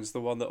if Brennan's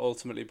the one that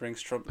ultimately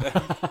brings Trump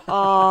down?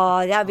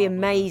 Oh, that'd be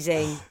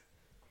amazing.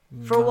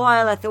 For a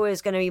while, I thought it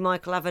was going to be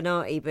Michael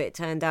Avenatti, but it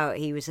turned out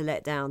he was a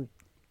letdown.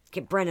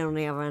 Get Brennan on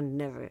the other hand,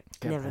 never.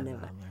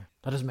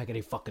 That doesn't make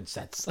any fucking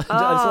sense. I just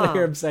want to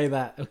hear him say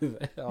that.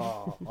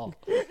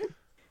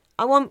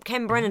 I want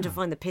Ken Brennan to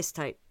find the piss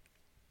tape.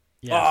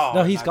 Yeah.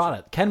 No, he's got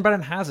it. Ken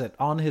Brennan has it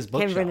on his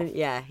bookshelf. Ken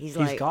Brennan, he's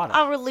like, got it.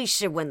 I'll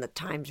release it when the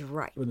time's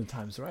right. When the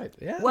time's right,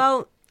 yeah.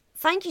 Well,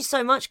 thank you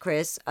so much,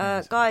 Chris.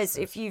 Guys,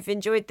 if you've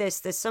enjoyed this,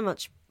 there's so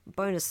much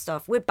bonus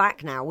stuff. We're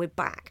back now. We're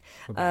back.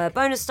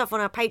 Bonus stuff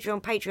on our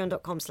Patreon,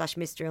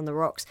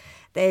 patreon.com/mysteryontherocks.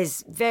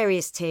 There's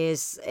various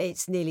tiers.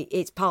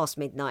 It's past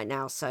midnight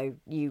now, so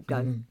you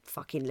go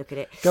fucking look at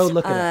it. Go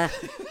look at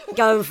it.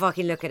 Go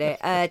fucking look at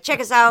it. Check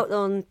us out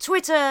on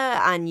Twitter,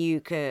 and you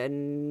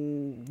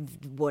can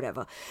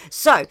whatever.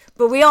 So,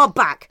 but we are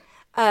back.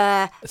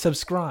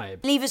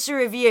 Subscribe. Leave us a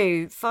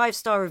review,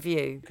 5-star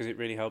review, because it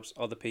really helps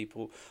other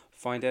people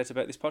find out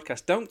about this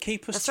podcast. Don't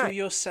keep us to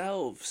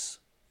yourselves.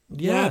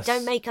 Yes. Yeah,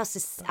 don't make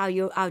us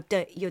your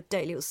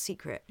dirty little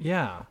secret.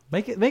 Yeah,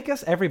 make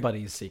us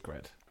everybody's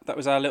secret. That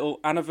was our little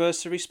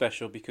anniversary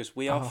special because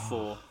we are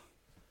 4.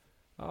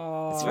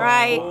 That's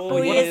right,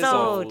 4 years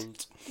old.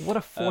 What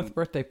a fourth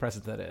birthday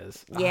present that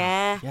is.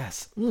 Yeah.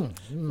 Yes.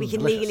 We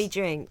can legally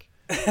drink.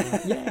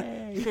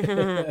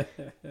 Yay.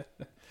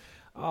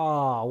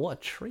 Oh, what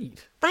a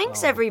treat.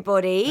 Thanks,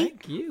 everybody.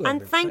 Thank you.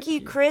 And thank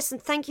you, Chris,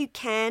 and thank you,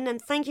 Ken, and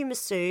thank you,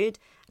 Masood.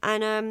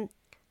 And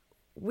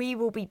we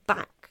will be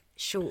back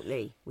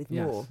shortly with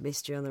more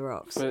Mystery on the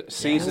Rocks. For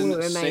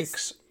season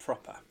 6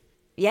 proper.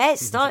 Yeah, it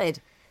started.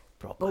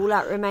 Proper. All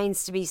that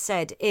remains to be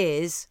said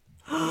is...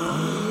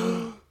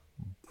 Bye!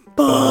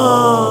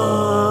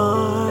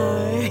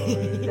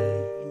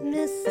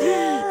 Mystery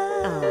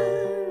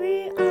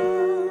on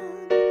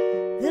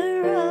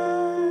the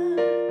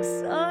rocks,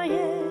 oh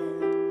yeah.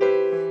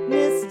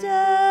 Mystery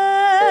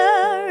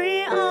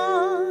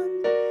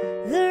on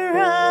the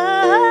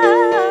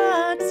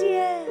rocks,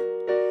 yeah.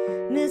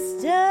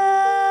 Mystery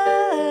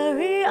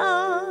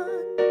on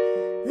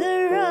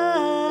the rocks,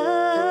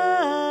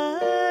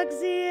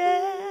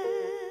 yeah.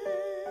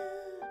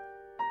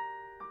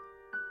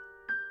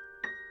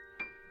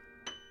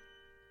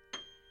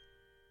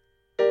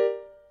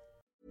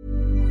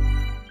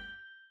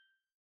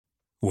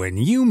 When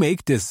you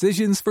make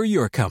decisions for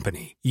your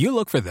company, you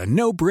look for the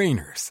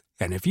no-brainers.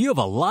 And if you have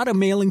a lot of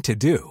mailing to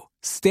do,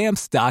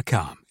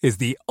 Stamps.com is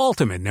the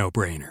ultimate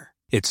no-brainer.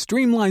 It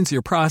streamlines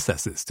your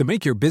processes to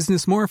make your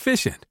business more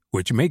efficient,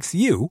 which makes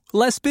you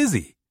less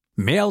busy.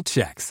 Mail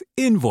checks,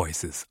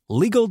 invoices,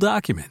 legal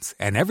documents,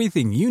 and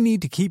everything you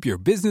need to keep your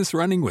business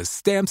running with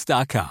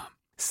Stamps.com.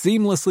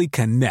 Seamlessly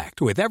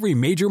connect with every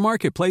major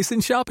marketplace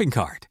and shopping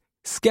cart.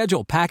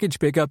 Schedule package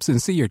pickups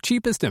and see your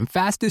cheapest and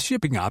fastest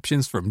shipping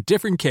options from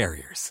different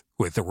carriers.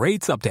 With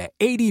rates up to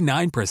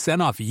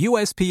 89% off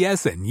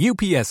USPS and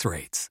UPS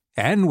rates.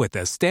 And with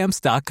the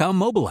Stamps.com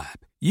mobile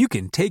app, you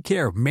can take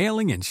care of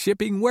mailing and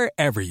shipping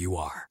wherever you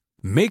are.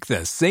 Make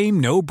the same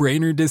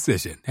no-brainer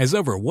decision as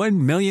over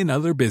 1 million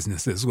other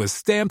businesses with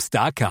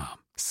Stamps.com.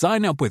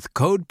 Sign up with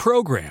code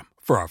PROGRAM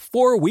for a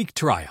 4-week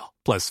trial,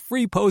 plus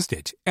free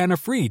postage and a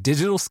free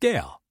digital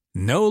scale.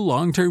 No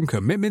long-term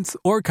commitments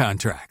or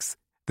contracts.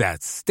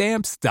 That's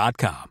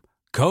Stamps.com.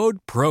 Code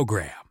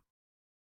PROGRAM.